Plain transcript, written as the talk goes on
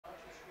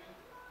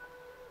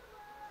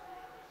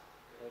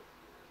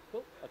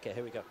Okay,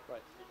 here we go.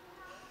 Right.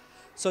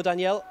 So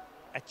Danielle,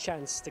 a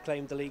chance to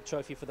claim the league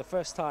trophy for the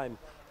first time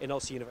in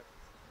Ulster University.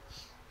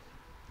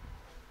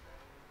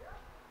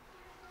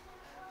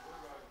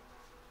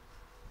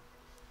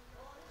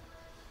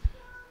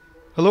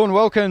 Hello and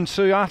welcome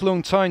to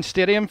Athlone Town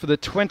Stadium for the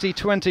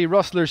 2020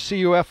 RUSTLERS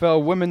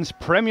CUFL Women's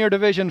Premier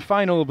Division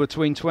final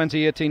between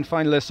 2018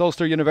 finalists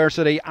Ulster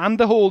University and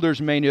the holders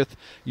Maynooth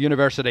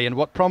University, in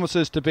what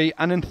promises to be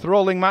an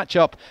enthralling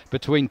matchup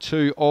between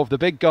two of the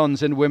big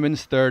guns in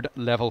women's third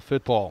level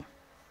football.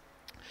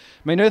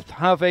 Maynooth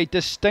have a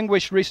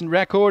distinguished recent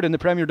record in the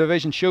Premier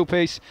Division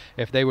showpiece.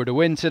 If they were to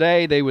win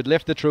today, they would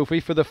lift the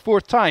trophy for the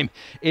fourth time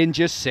in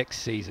just 6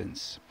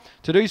 seasons.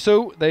 To do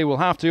so, they will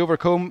have to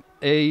overcome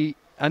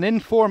an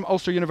in-form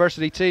Ulster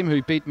University team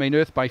who beat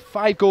Maynooth by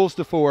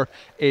 5-4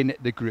 in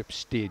the group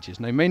stages.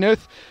 Now,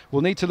 Maynooth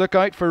will need to look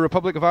out for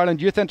Republic of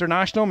Ireland Youth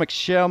International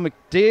Michelle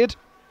McDade.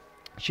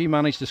 She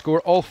managed to score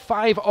all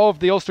 5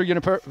 of the Ulster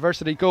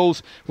University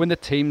goals when the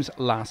teams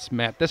last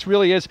met. This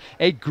really is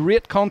a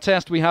great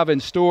contest we have in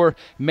store.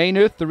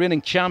 Maynooth, the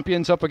reigning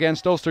champions, up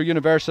against Ulster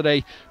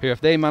University, who, if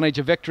they manage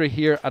a victory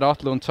here at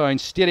Athlone Town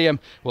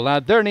Stadium, will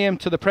add their name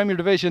to the Premier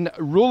Division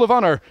Roll of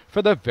Honour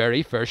for the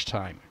very first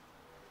time.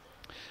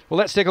 Well,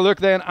 let's take a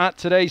look then at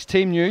today's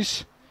team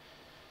news.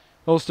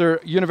 Ulster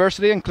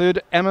University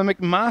include Emma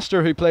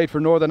McMaster, who played for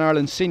Northern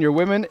Ireland senior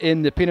women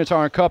in the Peanut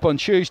Cup on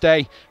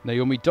Tuesday.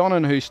 Naomi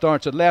Donnan, who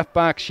starts at left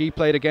back, she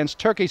played against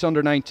Turkey's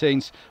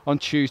under-19s on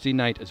Tuesday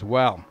night as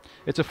well.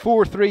 It's a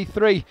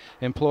 4-3-3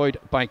 employed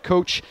by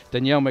coach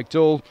Danielle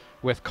McDowell,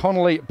 with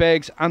Connolly,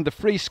 Beggs and the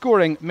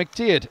free-scoring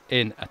McDade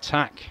in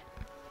attack.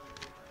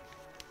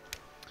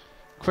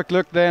 Quick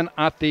look then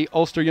at the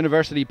Ulster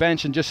University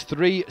bench, and just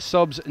 3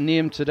 subs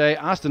named today: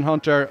 Aston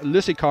Hunter,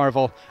 Lucy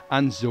Carville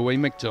and Zoe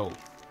McDowell.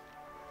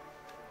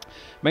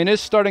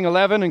 Maynooth's starting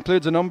 11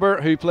 includes a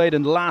number who played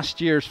in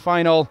last year's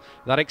final.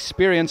 That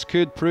experience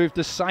could prove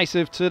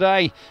decisive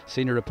today.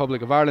 Senior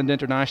Republic of Ireland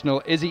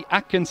international Izzy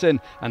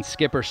Atkinson and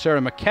skipper Sarah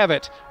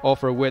McKevitt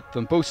offer width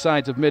on both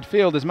sides of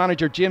midfield as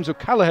manager James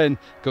O'Callaghan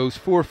goes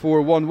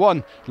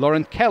 4-4-1-1.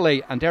 Lauren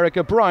Kelly and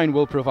Erica Brown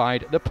will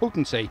provide the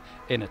potency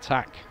in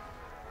attack.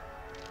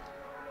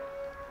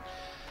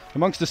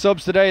 Amongst the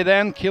subs today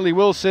then, Keely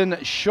Wilson,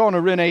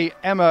 Shauna Rooney,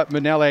 Emma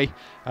Manelli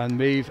and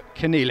Maeve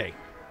Keneally.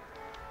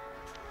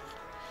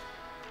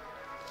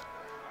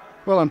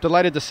 Well, I'm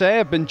delighted to say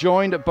I've been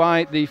joined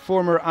by the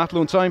former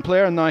Athlone Town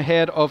player and now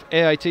head of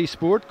AIT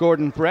Sport,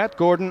 Gordon Brett.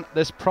 Gordon,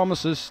 this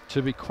promises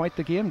to be quite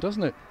the game,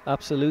 doesn't it?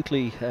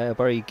 Absolutely,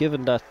 Barry,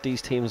 given that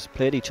these teams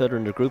played each other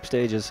in the group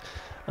stages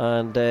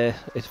and it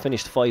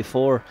finished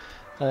 5-4.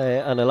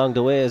 And along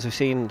the way, as we've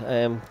seen,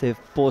 they've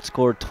both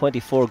scored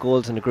 24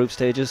 goals in the group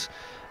stages.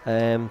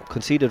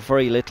 Conceded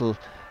very little,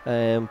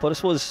 but I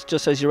suppose,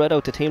 just as you read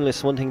out the team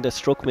list, one thing that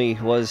struck me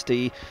was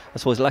the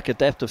lack of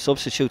depth of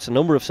substitutes, a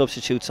number of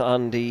substitutes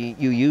on the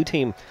UU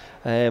team.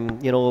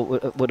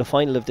 With a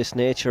final of this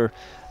nature,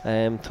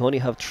 to only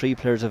have 3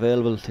 players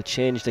available to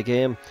change the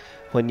game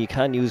when you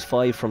can use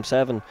 5 from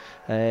 7,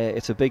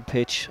 it's a big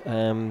pitch.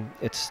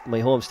 It's my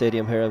home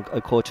stadium here. I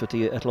coach with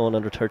the Athlone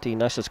under-13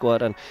 national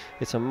squad, and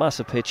it's a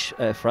massive pitch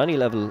for any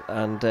level,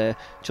 and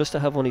just to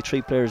have only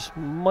 3 players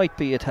might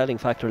be a telling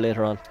factor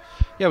later on.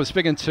 Yeah, I was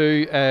speaking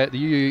to the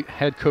UU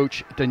head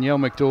coach Danielle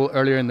McDowell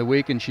earlier in the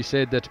week, and she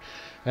said that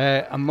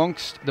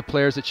amongst the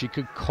players that she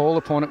could call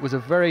upon, it was a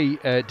very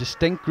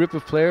distinct group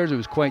of players. It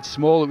was quite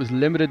small, it was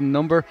limited in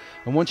number,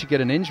 and once you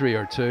get an injury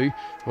or two,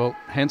 well,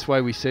 hence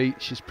why we see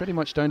she's pretty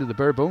much down to the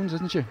bare bones,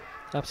 isn't she?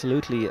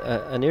 Absolutely.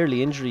 An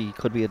early injury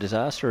could be a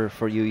disaster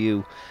for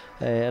UU,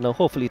 and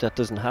hopefully that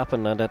doesn't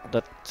happen, and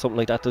that something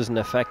like that doesn't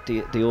affect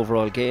the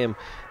overall game,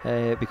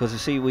 because you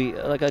see,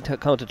 I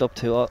counted up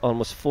to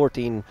almost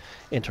 14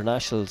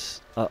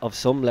 internationals of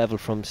some level,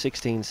 from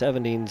 16,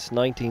 17s,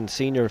 19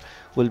 senior,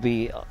 will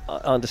be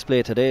on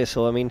display today.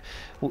 So I mean,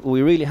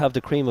 we really have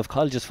the cream of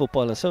colleges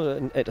football, and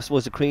so I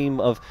suppose the cream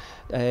of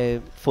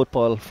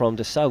football from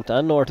the south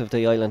and north of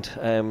the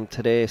island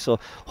today. So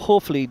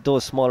hopefully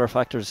those smaller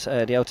factors,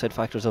 the outside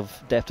factors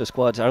of depth of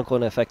squads, aren't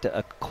going to affect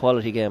a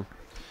quality game.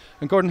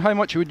 And Gordon, how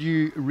much would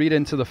you read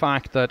into the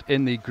fact that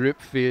in the group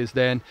phase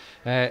then,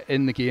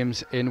 in the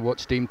games in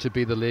what's deemed to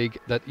be the league,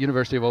 that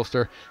University of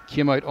Ulster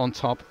came out on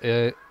top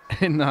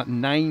in that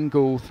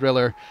 9-goal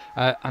thriller,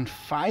 and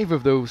 5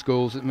 of those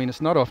goals, I mean,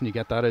 it's not often you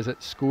get that, is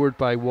it, scored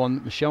by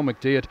one Michelle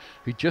McDade,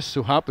 who just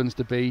so happens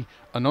to be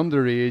an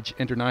underage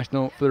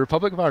international for the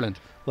Republic of Ireland?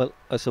 Well,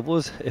 I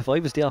suppose if I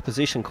was the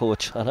opposition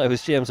coach and I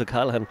was James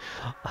O'Callaghan,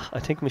 I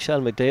think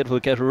Michelle McDade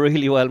would get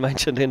really well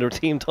mentioned in their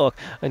team talk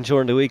and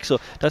during the week. So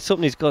that's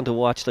something he's going to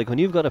watch. Like, when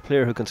you've got a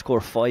player who can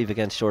score 5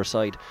 against your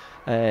side,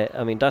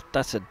 I mean,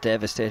 that's a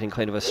devastating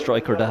kind of a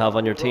striker to have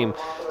on your team.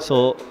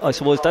 So I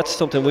suppose that's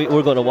something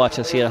we're going to watch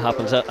and see how it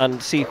happens,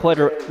 and see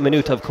whether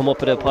Maynooth have come up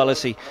with a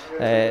policy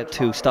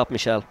to stop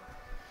Michelle.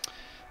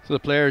 So the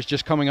players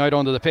just coming out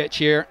onto the pitch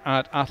here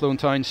at Athlone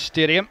Town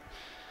Stadium.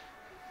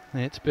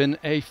 It's been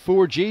a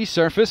 4G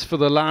surface for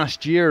the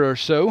last year or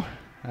so,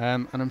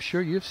 and I'm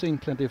sure you've seen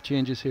plenty of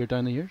changes here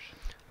down the years.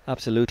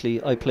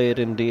 Absolutely. I played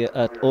in the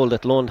old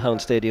Athlone Town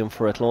Stadium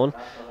for Athlone,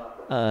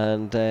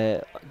 and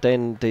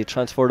then they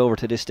transferred over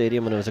to this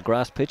stadium, and it was a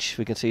grass pitch.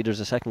 We can see there's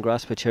a second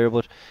grass pitch here,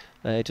 but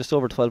just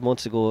over 12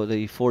 months ago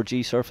the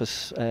 4G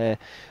surface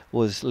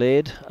was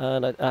laid,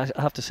 and I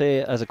have to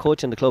say, as a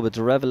coach in the club, it's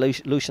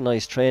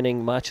revolutionised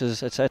training,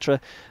 matches, etc.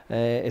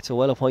 It's a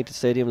well appointed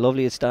stadium,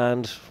 lovely at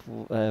stand,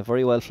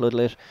 very well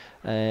floodlit,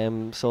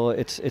 so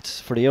it's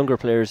for the younger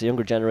players, the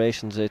younger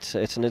generations. It's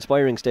an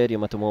inspiring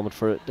stadium at the moment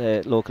for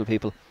local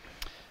people.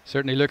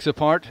 Certainly looks the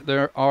part.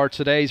 There are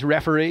today's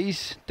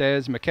referees: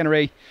 Des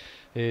McKinnery,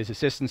 his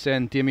assistants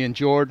then Damien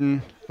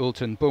Jordan,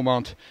 Ulton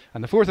Beaumont,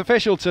 and the fourth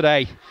official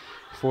today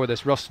for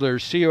this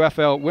Rustlers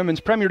CUFL Women's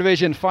Premier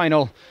Division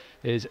final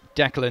is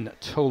Declan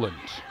Toland.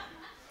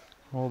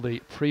 All the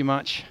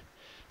pre-match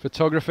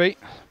photography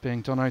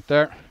being done out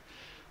there,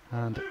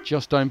 and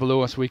just down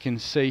below us we can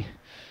see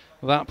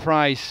that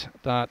prize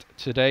that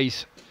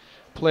today's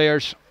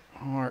players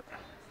are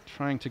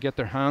trying to get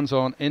their hands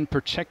on, in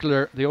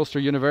particular the Ulster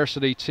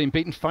University team,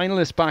 beaten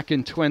finalists back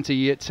in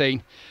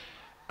 2018.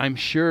 I'm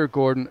sure,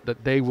 Gordon,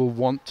 that they will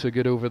want to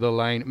get over the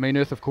line.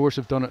 Maynooth, of course,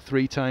 have done it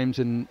 3 times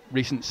in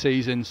recent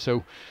seasons,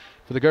 so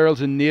for the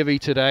girls in Navy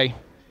today,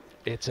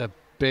 it's a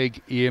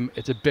big aim,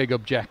 it's a big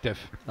objective.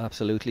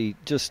 Absolutely.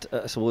 Just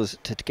I suppose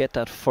to get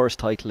that first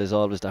title is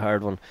always the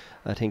hard one.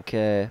 I think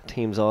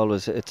teams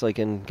always, it's like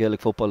in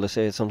Gaelic football, they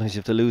say sometimes you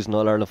have to lose an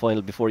All-Ireland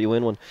final before you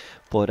win one,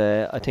 but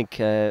I think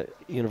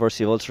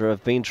University of Ulster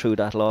have been through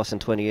that loss in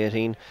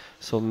 2018,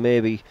 so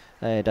maybe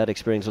that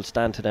experience will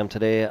stand to them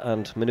today.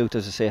 And Maynooth,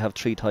 as I say, have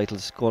 3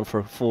 titles, going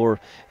for 4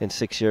 in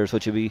 6 years,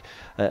 which would be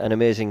an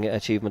amazing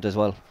achievement as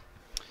well.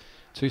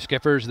 2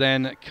 skippers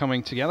then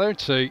coming together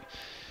to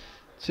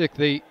take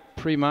the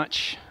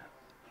pre-match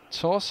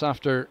toss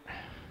after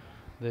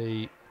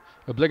the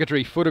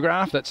obligatory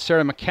photograph. That's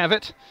Sarah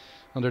McKevitt,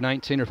 under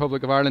 19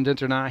 Republic of Ireland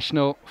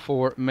international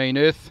for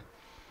Maynooth.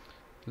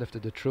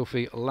 Lifted the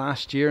trophy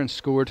last year and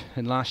scored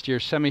in last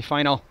year's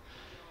semi-final,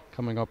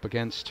 coming up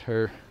against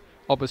her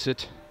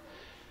opposite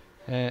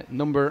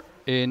number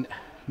in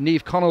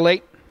Niamh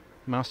Connolly,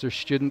 master's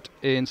student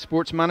in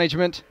sports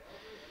management,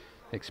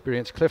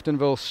 experienced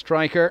Cliftonville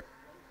striker,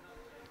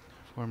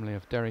 formerly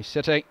of Derry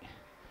City.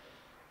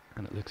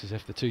 And it looks as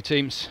if the 2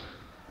 teams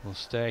will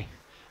stay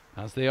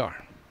as they are.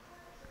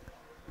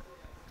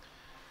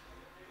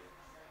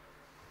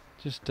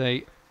 Just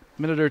a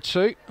minute or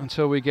 2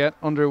 until we get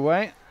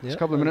underway. It's a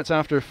couple of minutes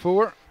after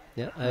 4.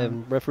 Yeah,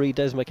 referee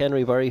Des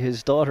McHenry, Barry,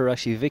 his daughter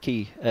actually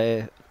Vicky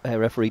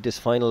refereed this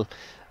final,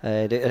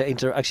 the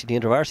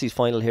InterVarsity's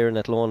final here in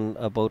Athlone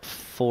about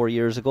 4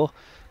 years ago.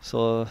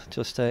 So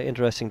just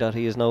interesting that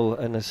he is now,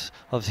 and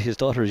obviously his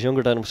daughter is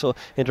younger than him, so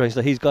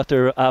interesting that he's got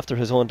there after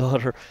his own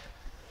daughter.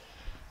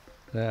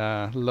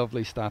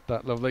 Lovely stat,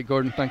 that lovely.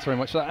 Gordon, thanks very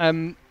much for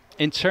that.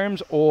 In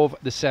terms of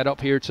the setup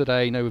here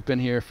today, now we've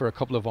been here for a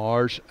couple of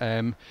hours.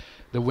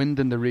 The wind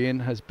and the rain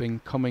has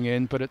been coming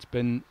in, but it's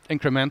been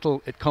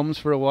incremental. It comes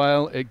for a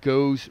while, it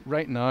goes.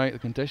 Right now the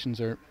conditions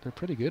they're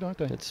pretty good, aren't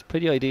they? It's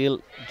pretty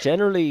ideal.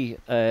 Generally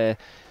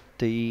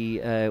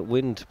the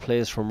wind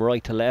plays from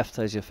right to left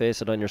as you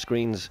face it on your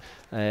screens,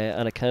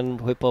 and it can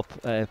whip up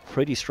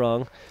pretty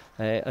strong.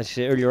 As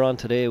you say, earlier on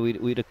today we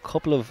had a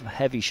couple of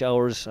heavy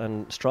showers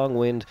and strong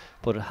wind,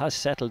 but it has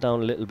settled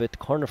down a little bit.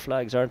 Corner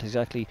flags aren't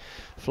exactly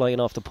flying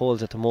off the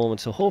poles at the moment,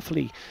 so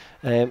hopefully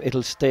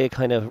it'll stay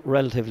kind of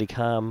relatively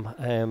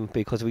calm,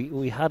 because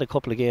we had a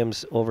couple of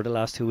games over the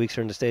last 2 weeks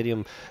here in the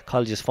stadium,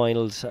 colleges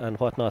finals and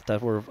whatnot,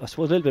 that were, I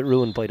suppose, a little bit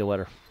ruined by the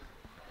weather.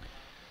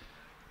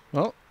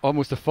 Well,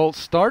 almost a false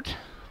start,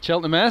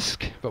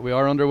 Cheltenham-esque, but we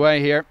are underway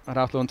here at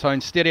Athlone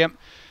Town Stadium,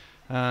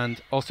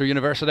 and Ulster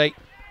University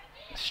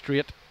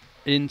straight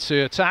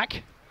into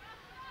attack.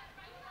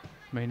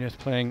 Maynooth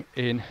playing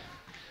in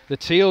the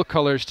teal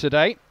colours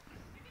today.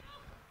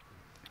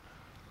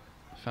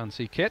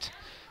 Fancy kit,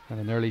 and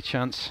an early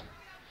chance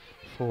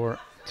for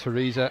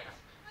Teresa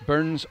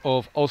Burns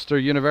of Ulster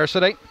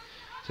University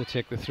to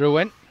take the throw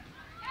in,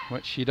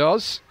 which she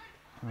does,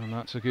 and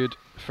that's a good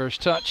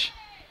first touch.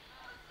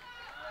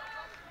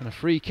 And a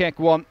free kick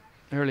won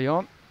early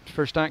on,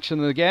 first action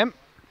of the game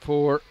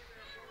for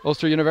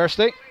Ulster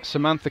University.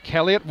 Samantha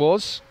Kelly it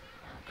was.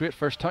 Great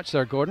first touch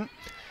there, Gordon.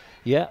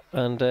 Yeah,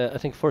 and I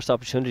think first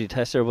opportunity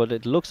test there, but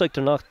it looks like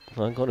they're not.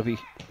 I'm going to be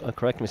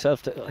correct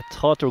myself. I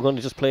thought they were going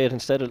to just play it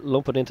instead of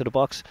lump it into the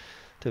box.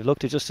 They've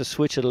looked just to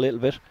switch it a little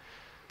bit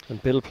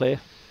and build play.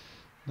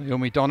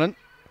 Naomi Donnan.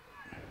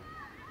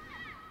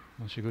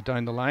 Well, she go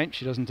down the line.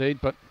 She does indeed,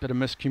 but a bit of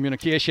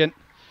miscommunication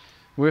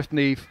with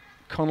Niamh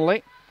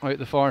Connolly out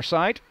the far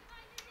side.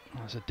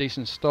 That's a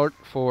decent start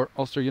for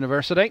Ulster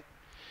University,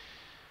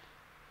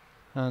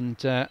 and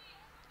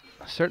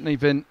certainly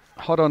been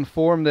hot on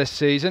form this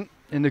season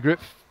in the group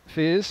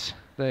phase.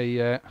 They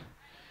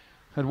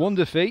had 1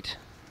 defeat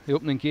the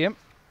opening game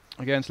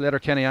against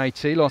Letterkenny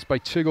IT, lost by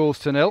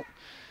 2-0,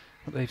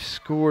 but they've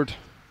scored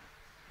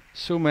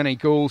so many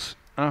goals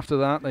after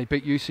that. They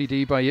beat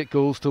UCD by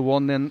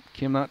 8-1, then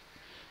came that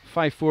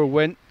 5-4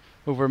 win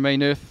over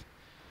Maynooth,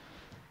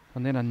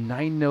 And then a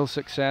 9-0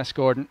 success,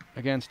 Gordon,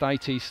 against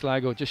IT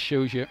Sligo. Just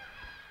shows you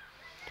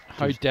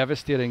how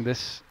devastating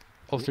this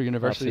Ulster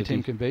University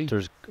team can be.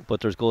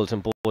 There's goals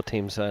in both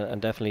teams,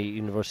 and definitely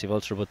University of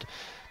Ulster. But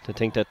to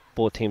think that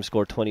both teams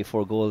scored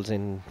 24 goals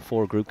in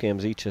 4 group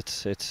games each,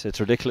 it's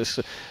ridiculous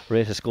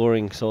rate of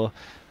scoring. So,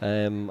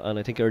 and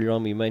I think earlier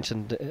on we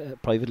mentioned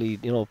privately,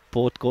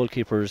 both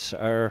goalkeepers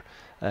are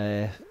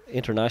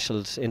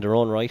internationals in their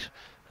own right.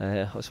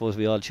 I suppose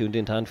we all tuned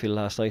into Anfield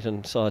last night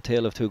and saw a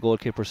tale of 2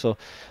 goalkeepers. So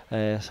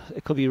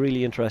it could be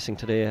really interesting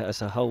today as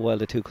to how well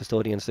the 2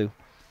 custodians do.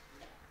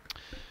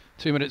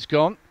 2 minutes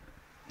gone.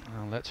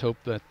 Let's hope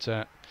that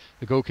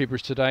the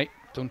goalkeepers today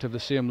don't have the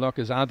same luck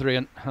as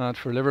Adrian had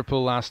for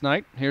Liverpool last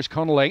night. Here's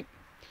Connolly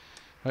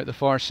out the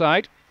far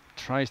side.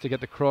 Tries to get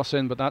the cross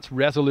in, but that's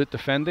resolute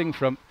defending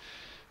from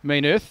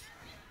Maynooth.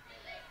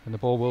 And the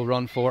ball will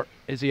run for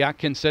Izzy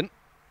Atkinson.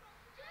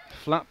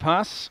 Flat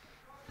pass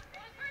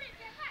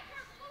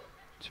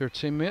to her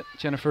teammate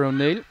Jennifer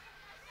O'Neill.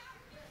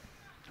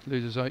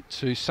 Loses out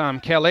to Sam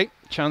Kelly.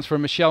 Chance for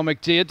Michelle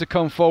McDade to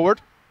come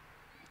forward.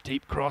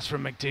 Deep cross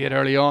from McDade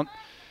early on,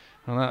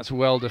 and that's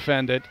well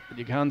defended. But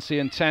you can see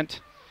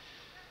intent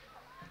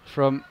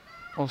from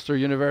Ulster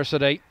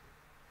University,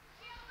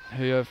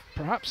 who have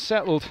perhaps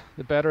settled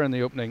the better in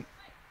the opening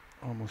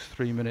almost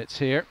 3 minutes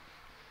here.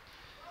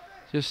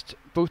 Just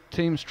both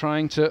teams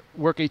trying to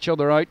work each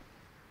other out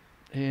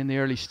in the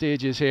early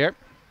stages here.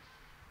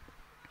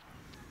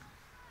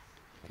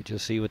 You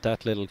just see with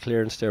that little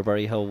clearance there,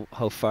 Barry, how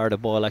far the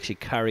ball actually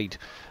carried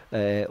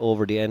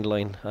over the end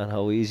line, and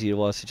how easy it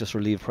was to just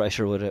relieve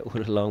pressure with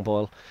a long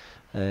ball.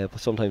 But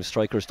sometimes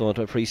strikers don't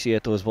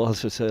appreciate those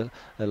balls. It's a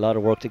lot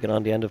of work to get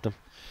on the end of them.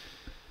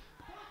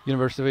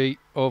 University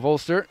of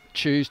Ulster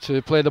choose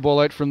to play the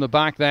ball out from the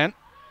back then.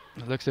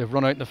 It looks they've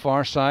run out the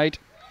far side.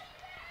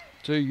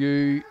 Do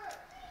you,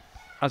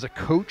 as a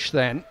coach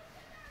then,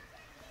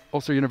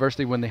 Ulster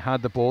University, when they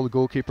had the ball, the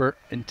goalkeeper,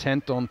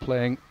 intent on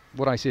playing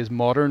what I say is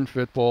modern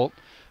football,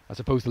 as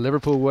opposed to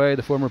Liverpool way,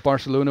 the former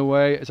Barcelona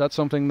way? Is that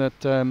something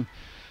that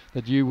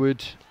that you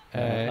would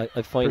I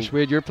find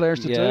persuade your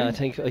players to do? Yeah, I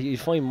think you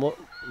find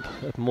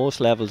at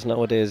most levels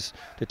nowadays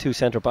the 2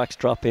 centre backs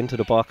drop into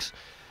the box,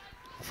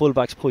 full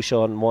backs push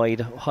on wide,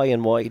 high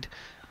and wide,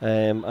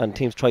 and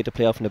teams try to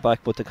play off in the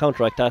back. But to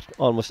counteract that,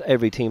 almost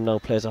every team now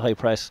plays a high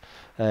press.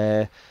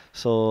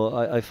 So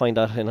I find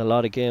that in a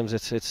lot of games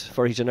it's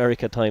very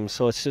generic at times.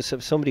 So it's just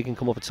if somebody can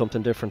come up with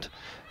something different,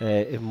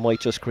 it might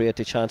just create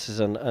the chances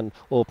and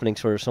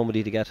openings for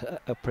somebody to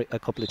get a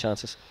couple of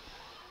chances.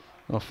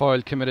 A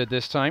foul committed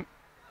this time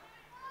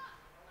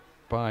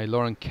by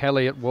Lauren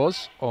Kelly, it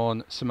was,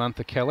 on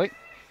Samantha Kelly.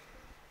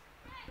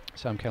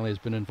 Sam Kelly has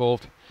been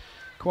involved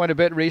quite a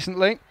bit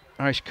recently.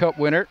 Irish Cup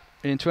winner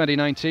in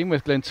 2019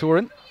 with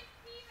Glentoran.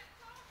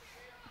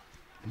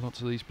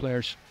 Lots of these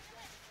players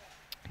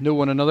know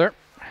one another,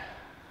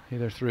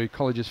 either through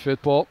colleges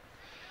football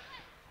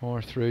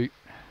or through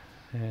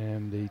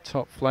the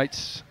top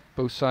flights,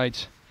 both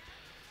sides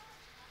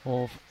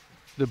of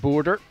the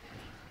border.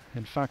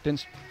 In fact,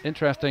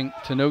 interesting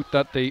to note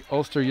that the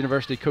Ulster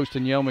University coach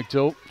Danielle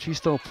McDowell, she's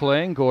still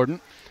playing,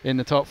 Gordon, in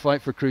the top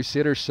flight for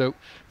Crusaders. So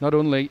not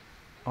only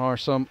are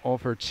some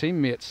of her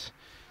teammates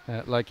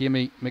like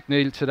Amy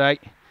McNeil today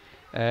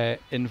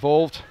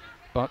involved,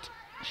 but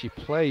she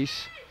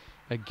plays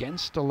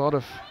against a lot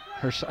of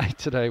her side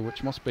today,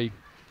 which must be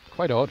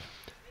quite odd.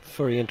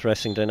 Very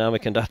interesting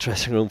dynamic in that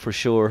dressing room for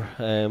sure.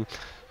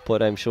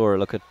 But I'm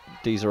sure,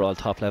 these are all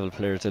top level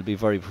players. They'll be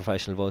very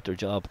professional about their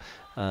job,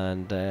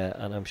 and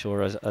I'm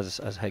sure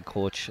as head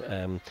coach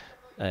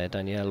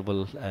Danielle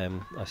will,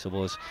 I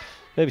suppose,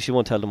 maybe she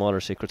won't tell them all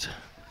her secrets.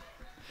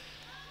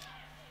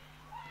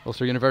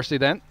 Ulster University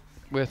then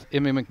with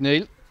Amy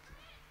McNeil.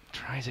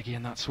 Tries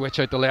again that switch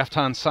out the left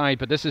hand side,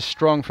 but this is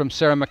strong from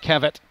Sarah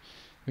McKevitt.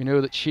 We know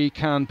that she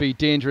can be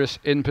dangerous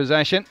in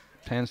possession.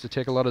 Tends to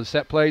take a lot of the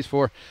set plays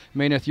for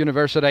Maynooth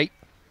University.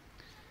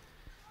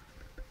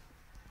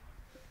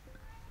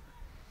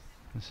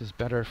 This is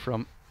better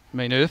from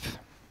Maynooth.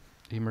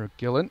 Emer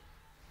Gillen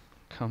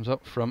comes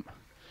up from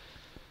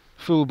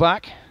full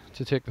back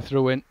to take the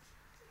throw in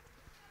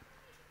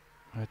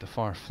out the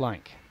far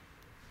flank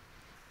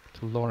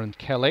to Lauren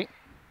Kelly.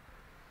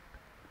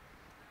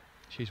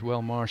 She's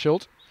well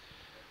marshalled.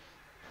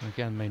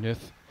 Again,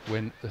 Maynooth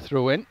win the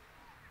throw in.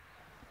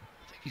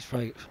 I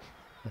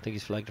think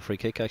he's flagged a free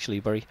kick actually,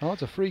 Barry. Oh,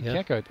 it's a free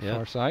kick out the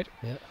far side.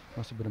 Yeah.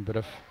 Must have been a bit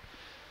of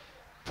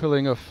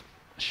pulling of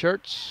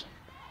shirts.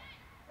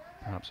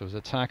 Perhaps it was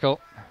a tackle.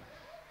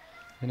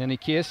 In any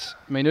case,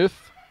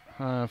 Maynooth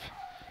have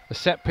a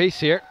set piece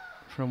here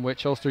from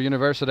which Ulster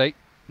University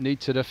need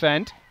to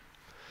defend.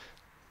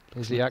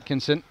 Izzy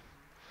Atkinson.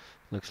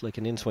 Looks like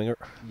an in-swinger.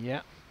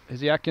 Yeah,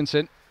 Izzy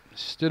Atkinson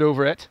stood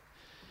over it.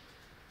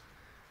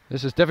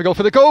 This is difficult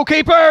for the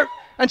goalkeeper,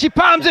 and she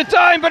palms it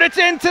down, but it's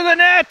into the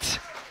net.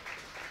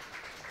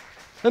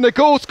 And the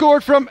goal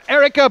scored from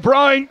Erica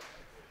Brown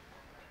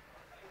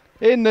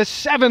in the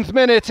 7th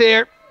minute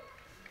here.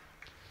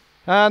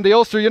 And the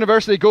Ulster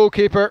University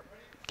goalkeeper,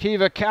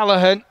 Kiva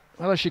Callaghan,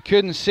 well, she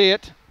couldn't see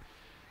it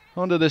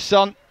under the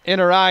sun, in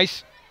her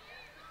eyes.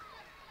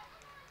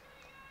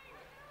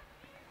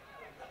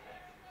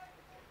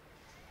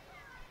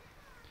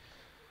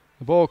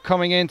 The ball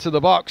coming into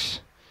the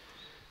box.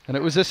 And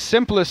it was the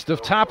simplest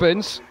of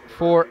tap-ins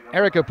for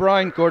Erica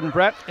Brown, Gordon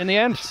Brett, in the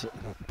end. It's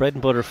bread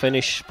and butter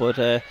finish,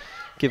 but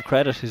give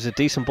credit, it's a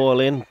decent ball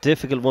in,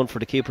 difficult one for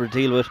the keeper to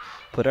deal with,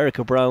 but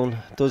Erica Brown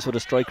does what a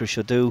striker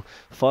should do,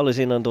 follows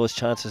in on those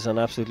chances and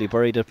absolutely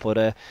buried it,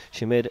 but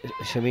she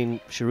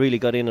really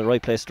got in the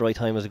right place at the right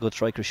time, as a good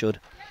striker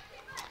should.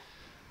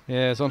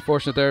 Yeah, it's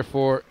unfortunate there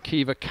for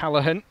Kiva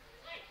Callahan,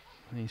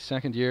 the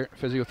second year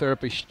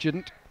physiotherapy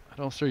student at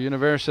Ulster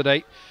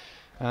University,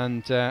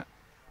 and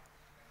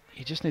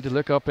you just need to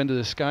look up into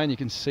the sky and you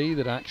can see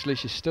that actually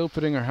she's still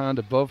putting her hand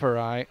above her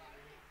eye.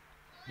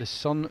 The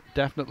sun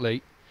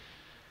definitely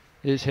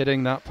is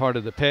hitting that part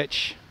of the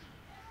pitch.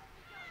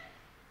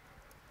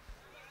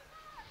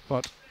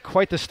 But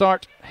quite the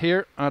start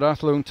here at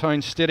Athlone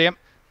Town Stadium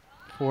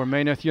for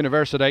Maynooth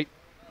University.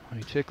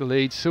 We take the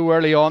lead so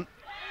early on.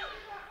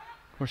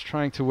 Of course,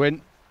 trying to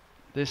win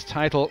this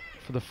title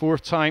for the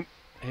 4th time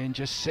in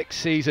just 6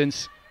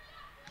 seasons.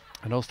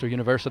 And Ulster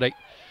University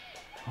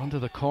under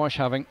the cosh,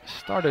 having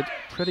started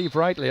pretty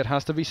brightly, it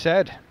has to be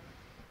said.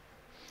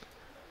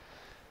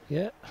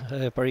 Yeah,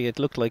 Barry, it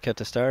looked like at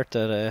the start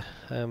that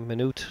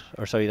Maynooth,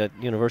 that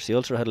University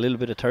Ulster had a little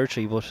bit of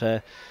territory,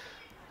 but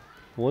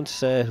once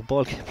the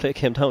ball play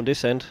came down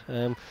this end,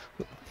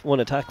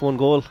 one attack, one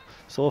goal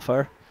so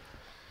far,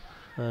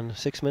 and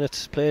 6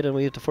 minutes played and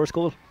we had the first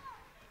goal.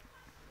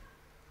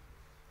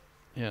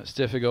 Yeah, it's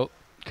difficult.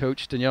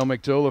 Coach Danielle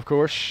McDowell, of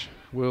course,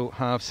 will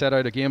have set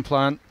out a game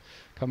plan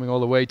coming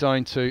all the way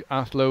down to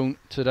Athlone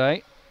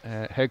today,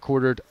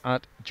 headquartered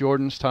at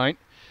Jordanstown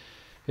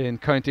in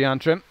County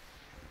Antrim.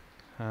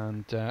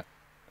 And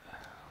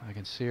I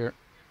can see her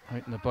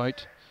out and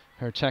about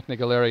her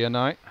technical area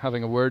now,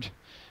 having a word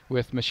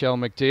with Michelle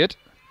McDade.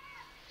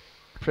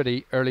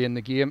 Pretty early in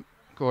the game,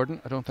 Gordon.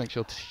 I don't think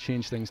she'll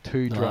change things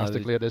too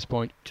drastically at this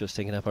point. Just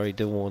thinking that Barry,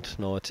 they won't.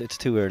 No, it's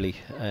too early.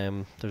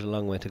 There's a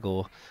long way to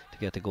go to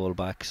get the goal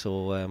back.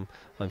 So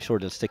I'm sure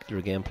they'll stick to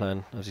their game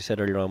plan. As you said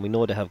earlier on, we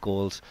know they have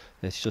goals.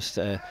 It's just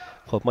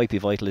what might be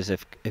vital is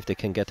if they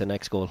can get the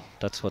next goal.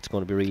 That's what's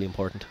going to be really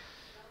important.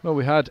 Well,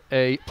 we had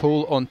a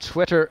poll on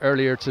Twitter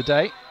earlier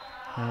today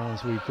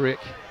as we break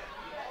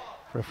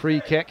for a free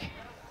kick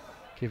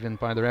given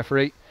by the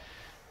referee,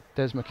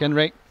 Des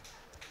McHenry,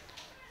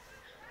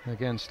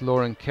 against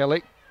Lauren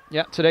Kelly.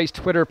 Yeah, today's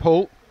Twitter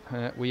poll,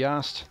 we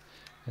asked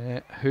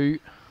who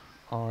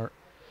our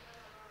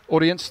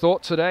audience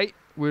thought today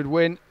would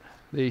win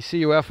the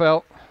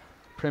CUFL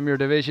Premier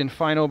Division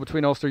final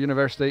between Ulster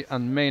University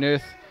and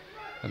Maynooth.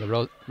 And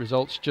the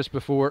results just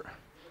before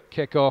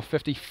kick-off,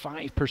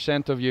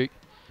 55% of you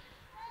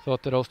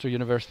thought that Ulster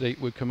University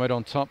would come out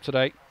on top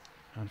today,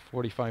 and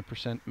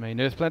 45%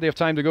 Maynooth. Plenty of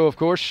time to go, of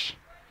course.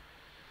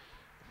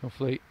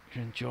 Hopefully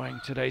you're enjoying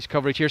today's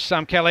coverage. Here's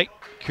Sam Kelly.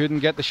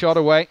 Couldn't get the shot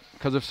away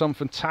because of some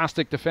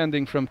fantastic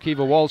defending from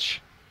Kiva Walsh.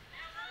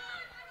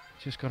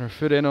 Just got her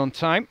foot in on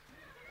time.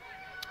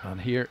 And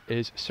here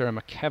is Sarah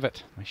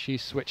McKevitt. She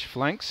switched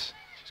flanks.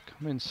 She's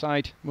come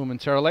inside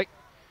momentarily.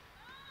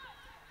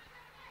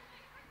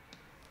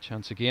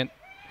 Chance again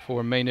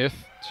for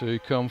Maynooth to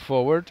come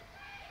forward.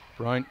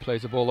 Brown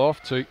plays the ball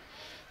off to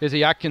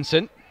Izzy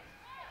Atkinson.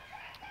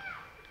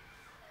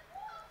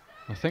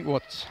 I think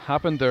what's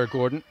happened there,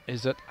 Gordon,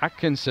 is that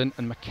Atkinson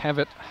and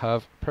McKevitt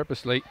have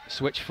purposely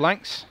switched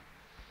flanks.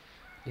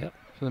 Yep.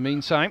 For the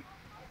meantime,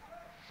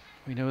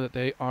 we know that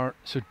they are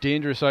so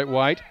dangerous out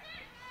wide.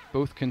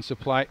 Both can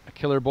supply a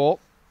killer ball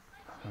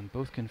and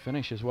both can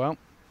finish as well.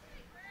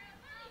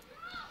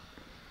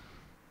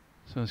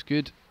 So it's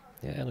good.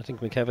 Yeah, and I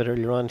think McKevitt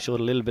earlier on showed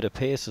a little bit of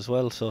pace as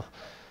well, so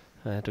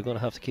they're going to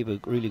have to keep a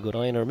really good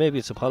eye on her. Maybe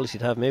it's a policy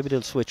to have. Maybe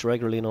they'll switch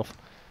regularly enough.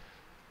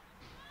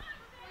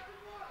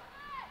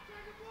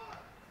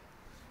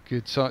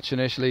 Good touch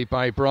initially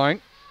by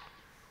Brown.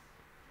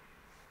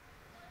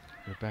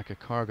 Rebecca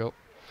Cargill.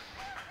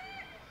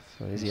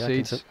 So Izzy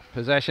Atkinson.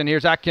 Possession.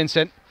 Here's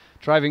Atkinson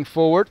driving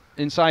forward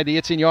inside the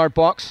 18-yard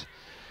box.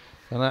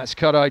 And that's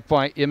cut out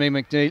by Amy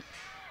McNeil.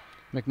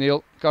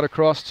 McNeil got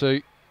across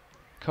to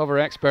cover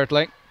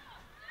expertly.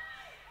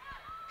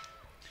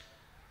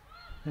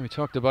 And we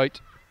talked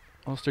about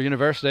Ulster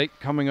University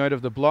coming out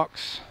of the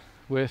blocks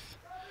with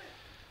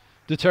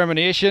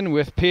determination,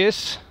 with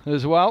pace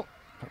as well.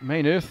 But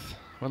Maynooth,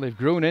 well, they've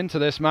grown into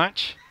this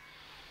match.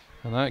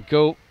 And that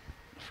goal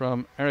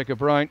from Erica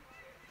Brown,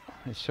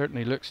 it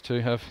certainly looks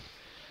to have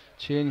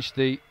changed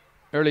the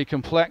early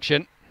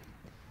complexion.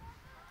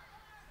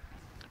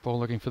 Ball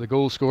looking for the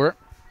goal scorer.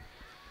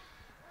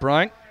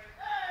 Brown.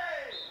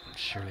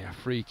 Surely a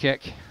free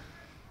kick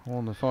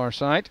on the far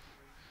side.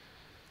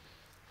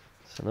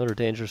 It's another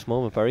dangerous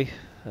moment, Barry.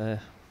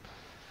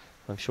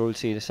 I'm sure we'll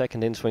see the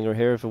second in-swinger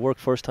here. If it worked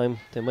first time,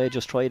 they may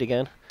just try it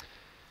again.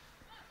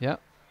 Yeah.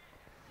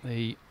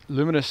 The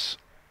luminous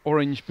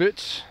orange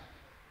boots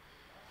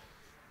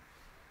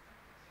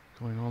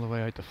going all the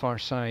way out the far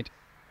side.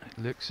 It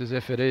looks as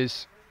if it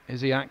is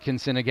Izzy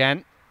Atkinson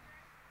again.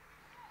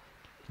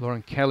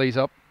 Lauren Kelly's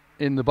up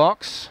in the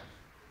box.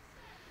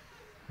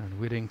 And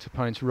waiting to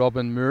pounce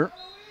Robin Moore.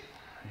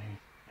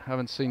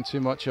 Haven't seen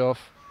too much of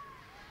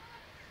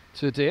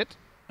to date.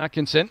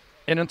 Atkinson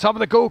in on top of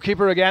the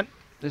goalkeeper again.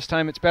 This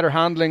time it's better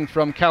handling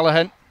from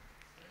Callaghan.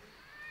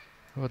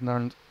 Northern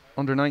Ireland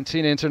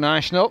under-19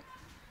 international.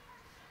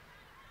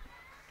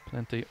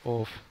 Plenty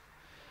of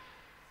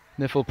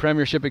NIFL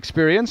Premiership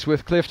experience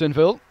with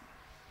Cliftonville.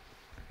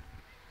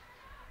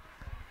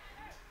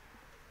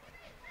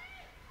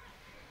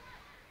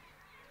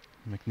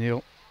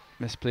 McNeil,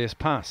 misplaced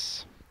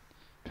pass.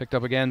 Picked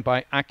up again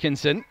by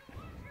Atkinson.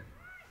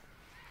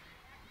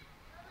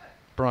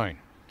 Brown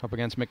up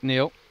against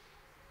McNeil.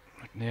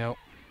 McNeil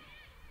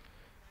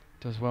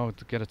does well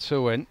to get a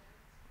toe in.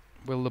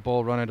 Will the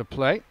ball run out of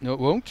play? No, it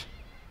won't.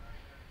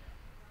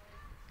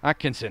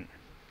 Atkinson.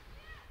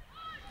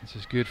 This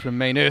is good from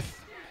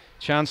Maynooth.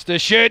 Chance to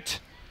shoot.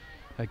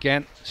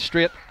 Again,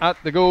 straight at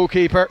the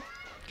goalkeeper.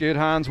 Good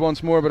hands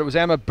once more, but it was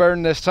Emma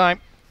Byrne this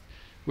time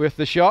with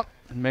the shot.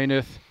 And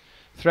Maynooth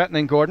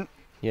threatening Gordon.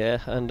 Yeah,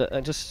 and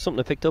just something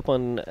I picked up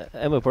on,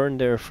 Emma Byrne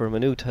there for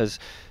Maynooth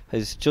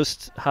is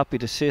just happy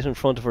to sit in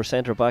front of her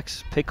centre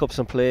backs, pick up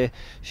some play.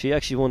 She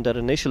actually won that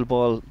initial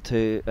ball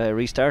to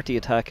restart the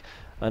attack,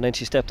 and then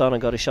she stepped on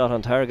and got a shot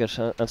on target.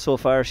 And so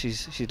far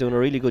she's doing a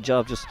really good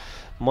job, just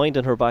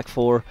minding her back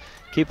four,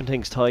 keeping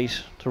things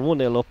tight. They're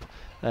 1-0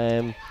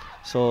 up,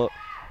 so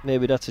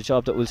maybe that's a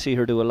job that we'll see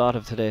her do a lot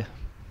of today.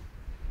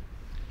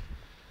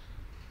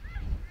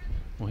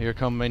 Well, here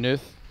come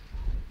Maynooth.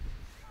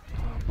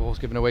 Ball's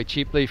given away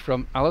cheaply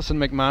from Alison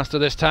McMaster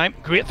this time.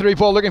 Great through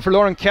ball looking for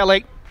Lauren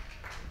Kelly.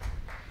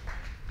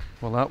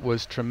 Well, that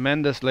was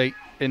tremendously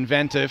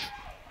inventive.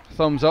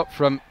 Thumbs up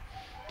from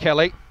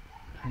Kelly.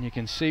 And you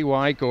can see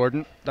why,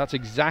 Gordon. That's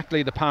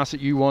exactly the pass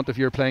that you want if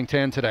you're playing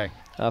 10 today.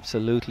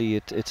 Absolutely.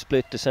 It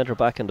split the centre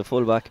back and the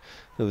full back.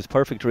 It was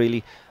perfect,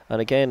 really. And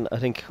again, I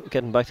think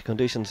getting back to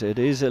conditions, it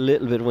is a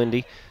little bit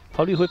windy.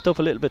 Probably whipped up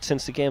a little bit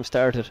since the game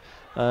started.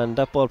 And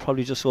that ball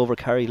probably just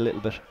overcarried a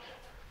little bit.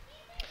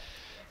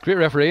 Great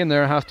referee in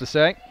there, I have to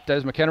say,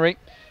 Des McHenry.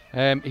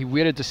 He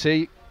waited to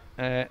see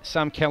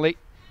Sam Kelly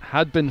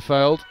had been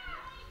fouled.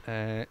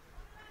 I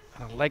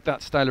like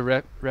that style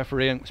of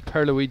refereeing. It was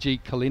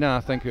Pierluigi Collina,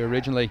 I think, who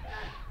originally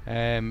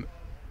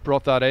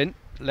brought that in,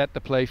 let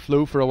the play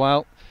flow for a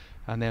while,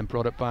 and then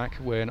brought it back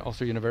when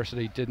Ulster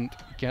University didn't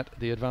get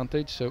the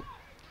advantage. So,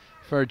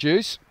 fair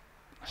dues.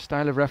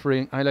 Style of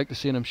refereeing I like to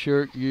see, and I'm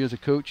sure you as a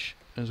coach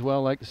as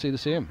well like to see the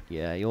same.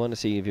 Yeah, you want to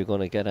see if you're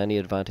going to get any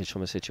advantage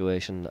from a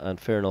situation, and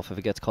fair enough if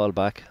it gets called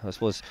back. I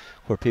suppose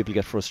where people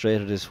get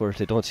frustrated is where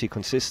they don't see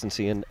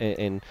consistency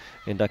in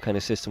that kind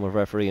of system of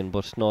refereeing.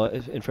 But no,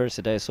 in fairness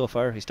today, so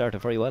far he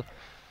started very well.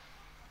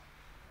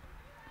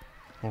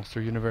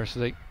 Ulster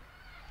University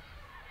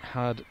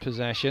had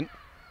possession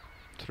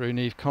through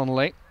Niamh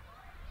Connolly.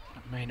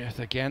 Maynooth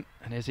again,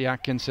 and Izzy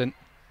Atkinson.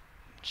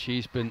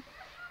 She's been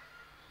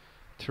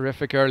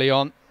terrific early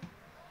on.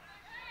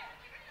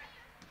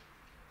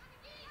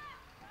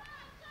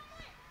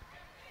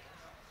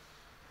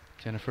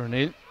 Jennifer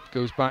O'Neill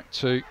goes back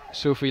to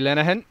Sophie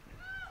Lenihan.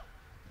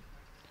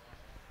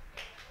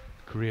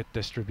 Great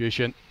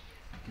distribution.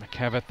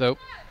 McKevitt, though,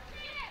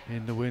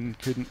 in the wind,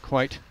 couldn't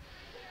quite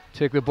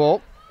take the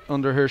ball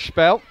under her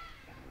spell.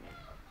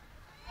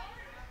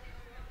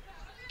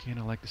 Again,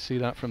 I like to see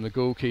that from the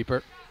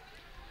goalkeeper.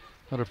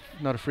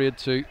 Not afraid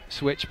to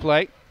switch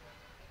play.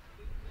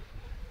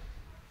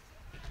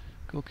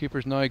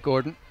 Goalkeepers now,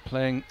 Gordon,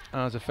 playing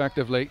as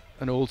effectively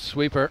an old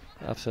sweeper.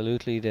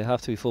 Absolutely, they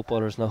have to be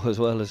footballers now as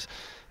well as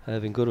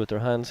being good with their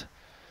hands.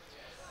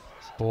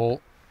 Ball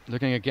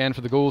looking again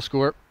for the goal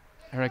scorer,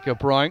 Erica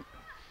Brown.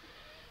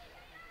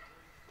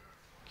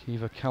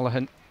 Kiva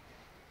Callaghan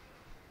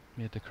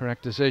made the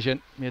correct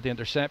decision, made the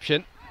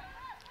interception.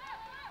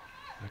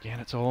 Again,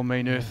 it's all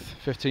Maynooth,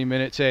 15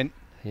 minutes in.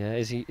 Yeah,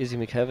 Izzy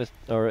McKevitt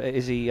or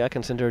Izzy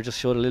Atkinson there just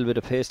showed a little bit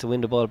of pace to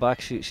win the ball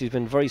back. She's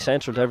been very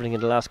central to everything in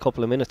the last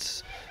couple of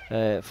minutes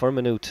for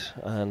Maynooth,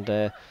 and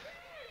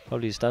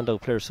probably a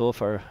standout player so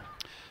far.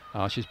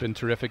 Oh, she's been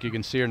terrific. You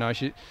can see her now.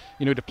 She,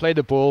 to play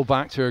the ball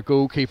back to her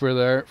goalkeeper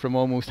there from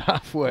almost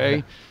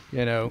halfway,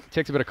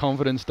 takes a bit of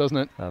confidence, doesn't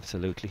it?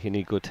 Absolutely, you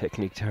need good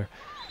technique there.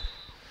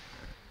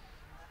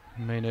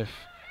 Maynooth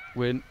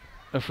win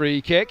a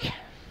free kick.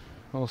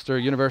 Ulster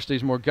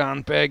University's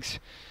Morgan Beggs.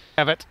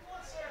 Evitt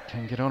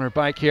can get on her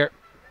bike here.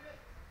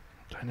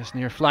 Down this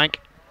near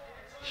flank.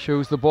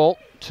 Shows the ball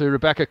to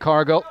Rebecca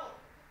Cargill.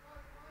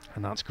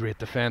 And that's great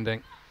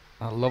defending.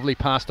 A lovely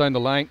pass down the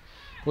line.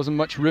 Wasn't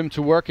much room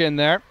to work in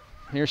there.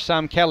 Here's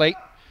Sam Kelly.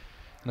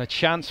 And a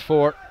chance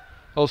for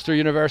Ulster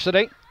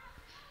University.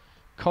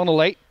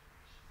 Connolly.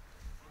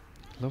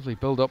 Lovely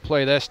build-up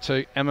play this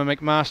to Emma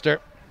McMaster.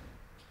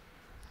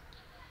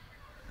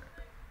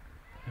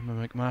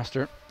 Emma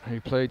McMaster, who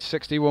played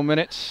 61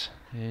 minutes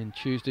in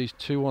Tuesday's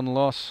 2-1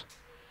 loss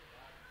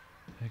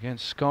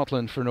against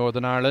Scotland for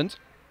Northern Ireland.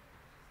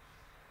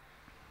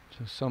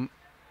 So some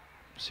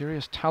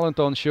serious talent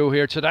on show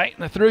here today.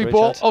 And the through Great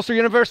ball, chance. Ulster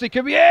University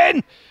could be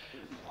in!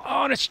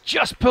 Oh, and it's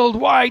just pulled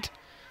wide.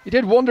 He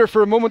did wonder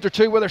for a moment or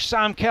two whether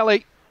Sam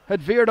Kelly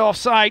had veered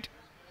offside.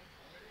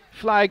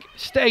 Flag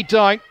stayed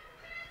down.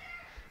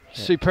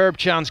 Yeah. Superb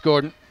chance,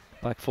 Gordon.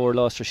 Back four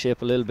lost her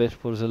shape a little bit,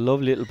 but it was a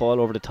lovely little ball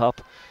over the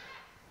top.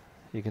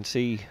 You can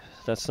see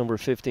that's number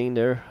 15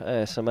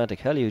 there, Samantha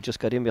Kelly, who just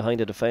got in behind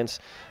the defence.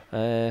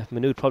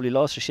 Maynooth probably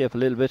lost her shape a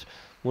little bit.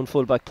 One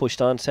full back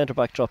pushed on, centre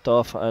back dropped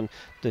off, and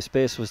the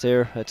space was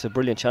there. It's a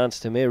brilliant chance.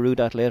 They may rue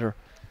that later.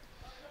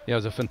 Yeah, it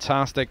was a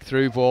fantastic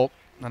through ball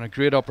and a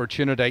great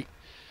opportunity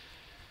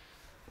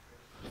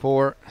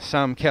for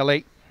Sam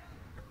Kelly.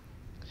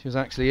 She was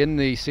actually in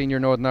the senior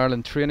Northern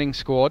Ireland training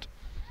squad.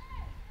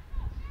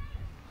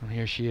 And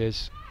here she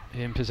is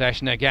in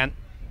possession again.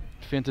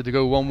 Finted to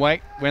go one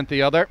way, went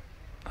the other.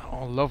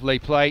 Oh, lovely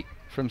play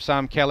from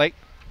Sam Kelly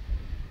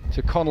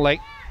to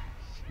Connolly.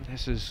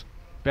 This is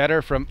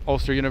better from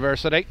Ulster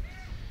University.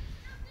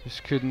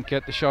 Just couldn't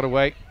get the shot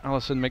away.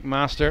 Alison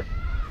McMaster.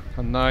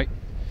 And now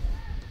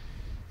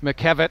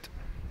McKevitt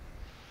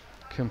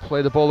can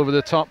play the ball over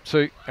the top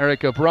to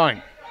Erica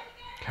Brown.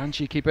 Can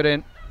she keep it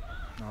in?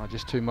 Oh,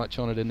 just too much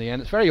on it in the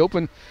end. It's very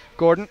open,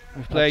 Gordon.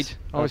 We've played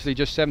obviously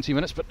just 70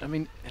 minutes, but I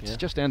mean, it's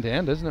just end to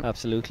end, isn't it?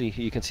 Absolutely.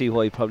 You can see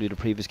why probably the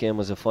previous game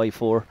was a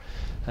 5-4.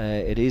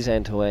 It is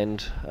end to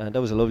end, and that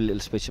was a lovely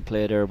little switch of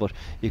play there. But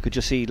you could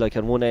just see, like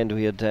on one end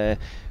we had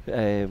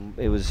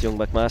it was young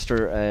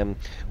McMaster,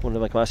 one of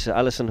the McMasters,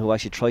 Alison, who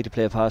actually tried to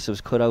play a pass. It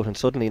was cut out, and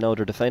suddenly now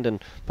they're defending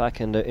back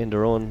in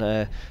their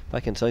own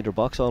back inside their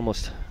box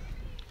almost.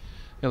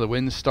 Yeah, the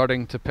wind's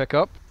starting to pick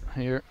up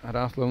here at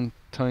Athlone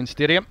Town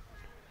Stadium.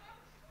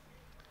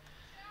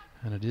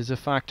 And it is a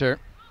factor.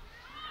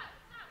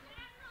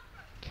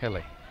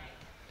 Kelly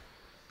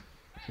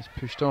just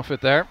pushed off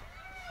it there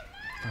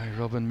by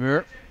Robin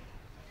Moore.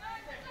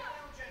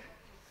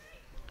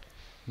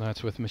 Now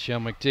it's with Michelle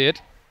McDade.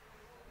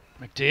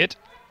 McDade,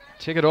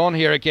 take it on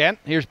here again.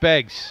 Here's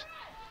Beggs.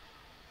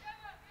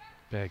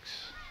 Beggs,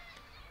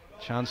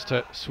 chance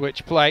to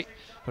switch play,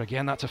 but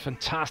again that's a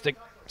fantastic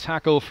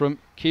tackle from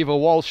Kiva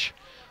Walsh.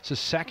 It's the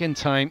second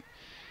time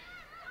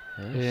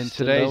in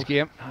today's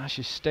game.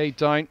 She stayed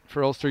down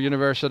for Ulster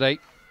University.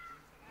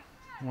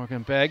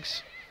 Morgan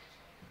Beggs.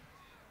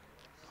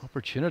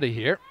 Opportunity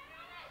here.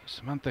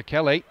 Samantha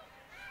Kelly.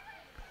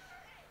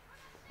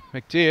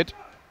 McDade.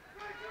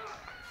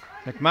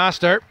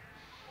 McMaster.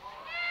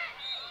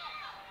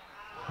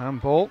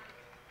 Handball.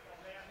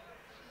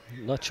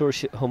 Not sure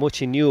how much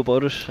she knew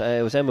about it.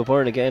 It was Emma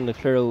Byrne again. The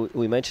player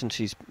we mentioned,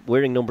 she's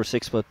wearing number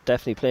 6, but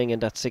definitely playing in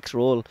that 6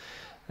 role,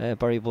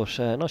 Barry. But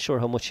not sure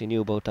how much she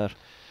knew about that.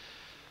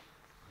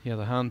 Yeah,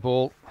 the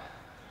handball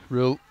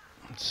rule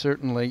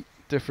certainly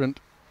different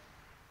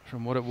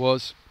from what it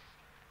was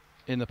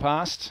in the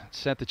past. It's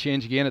set to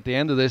change again at the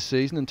end of this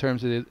season in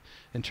terms of the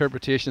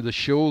interpretation of the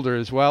shoulder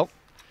as well.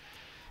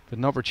 But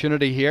an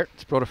opportunity here.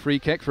 It's brought a free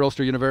kick for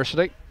Ulster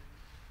University.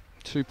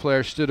 2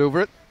 players stood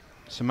over it.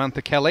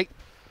 Samantha Kelly,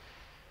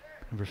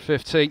 number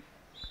 50,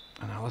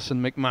 and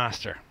Alison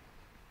McMaster.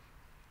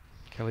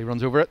 Kelly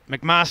runs over it.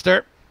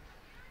 McMaster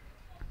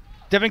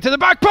dipping to the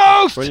back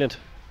post. Brilliant.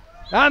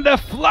 And the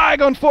flag,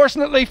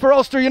 unfortunately, for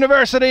Ulster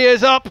University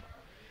is up.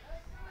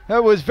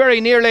 That was very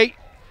nearly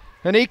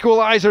an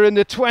equaliser in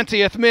the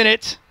 20th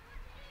minute.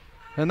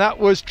 And that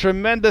was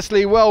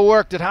tremendously well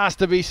worked, it has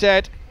to be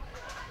said.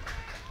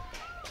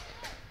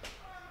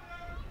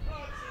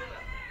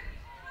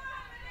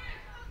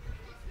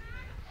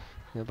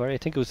 Yeah, Barry, I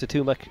think it was the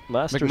 2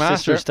 McMaster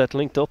sisters that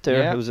linked up there.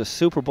 Yeah. It was a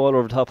super ball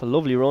over the top, a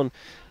lovely run.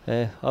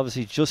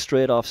 Obviously just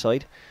straight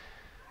offside.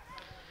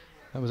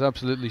 That was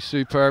absolutely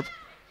superb.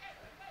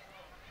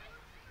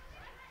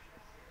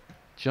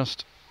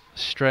 Just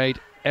strayed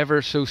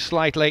ever so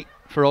slightly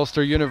for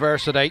Ulster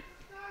University.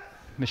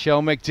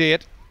 Michelle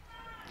McDade.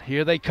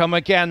 Here they come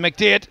again.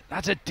 McDade.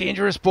 That's a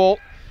dangerous ball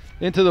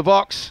into the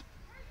box.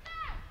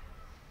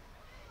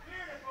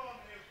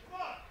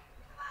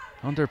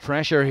 Under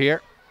pressure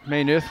here.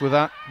 Maynooth with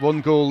that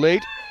 1-goal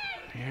lead.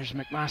 Here's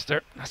McMaster.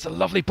 That's a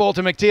lovely ball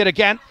to McDade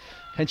again.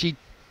 Can she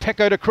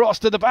pick out across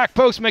to the back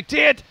post?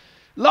 McDade.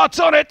 Lots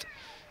on it.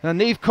 And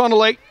Niamh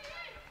Connolly.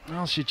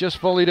 Well, she just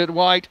volleyed it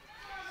wide.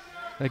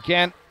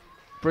 Again,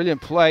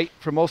 brilliant play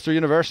from Ulster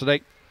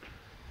University.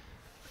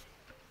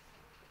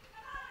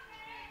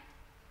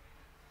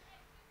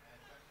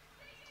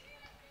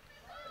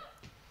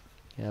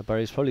 Yeah,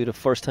 Barry, it's probably the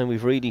first time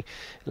we've really, in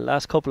the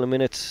last couple of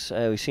minutes,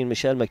 we've seen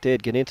Michelle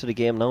McDade get into the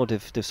game now.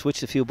 They've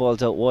switched a few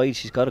balls out wide.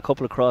 She's got a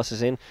couple of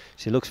crosses in.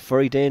 She looks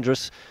very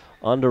dangerous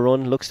on the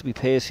run, looks to be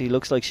pacey,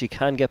 looks like she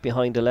can get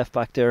behind the left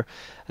back there,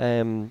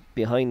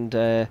 behind,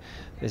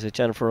 is it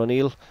Jennifer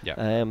O'Neill?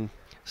 Yeah.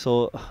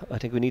 So I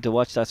think we need to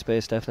watch that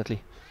space,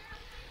 definitely.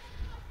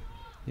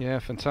 Yeah,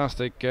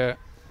 fantastic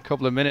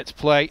couple of minutes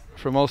play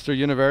from Ulster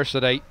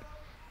University.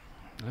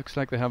 Looks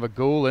like they have a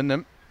goal in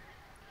them.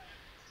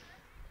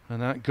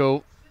 And that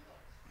goal,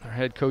 our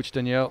head coach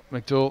Danielle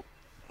McDowell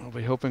will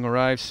be hoping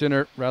arrives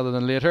sooner rather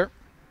than later.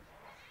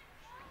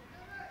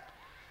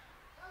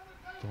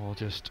 Ball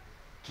just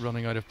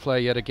running out of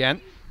play yet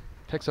again.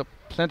 Picks up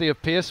plenty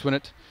of pace when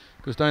it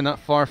goes down that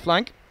far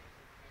flank.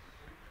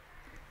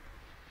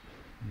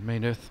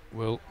 Maynooth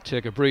will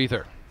take a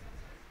breather.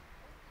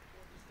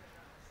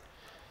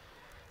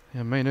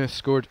 Yeah, Maynooth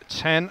scored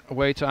 10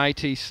 away to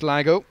IT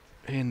Sligo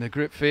in the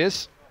group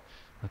phase.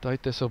 I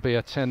doubt this will be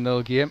a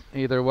 10-0 game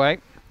either way.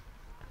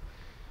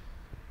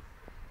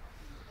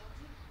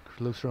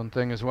 Close run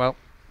thing as well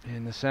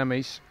in the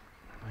semis.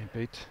 They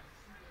beat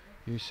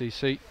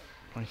UCC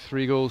by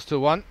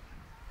 3-1.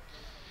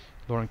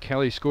 Lauren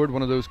Kelly scored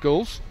one of those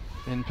goals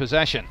in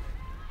possession.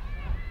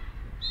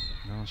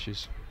 Now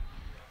she's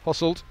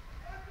hustled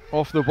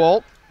off the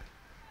ball.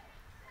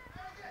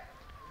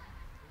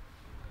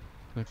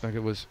 Looked like it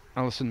was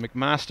Alison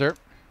McMaster.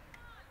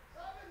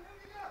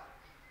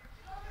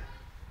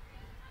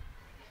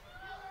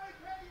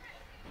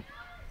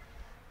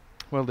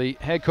 Well, the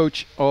head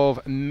coach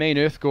of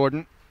Maynooth,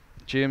 Gordon,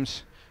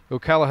 James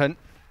O'Callaghan,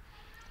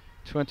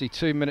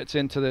 22 minutes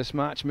into this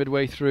match,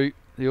 midway through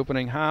the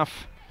opening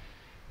half.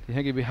 Do you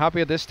think he'd be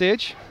happy at this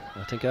stage?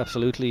 I think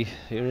absolutely.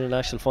 You're in a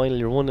national final,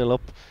 you're 1-0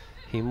 up.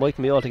 He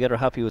mightn't be altogether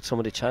happy with some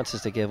of the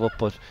chances they gave up,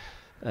 but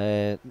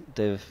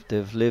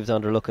they've lived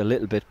under luck a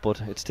little bit,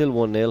 but it's still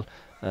 1-0,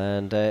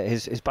 and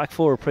his back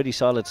four are pretty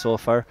solid so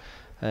far.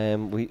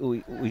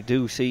 We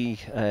do see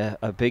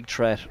a big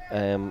threat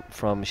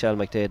from Michelle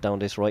McDade down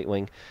this right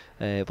wing,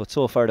 but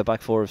so far the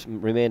back four has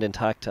remained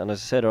intact, and as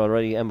I said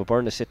already, Emma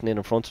Byrne is sitting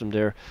in front of them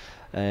there,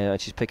 and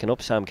she's picking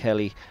up Sam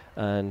Kelly,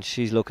 and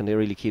she's looking to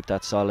really keep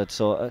that solid.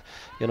 So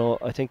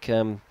I think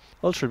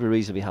Ulster will be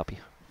reasonably happy.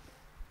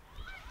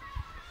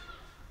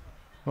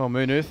 Well,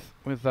 Maynooth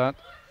with that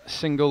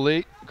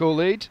single goal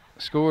lead,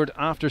 scored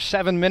after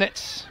 7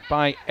 minutes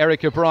by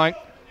Erica Brown.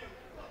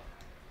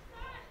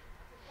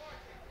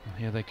 And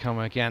here they come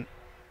again.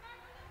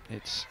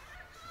 It's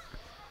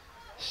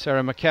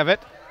Sarah McKevitt.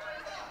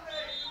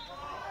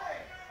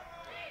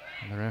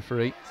 And the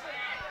referee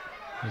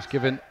has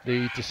given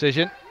the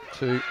decision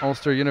to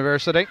Ulster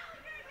University.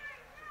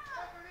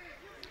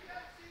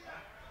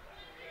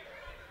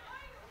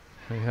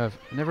 They have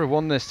never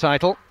won this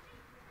title.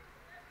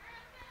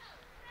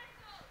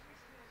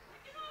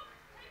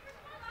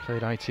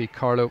 Played IT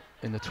Carlow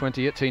in the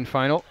 2018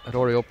 final at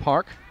Oriel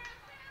Park,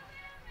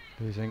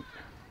 losing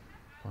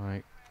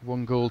by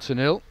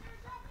 1-0.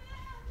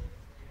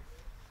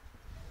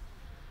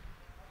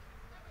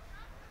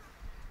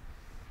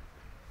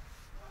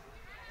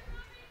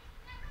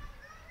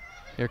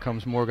 Here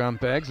comes Morgan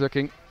Beggs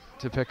looking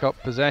to pick up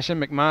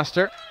possession.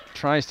 McMaster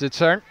tries to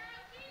turn,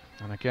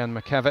 and again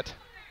McKevitt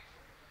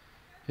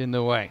in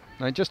the way.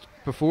 Now just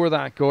before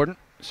that, Gordon,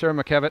 Sarah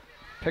McKevitt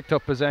picked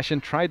up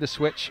possession, tried the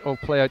switch of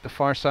play out the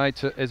far side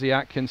to Izzy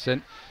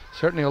Atkinson.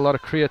 Certainly a lot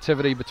of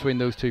creativity between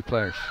those two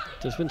players.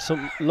 There's been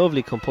some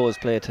lovely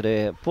composed play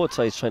today, both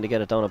sides trying to get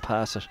it down and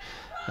pass it.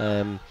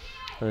 And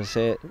I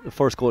say the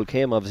first goal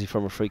came obviously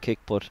from a free kick,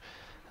 but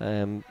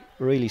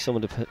really some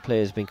of the play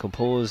has been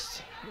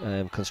composed,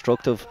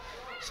 constructive,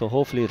 so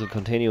hopefully it'll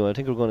continue. I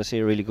think we're going to see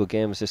a really good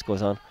game as this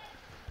goes on.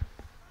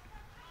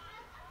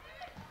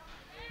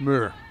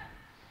 Moore,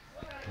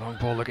 long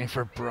ball looking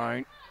for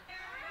Brown.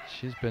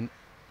 She's been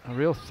a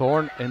real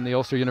thorn in the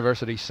Ulster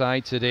University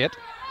side to date.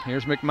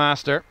 Here's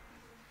McMaster.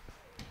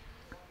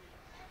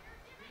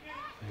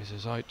 This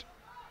is out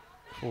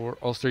for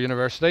Ulster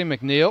University.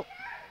 McNeil.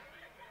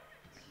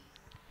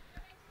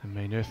 And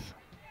Maynooth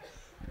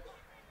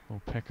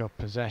will pick up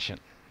possession.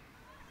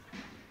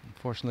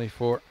 Unfortunately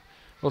for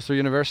Ulster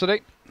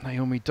University,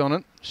 Naomi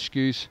Dunnan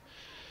skews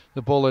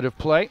the ball out of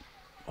play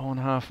on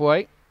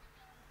halfway.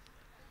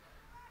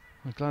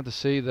 I'm glad to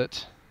see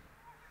that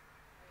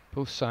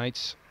both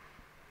sides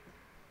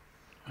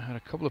had a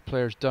couple of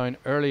players down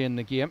early in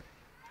the game,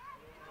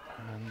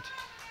 and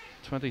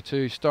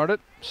 22 started,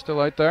 still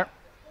out there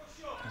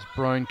as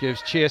Brown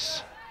gives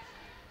chase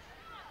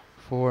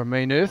for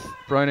Maynooth.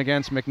 Brown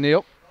against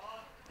McNeil,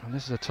 and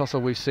this is a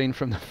tussle we've seen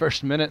from the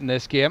first minute in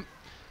this game.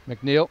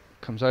 McNeil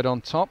comes out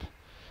on top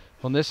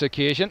on this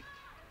occasion.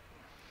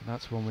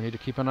 That's one we need to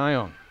keep an eye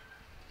on.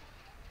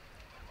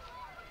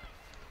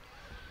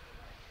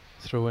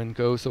 Throw in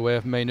goes the way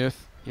of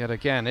Maynooth yet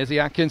again. Izzy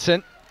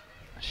Atkinson,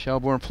 a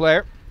Shelbourne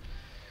player.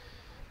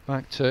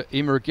 Back to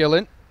Emer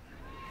Gillen.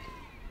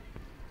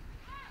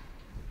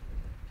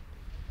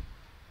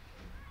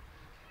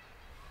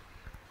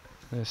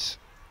 This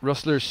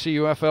Rustlers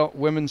CUFL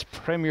Women's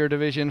Premier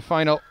Division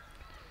final.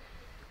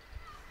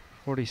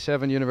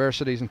 47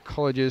 universities and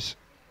colleges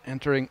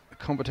entering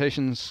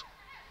competitions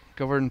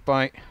governed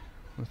by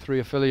the 3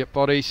 affiliate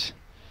bodies.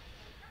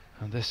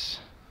 And this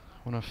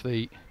one of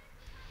the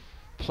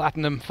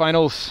platinum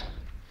finals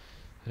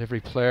that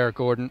every player,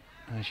 Gordon,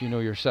 as you know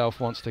yourself,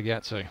 wants to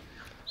get to.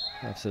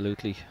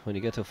 Absolutely. When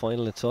you get to a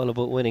final, it's all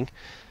about winning.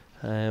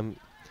 At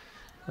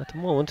the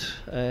moment,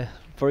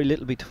 very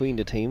little between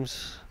the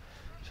teams,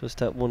 just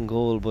that one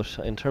goal, but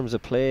in terms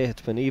of play,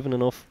 it's been even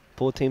enough.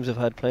 Both teams have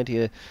had plenty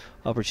of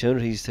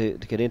opportunities to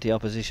get into the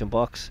opposition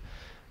box.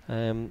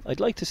 I'd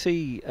like to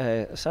see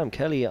Sam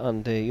Kelly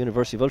and the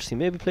University of Ulster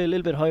maybe play a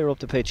little bit higher up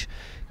the pitch,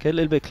 get a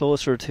little bit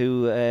closer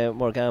to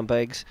Morgan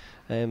Beggs.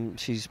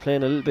 She's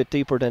playing a little bit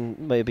deeper than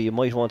maybe you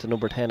might want a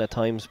number 10 at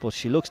times, but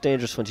she looks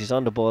dangerous when she's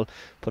on the ball.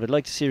 But I'd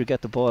like to see her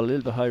get the ball a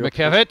little bit higher.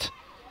 McKevitt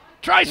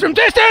tries from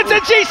distance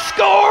and she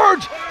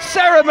scored!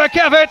 Sarah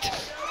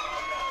McKevitt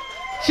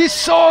She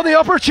saw the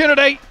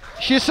opportunity.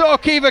 She saw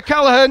Kiva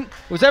Callahan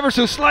was ever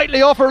so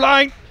slightly off her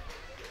line.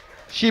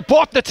 She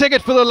bought the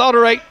ticket for the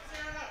lottery.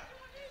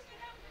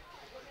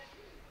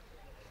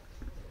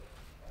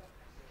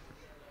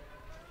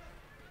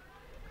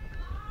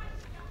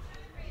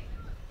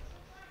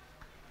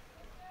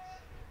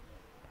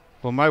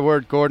 Well, my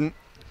word, Gordon.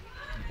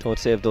 Don't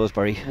save those,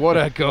 Barry. What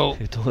a goal.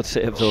 Don't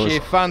save those. She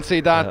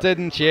fancied that,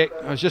 didn't she?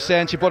 I was just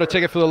saying she bought a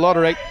ticket for the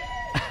lottery.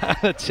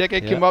 The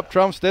ticket came up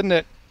trumps, didn't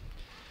it?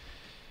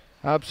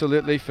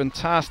 Absolutely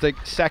fantastic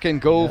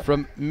second goal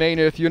from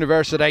Maynooth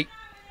University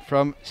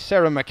from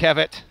Sarah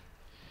McKevitt.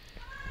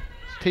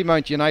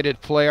 Peamount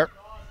United player.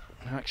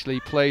 Actually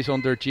plays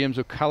under James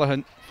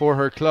O'Callaghan for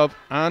her club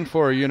and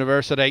for her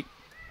university.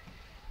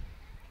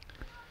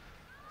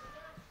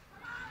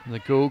 The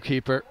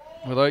goalkeeper,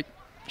 without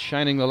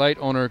shining the light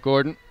on her,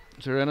 Gordon,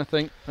 is there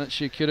anything that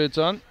she could have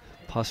done?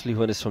 Possibly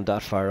when it's from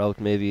that far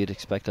out, maybe you'd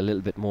expect a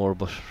little bit more,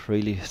 but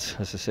really, as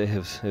I say, it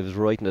was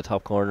right in the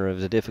top corner. It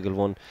was a difficult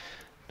one.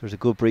 There's a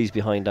good breeze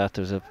behind that.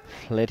 There's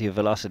plenty of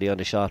velocity on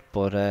the shot,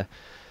 but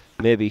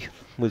maybe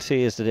we'll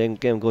see as the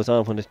game goes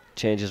on when it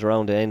changes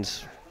around the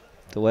ends.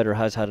 The weather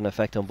has had an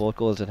effect on both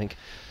goals, I think,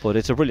 but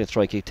it's a brilliant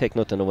strike. You take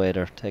nothing away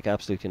there, take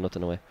absolutely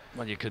nothing away.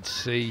 Well, you could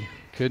see,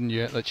 couldn't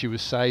you, that she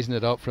was sizing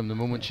it up from the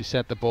moment she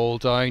set the ball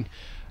down,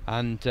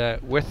 and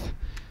with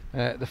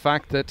the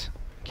fact that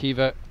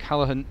Kiva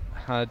Callahan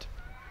had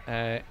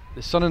the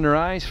sun in her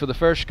eyes for the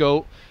first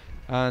goal,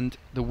 and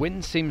the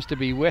wind seems to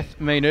be with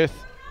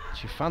Maynooth.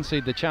 She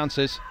fancied the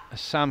chances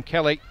as Sam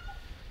Kelly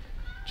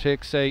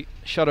takes a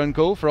shot on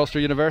goal for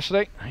Ulster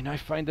University. They now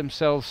find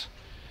themselves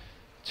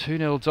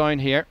 2-0 down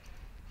here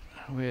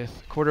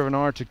with a quarter of an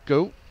hour to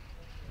go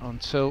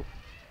until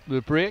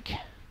the break.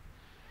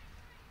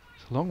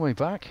 It's a long way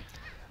back.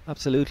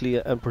 Absolutely,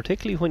 and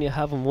particularly when you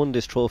haven't won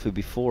this trophy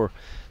before,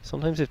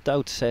 sometimes if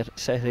doubts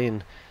set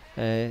in,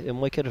 it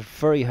might get it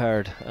very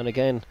hard. And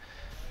again,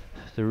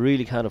 they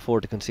really can't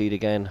afford to concede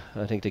again.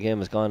 I think the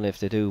game is gone if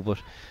they do, but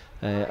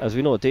as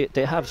we know,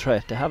 they have a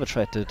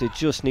threat. They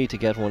just need to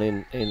get one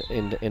in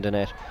the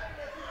net.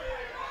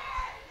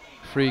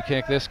 Free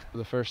kick this for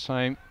the first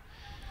time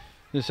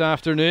this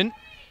afternoon.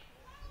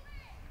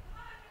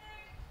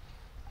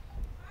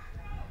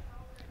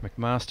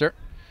 McMaster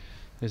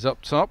is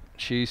up top.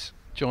 She's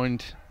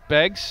joined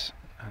Beggs,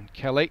 and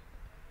Kelly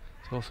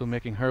is also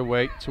making her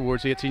way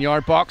towards the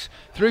 18-yard box.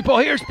 Through ball,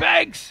 here's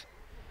Beggs!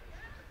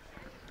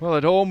 Well,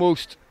 it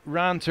almost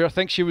ran to her. I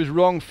think she was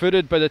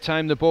wrong-footed by the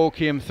time the ball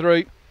came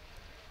through.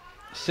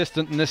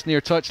 Assistant in this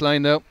near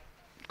touchline though,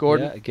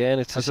 Gordon. Yeah, again,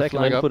 it's the second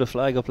line to put a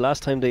flag up.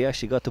 Last time they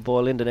actually got the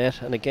ball in the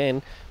net, and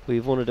again,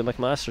 we've one of the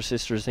McMaster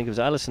sisters, I think it was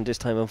Alison this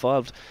time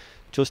involved,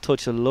 just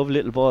touched a lovely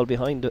little ball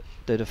behind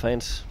the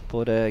defence,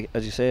 but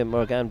as you say,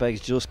 Morgan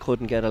Beggs just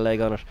couldn't get a leg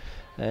on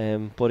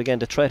it. But again,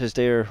 the threat is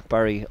there,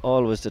 Barry,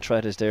 always the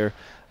threat is there,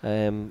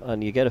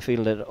 and you get a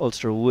feeling that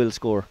Ulster will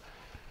score.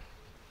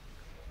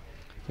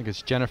 I think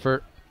it's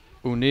Jennifer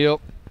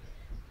O'Neill.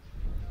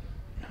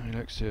 He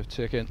looks to have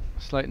taken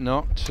a slight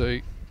knock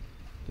to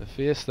the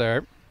face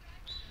there.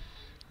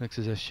 Looks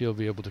as if she'll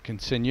be able to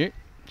continue.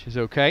 She's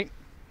okay.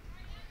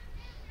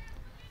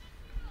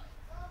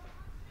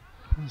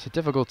 It's a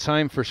difficult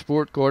time for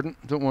sport, Gordon.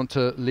 Don't want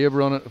to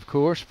labour on it, of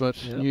course,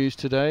 but news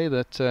today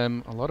that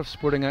a lot of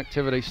sporting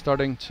activity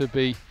starting to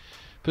be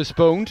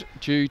postponed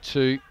due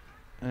to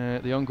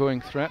the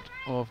ongoing threat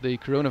of the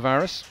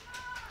coronavirus.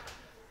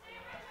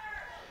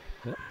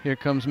 Here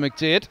comes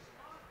McDade.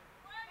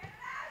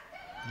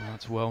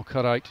 That's well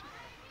cut out.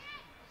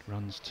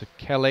 Runs to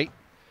Kelly.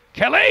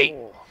 Kelly!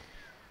 Oh.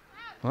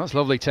 Well, that's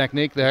lovely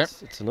technique there.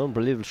 It's an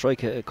unbelievable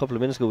strike. A couple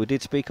of minutes ago we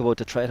did speak about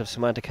the threat of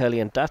Samantha Kelly,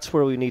 and that's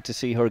where we need to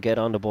see her get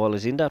on the ball,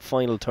 is in that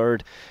final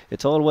third.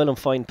 It's all well and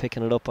fine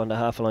picking it up on the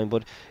half line,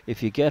 but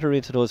if you get her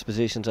into those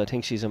positions, I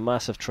think she's a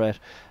massive threat,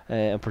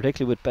 and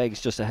particularly with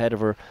Beggs just ahead of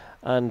her,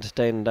 and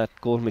then that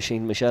goal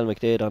machine Michelle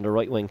McDade on the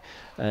right wing.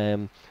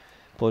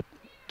 But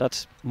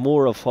that's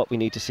more of what we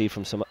need to see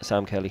from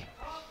Sam Kelly.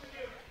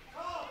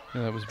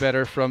 Yeah, that was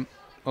better from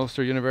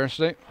Ulster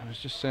University. I was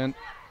just saying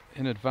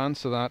in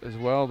advance of that as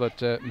well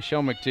that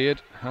Michelle McDade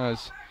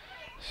has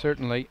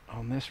certainly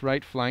on this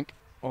right flank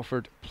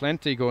offered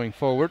plenty going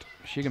forward.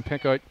 She can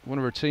pick out one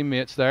of her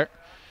teammates there.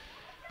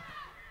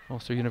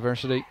 Ulster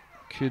University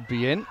could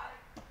be in,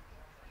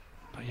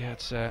 but yeah,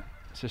 it's a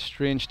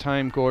strange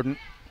time, Gordon,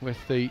 with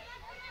the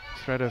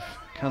threat of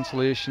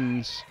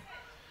cancellations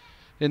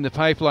in the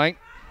pipeline.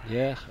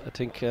 Yeah, I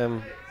think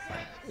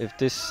if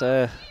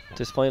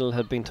this final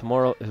had been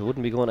tomorrow, it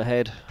wouldn't be going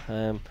ahead.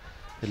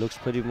 It looks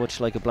pretty much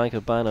like a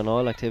blanket ban on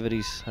all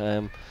activities.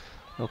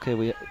 Okay,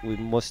 we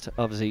must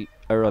obviously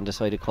err on the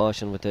side of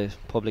caution with the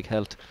public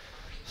health.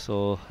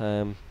 So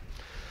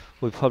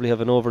we'll probably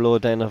have an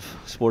overload then of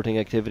sporting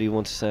activity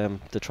once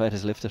the threat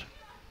is lifted.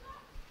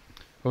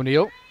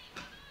 O'Neill.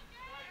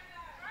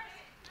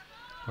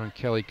 Lauren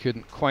Kelly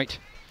couldn't quite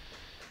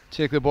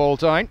take the ball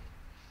down.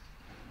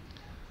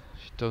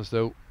 She does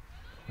though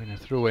win a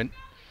throw in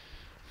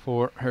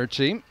for her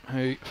team,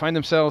 who find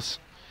themselves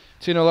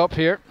 2-0 up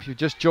here. If you've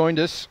just joined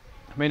us,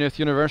 Maynooth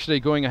University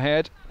going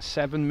ahead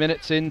 7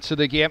 minutes into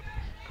the game.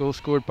 Goal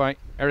scored by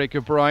Eric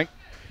O'Brien.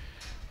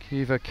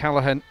 Kiva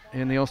Callahan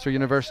in the Ulster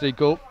University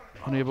goal,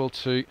 unable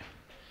to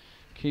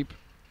keep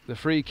the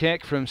free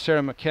kick from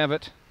Sarah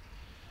McKevitt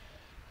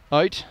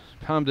out,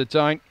 palmed it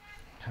down,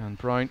 and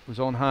Brown was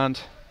on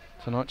hand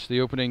to notch the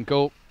opening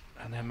goal.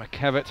 And then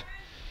McKevitt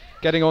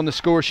getting on the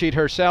score sheet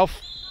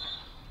herself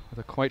with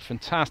a quite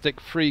fantastic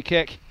free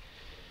kick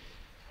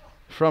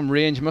from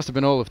range. Must have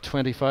been all of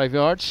 25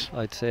 yards,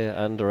 I'd say,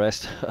 and the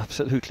rest.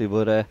 Absolutely.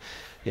 But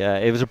yeah,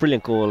 it was a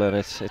brilliant goal, and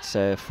it's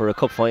for a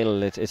cup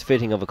final. It's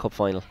fitting of a cup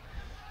final.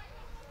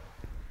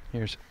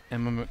 Here's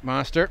Emma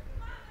McMaster,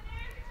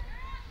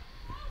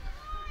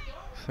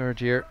 third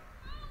year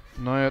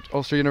now at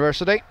Ulster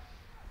University.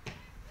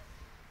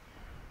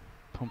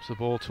 Pumps the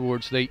ball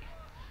towards the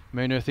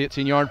Maynooth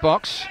 18-yard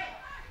box.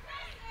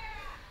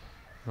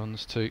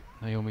 Runs to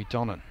Naomi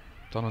Donnan.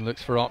 Donnan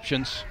looks for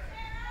options.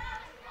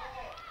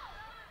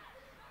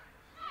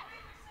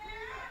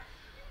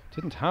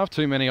 Didn't have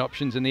too many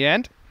options in the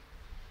end.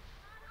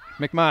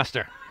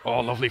 McMaster. Oh,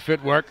 lovely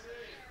footwork.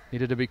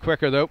 Needed to be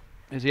quicker though.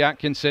 Izzy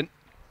Atkinson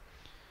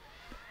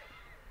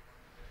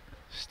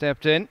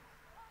stepped in.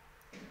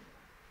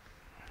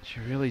 She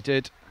really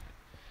did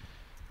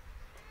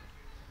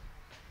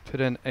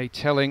put in a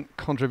telling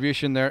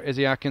contribution there,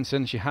 Izzy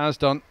Atkinson. She has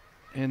done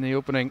in the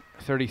opening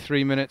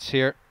 33 minutes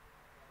here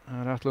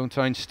at Athlone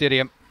Town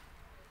Stadium.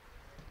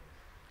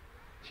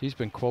 She's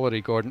been quality,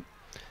 Gordon.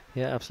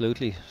 Yeah,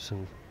 absolutely.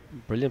 Some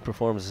brilliant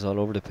performances all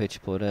over the pitch,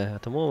 but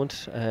at the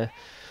moment,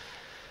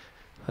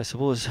 I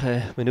suppose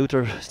Maynooth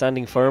are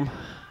standing firm.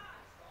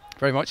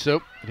 Very much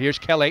so. But here's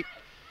Kelly.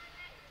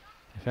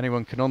 If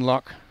anyone can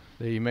unlock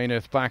the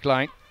Maynooth back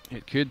line,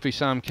 it could be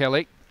Sam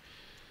Kelly.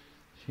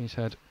 She's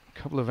had a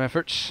couple of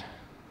efforts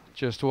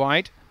just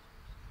wide.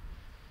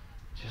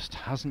 Just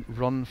hasn't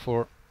run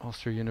for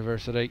Ulster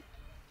University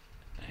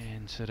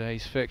in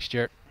today's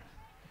fixture.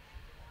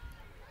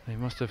 They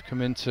must have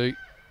come into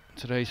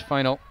today's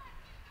final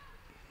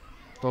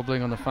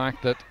bubbling on the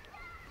fact that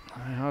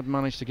I had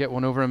managed to get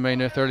one over in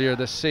Maynooth earlier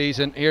this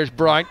season. Here's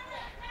Brown.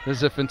 This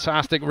is a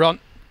fantastic run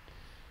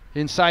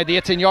inside the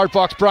 18-yard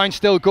box. Brown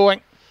still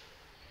going.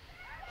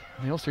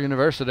 The Ulster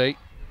University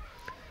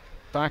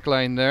back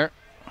line there.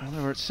 Well,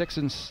 they were at 6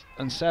 and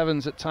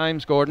 7s at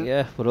times, Gordon.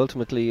 Yeah, but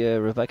ultimately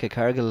Rebecca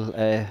Cargill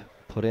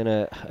put in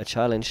a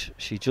challenge.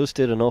 She just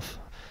did enough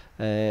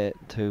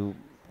to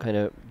kind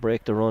of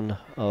break the run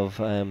of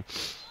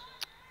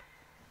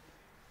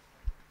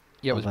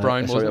yeah, it was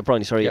Brown, sorry,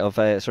 Brown, sorry, yeah.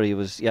 It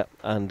was, yeah,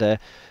 and the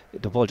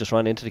ball just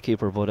ran into the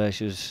keeper, but it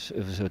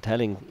was a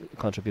telling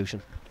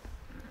contribution.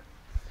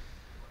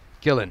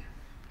 Gillen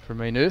for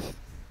Maynooth.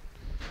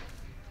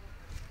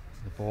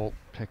 The ball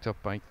picked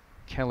up by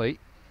Kelly.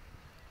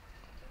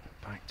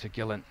 Back to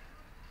Gillen.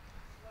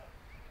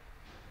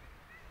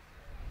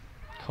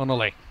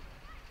 Connolly.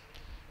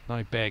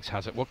 Now Beggs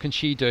has it. What can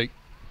she do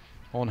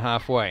on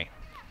halfway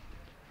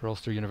for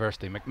Ulster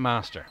University?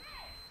 McMaster.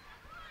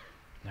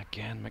 And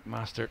again,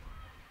 McMaster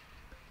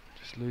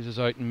just loses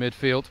out in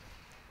midfield.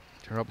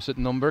 Her opposite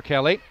number,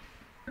 Kelly.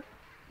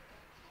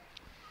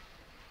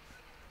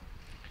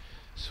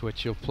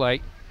 Switch of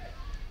play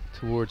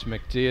towards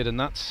McDade, and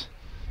that's,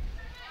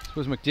 I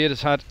suppose McDade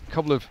has had a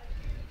couple of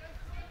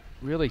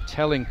really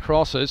telling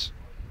crosses,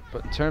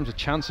 but in terms of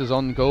chances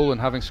on goal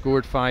and having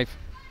scored 5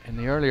 in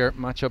the earlier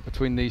matchup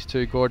between these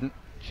two, Gordon,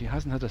 she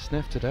hasn't had a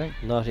sniff today.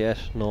 Not yet,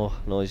 no.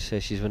 As you say,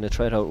 she's been a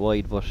threat out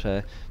wide,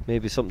 but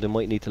maybe something they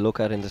might need to look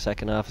at in the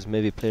second half is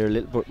maybe play her a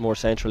little bit more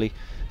centrally.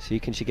 See,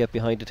 can she get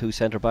behind the two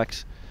centre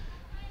backs?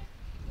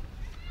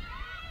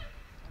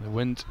 The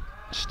wind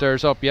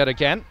stirs up yet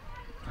again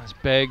as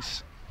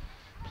Beggs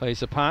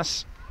plays a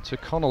pass to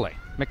Connolly.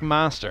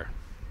 McMaster.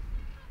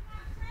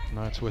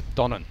 Now it's with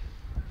Donnan.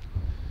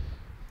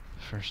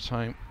 First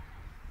time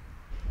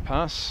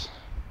pass,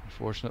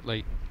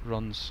 unfortunately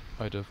runs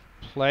out of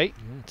play.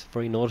 Yeah, it's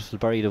very noticeable,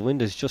 Barry. The wind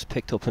has just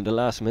picked up in the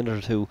last minute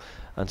or two,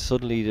 and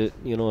suddenly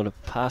the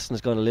passing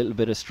has gone a little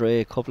bit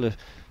astray. A couple of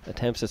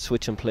attempts at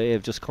switch and play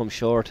have just come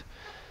short.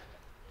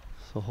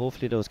 So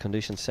hopefully those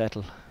conditions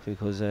settle,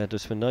 because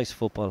there's been nice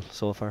football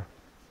so far.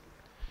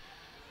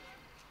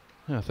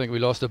 Yeah, I think we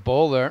lost a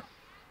ball there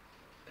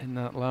in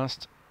that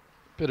last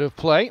bit of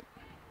play.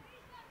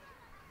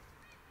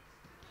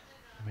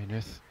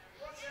 Maynooth,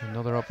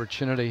 another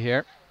opportunity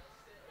here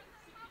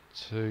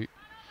to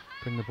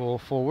bring the ball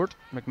forward.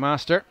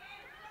 McMaster.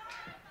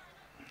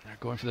 They're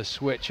going for the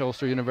switch,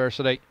 Ulster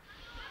University,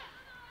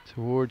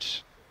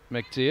 towards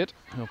McDade.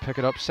 He'll pick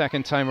it up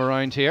second time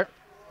around here.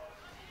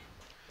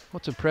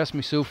 What's impressed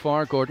me so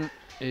far, Gordon,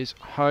 is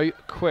how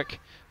quick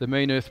the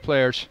Maynooth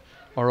players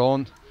are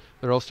on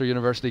their Ulster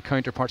University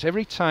counterparts.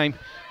 Every time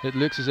it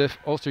looks as if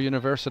Ulster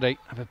University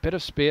have a bit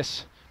of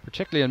space,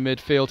 particularly in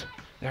midfield,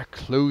 they're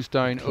closed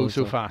down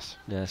so fast.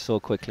 Yeah, so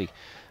quickly.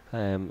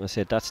 I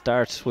said that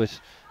starts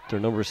with their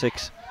number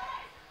 6.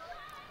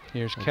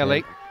 Here's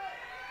Kelly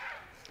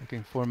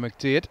looking for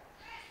McDade.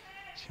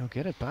 She'll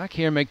get it back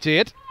here,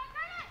 McDade.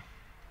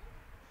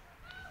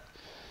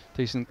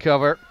 Decent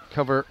cover.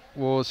 Cover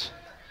was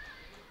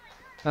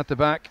at the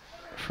back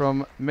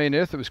from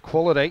Maynooth. It was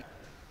quality.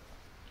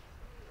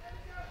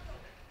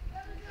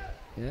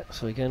 Yeah,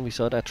 so again we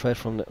saw that threat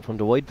from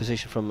the wide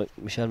position from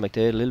Michelle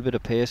McDade, a little bit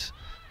of pace.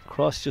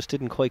 Cross just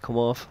didn't quite come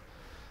off.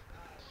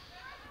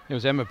 It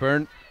was Emma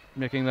Byrne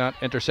making that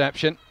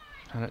interception,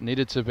 and it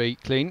needed to be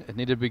clean, it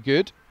needed to be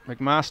good.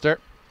 McMaster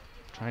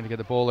trying to get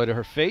the ball out of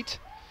her feet.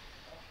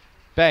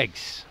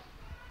 Beggs.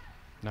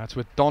 That's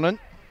with Donnan.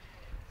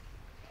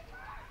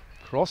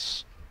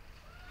 Cross.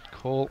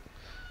 Call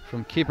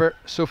from keeper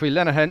Sophie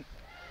Lenehan.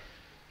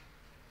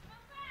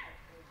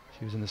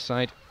 She was in the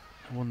side,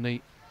 won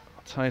the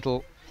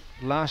title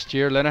last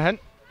year, Lenehan.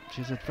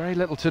 She's had very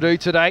little to do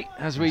today,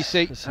 as we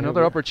see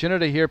another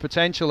opportunity here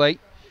potentially.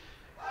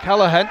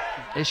 Callaghan,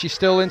 is she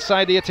still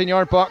inside the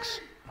 18-yard box?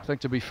 I think,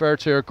 to be fair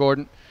to her,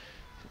 Gordon,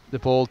 the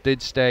ball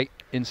did stay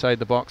inside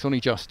the box, only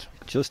just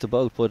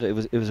about, but it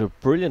was a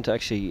brilliant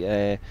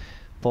actually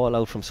ball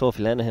out from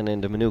Sophie Lenehan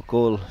in the Maynooth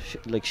goal.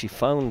 She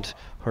found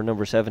her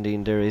number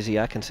 17 there, Izzy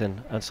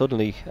Atkinson, and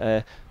suddenly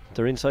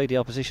they're inside the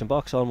opposition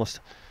box almost.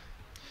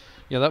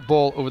 Yeah, that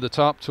ball over the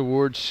top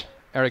towards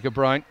Erica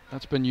Brown,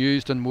 that's been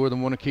used on more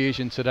than one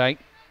occasion today.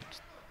 It's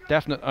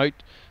definite out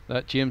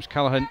that James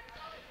Callaghan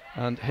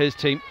and his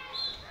team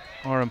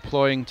are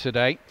employing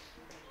today.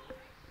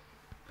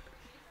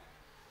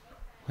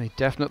 They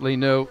definitely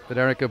know that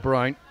Erica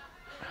Brown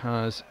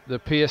has the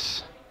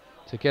pace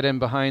to get in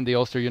behind the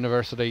Ulster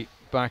University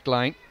back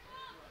line.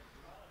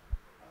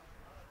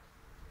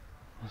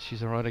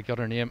 She's already got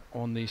her name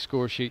on the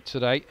score sheet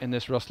today in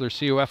this Rustlers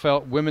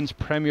CUFL Women's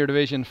Premier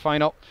Division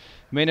final.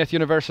 Maynooth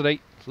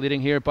University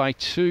leading here by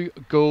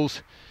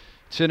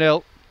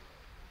 2-0,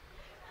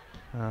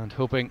 and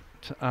hoping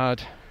to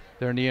add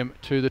their name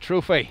to the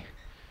trophy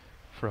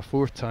for a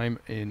fourth time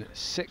in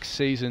 6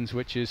 seasons,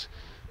 which is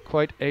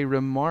quite a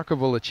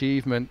remarkable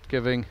achievement,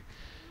 given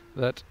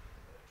that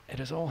it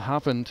has all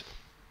happened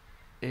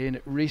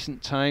in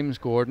recent times,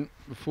 Gordon.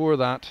 Before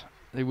that,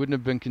 they wouldn't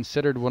have been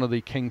considered one of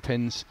the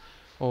kingpins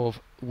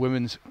of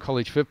women's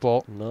college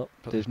football. No,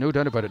 but there's no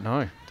doubt about it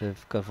now.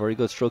 They've got very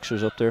good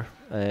structures up there,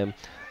 and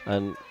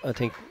I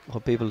think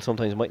what people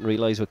sometimes mightn't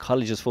realise with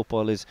colleges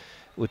football is,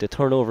 with the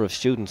turnover of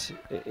students,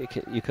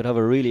 you could have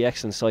a really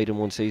excellent side in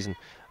one season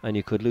and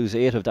you could lose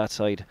 8 of that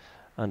side,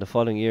 and the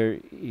following year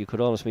you could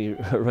almost be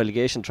a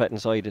relegation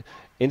threatened side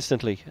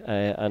instantly,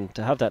 and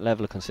to have that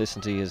level of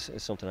consistency is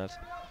something else.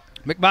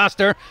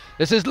 McMaster,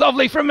 this is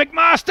lovely from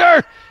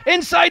McMaster,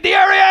 inside the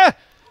area.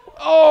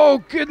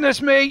 Oh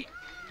goodness me,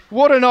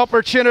 what an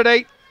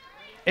opportunity.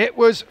 It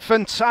was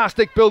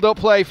fantastic build-up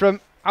play from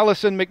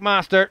Alison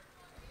McMaster.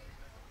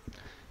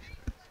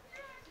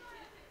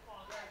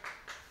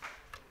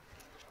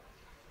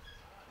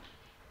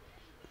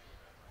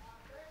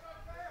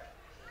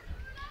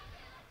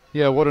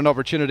 Yeah, what an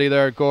opportunity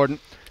there, Gordon.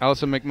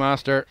 Alison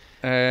McMaster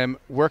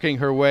working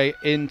her way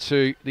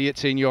into the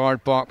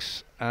 18-yard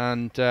box,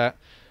 and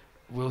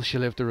will she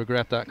live to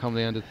regret that come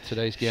the end of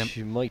today's game?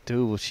 She might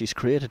do, but she's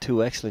created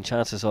 2 excellent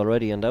chances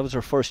already, and that was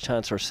her first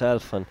chance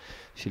herself, and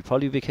she'll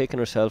probably be kicking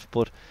herself.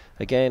 But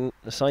again,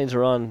 the signs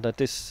are on that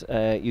this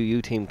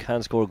UU team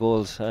can score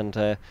goals, and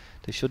they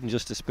shouldn't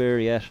just despair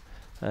yet.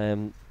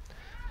 You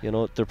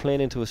know, they're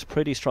playing into a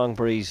pretty strong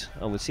breeze,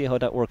 and we'll see how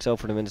that works out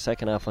for them in the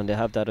second half when they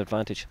have that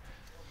advantage.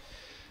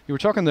 You were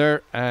talking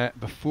there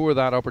before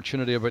that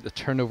opportunity about the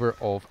turnover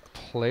of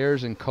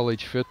players in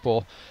college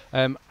football.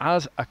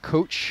 As a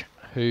coach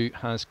who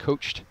has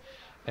coached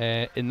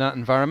in that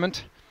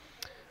environment,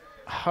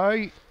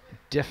 how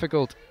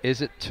difficult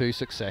is it to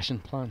succession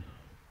plan?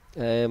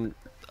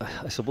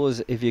 I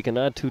suppose if you can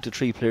add 2 to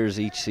 3 players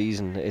each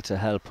season, it's a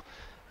help.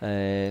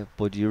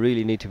 But you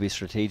really need to be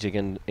strategic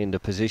in the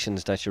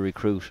positions that you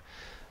recruit,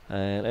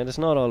 and it's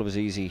not always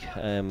easy.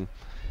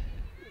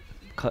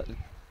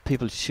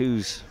 People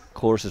choose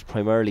courses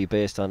primarily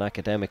based on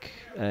academic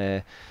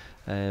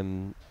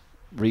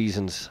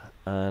reasons,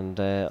 and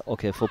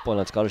okay, football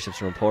and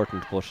scholarships are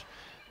important, but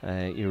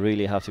you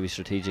really have to be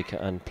strategic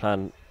and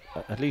plan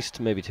at least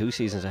maybe 2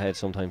 seasons ahead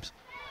sometimes.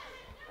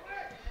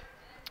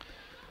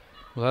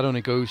 Well, that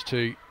only goes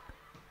to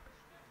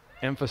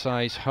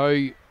emphasise how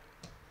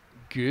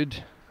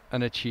good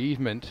an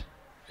achievement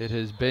it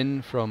has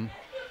been from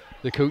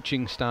the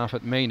coaching staff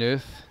at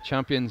Maynooth,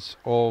 champions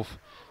of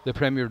the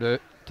Premier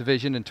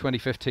Division in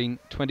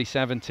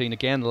 2015-2017,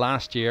 again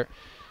last year.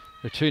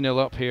 They're 2-0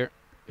 up here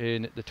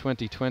in the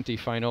 2020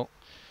 final,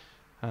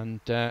 and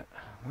that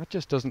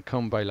just doesn't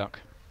come by luck.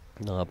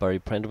 No, Barry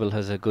Prendeville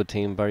has a good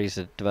team. Barry's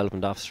a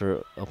development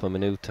officer up in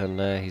Maynooth,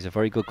 and he's a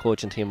very good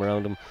coaching team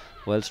around him,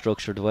 well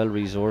structured, well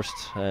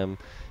resourced.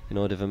 You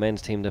know, they have a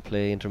men's team that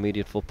play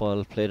intermediate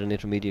football, played an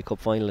intermediate cup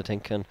final, I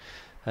think,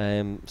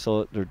 and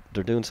so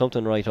they're doing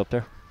something right up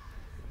there.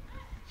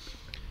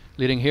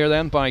 Leading here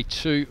then by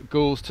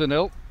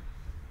 2-0.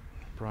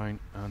 Brown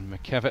and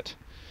McKevitt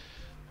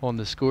on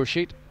the score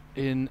sheet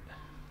in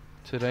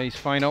today's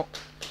final.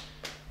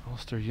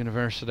 Ulster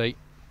University,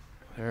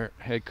 their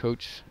head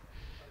coach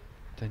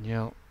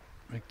Danielle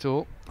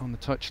McDowell on the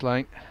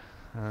touchline,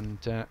 and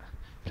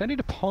plenty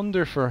to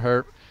ponder for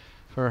her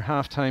for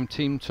half-time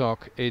team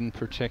talk in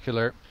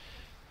particular.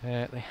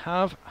 They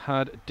have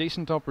had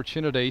decent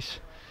opportunities.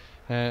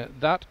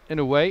 That, in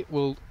a way,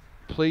 will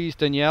please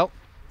Danielle.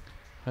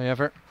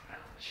 However,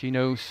 she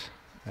knows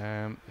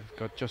they've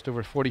got just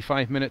over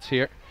 45 minutes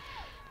here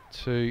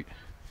to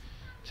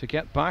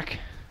get back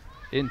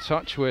in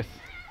touch with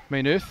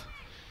Maynooth.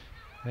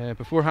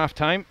 Before half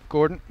time,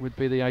 Gordon, would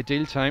be the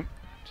ideal time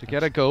to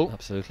get a goal.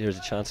 Absolutely, here's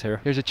a chance here.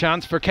 Here's a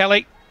chance for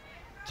Kelly.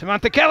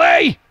 Samantha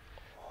Kelly!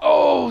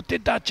 Oh,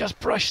 did that just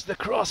brush the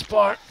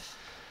crossbar?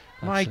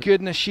 My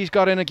goodness, she's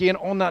got in again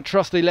on that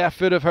trusty left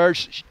foot of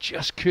hers. She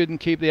just couldn't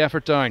keep the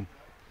effort down.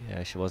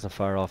 Yeah, she wasn't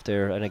far off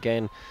there. And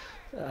again,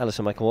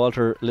 Alison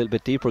McWalter a little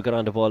bit deeper, got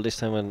on the ball this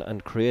time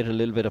and created a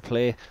little bit of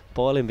play.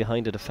 Ball in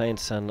behind the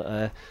defence,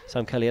 and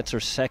Sam Kelly, it's her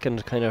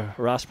second kind of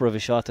rasper of a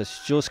shot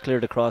that's just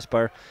cleared the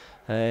crossbar.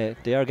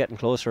 They are getting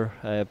closer,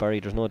 Barry,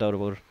 there's no doubt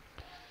about it.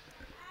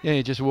 Yeah,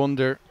 you just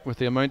wonder, with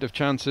the amount of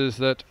chances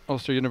that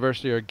Ulster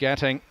University are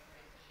getting,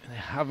 they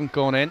haven't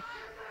gone in.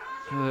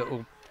 It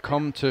will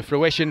come to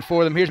fruition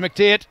for them. Here's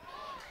McDade.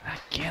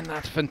 Again,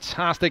 that's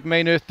fantastic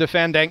Maynooth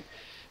defending.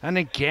 And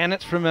again,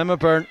 it's from Emma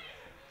Byrne.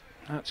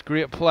 That's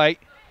great play.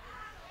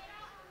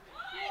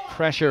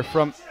 Pressure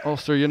from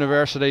Ulster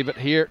University, but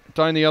here,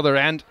 down the other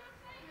end,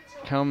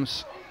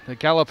 comes the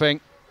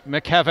galloping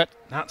McKevitt.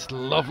 That's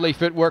lovely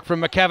footwork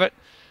from McKevitt.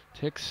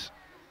 Takes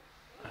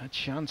a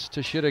chance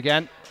to shoot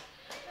again.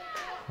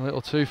 A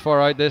little too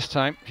far out this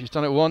time. She's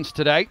done it once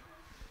today.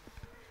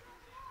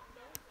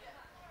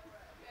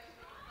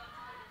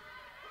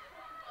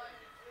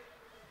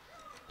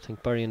 I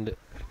think, Barry, in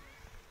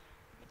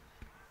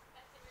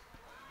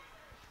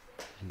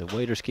the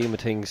wider scheme of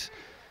things,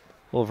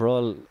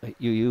 overall,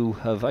 UU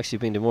have actually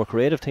been the more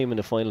creative team in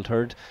the final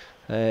third.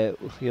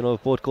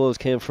 Both goals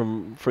came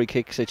from free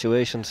kick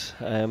situations,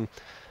 and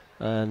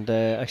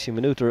actually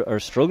Maynooth are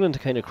struggling to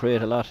kind of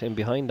create a lot in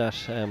behind that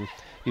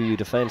UU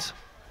defence.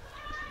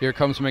 Here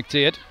comes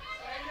McDade.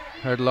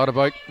 Heard a lot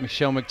about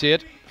Michelle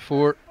McDade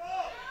for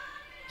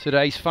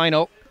today's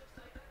final.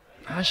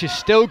 And she's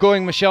still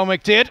going, Michelle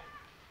McDade.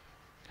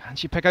 And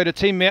she pick out a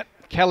teammate,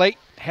 Kelly.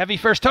 Heavy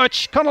first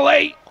touch,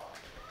 Connolly.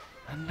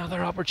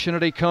 Another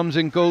opportunity comes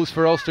and goes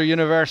for Ulster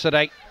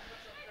University.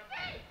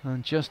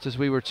 And just as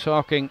we were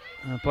talking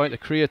about the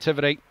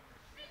creativity,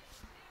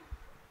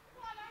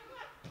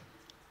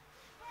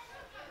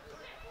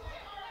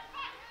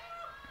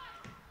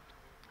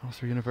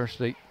 Ulster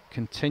University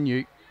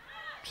continue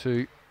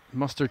to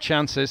muster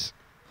chances.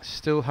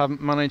 Still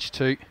haven't managed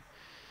to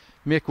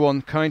make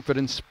one count, but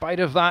in spite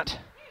of that,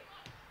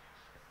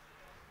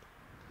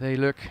 they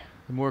look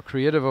the more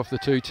creative of the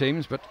two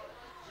teams. But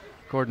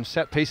Gordon,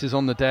 set pieces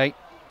on the day,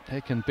 they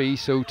can be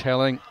so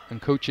telling.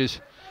 And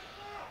coaches,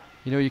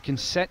 you can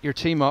set your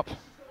team up,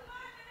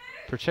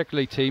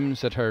 particularly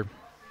teams that you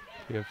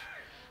have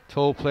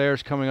tall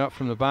players coming up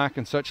from the back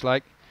and such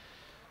like,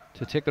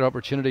 to take their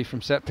opportunity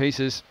from set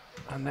pieces,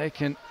 and they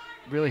can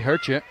really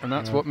hurt you, and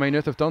that's what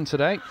Maynooth have done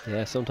today.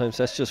 Yeah, sometimes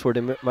that's just where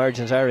the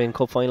margins are in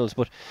cup finals.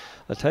 But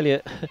I'll tell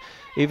you,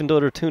 even though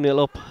they're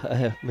 2-0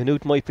 up,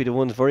 Maynooth might be the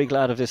ones very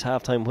glad of this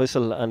half-time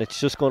whistle, and it's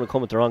just going to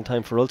come at the wrong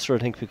time for Ulster, I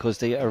think, because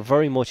they are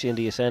very much in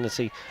the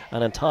ascendancy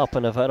and on top,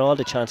 and have had all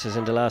the chances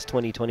in the last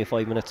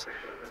 20-25 minutes.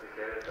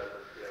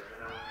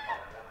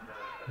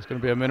 There's going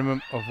to be a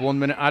minimum of 1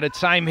 minute added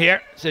time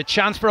here. It's a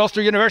chance for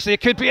Ulster University. It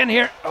could be in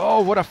here.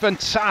 Oh, what a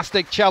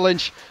fantastic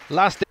challenge.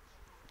 Last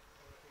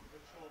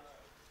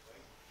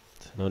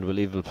an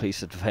unbelievable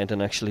piece of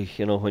defending, actually,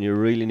 when you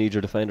really need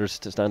your defenders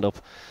to stand up.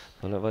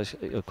 Well, it was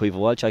Caoimhe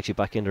Walsh actually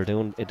back in there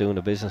doing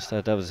the business.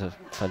 That was a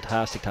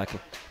fantastic tackle.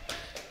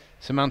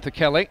 Samantha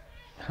Kelly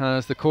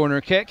has the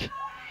corner kick.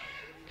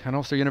 Can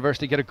Ulster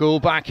University get a goal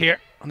back here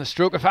on the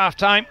stroke of half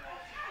time?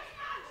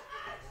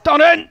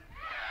 Donnan!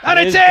 And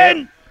it's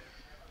in!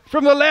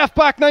 From the left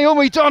back,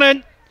 Naomi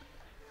Donnan.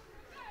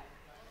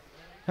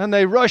 And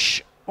they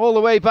rush all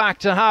the way back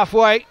to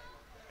halfway.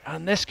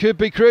 And this could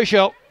be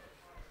crucial.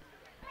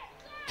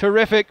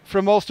 Terrific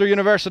from Ulster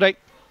University.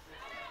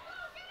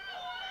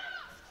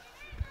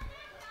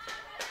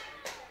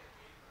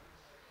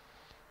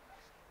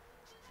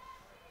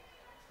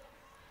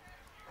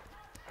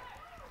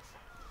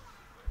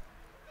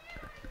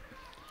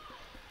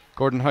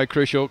 Gordon, how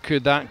crucial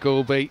could that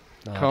goal be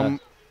come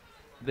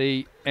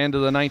the end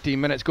of the 90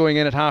 minutes going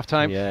in at half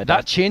time? Yeah,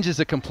 that changes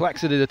the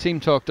complexity of the team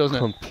talk, doesn't it?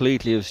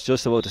 Completely. I was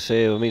just about to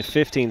say,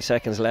 15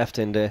 seconds left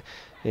in the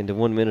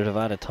 1 minute of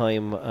added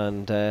time,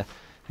 and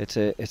it's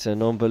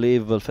an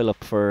unbelievable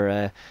fill-up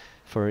for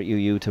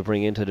UU to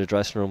bring into the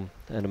dressing room.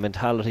 And the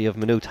mentality of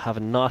Maynooth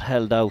having not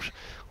held out.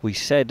 We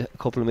said a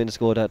couple of minutes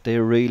ago that they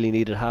really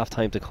needed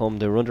half-time to come.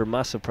 They were under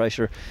massive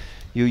pressure.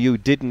 UU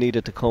didn't need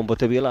it to come, but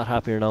they'll be a lot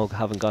happier now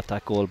having got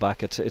that goal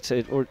back.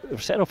 We're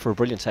set up for a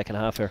brilliant second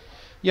half here.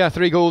 Yeah,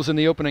 3 goals in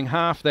the opening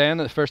half then.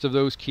 The first of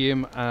those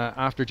came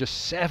after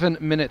just 7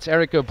 minutes.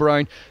 Erica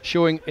Brown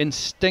showing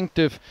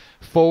instinctive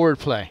forward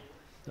play.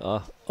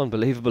 Oh,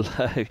 unbelievable.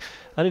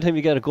 Anytime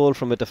you get a goal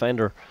from a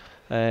defender,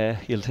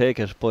 you'll take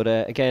it. But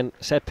again,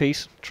 set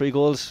piece, 3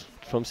 goals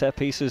from set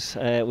pieces.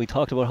 We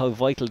talked about how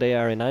vital they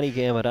are in any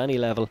game at any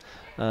level.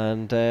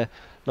 And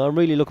No, I'm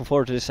really looking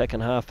forward to the second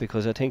half,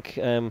 because I think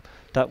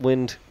that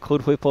wind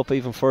could whip up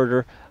even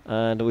further,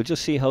 and we'll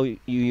just see how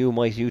UU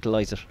might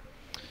utilise it.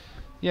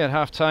 Yeah, at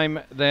half time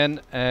then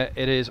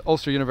it is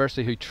Ulster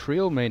University who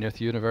trail Maynooth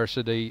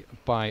University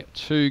by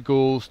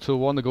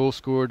 2-1. The goal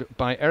scored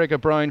by Erica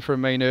Brown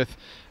from Maynooth.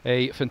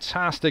 A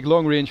fantastic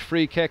long range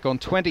free kick on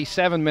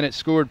 27 minutes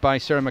scored by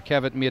Sarah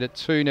McKevitt made it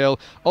 2-0.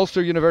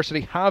 Ulster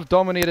University have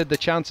dominated the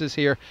chances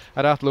here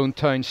at Athlone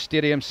Town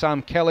Stadium.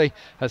 Sam Kelly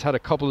has had a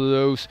couple of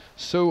those,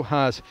 so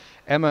has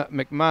Emma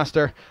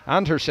McMaster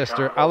and her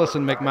sister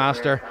Alison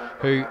McMaster,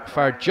 who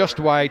fired just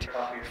wide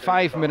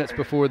 5 minutes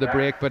before the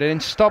break. But in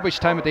stoppage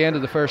time at the end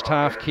of the first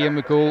half came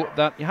a goal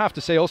that you have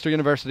to say Ulster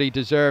University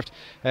deserved.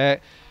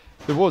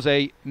 There was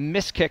a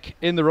miss kick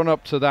in the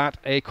run-up to that,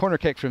 a corner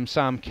kick from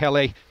Sam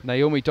Kelly.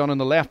 Naomi Dunn,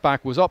 the left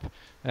back, was up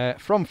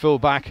from full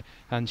back,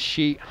 and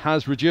she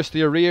has reduced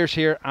the arrears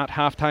here at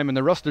half-time in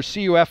the Rustlers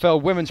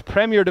CUFL Women's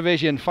Premier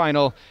Division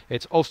final.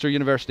 It's Ulster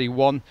University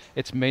 1,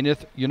 it's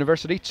Maynooth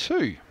University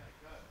 2.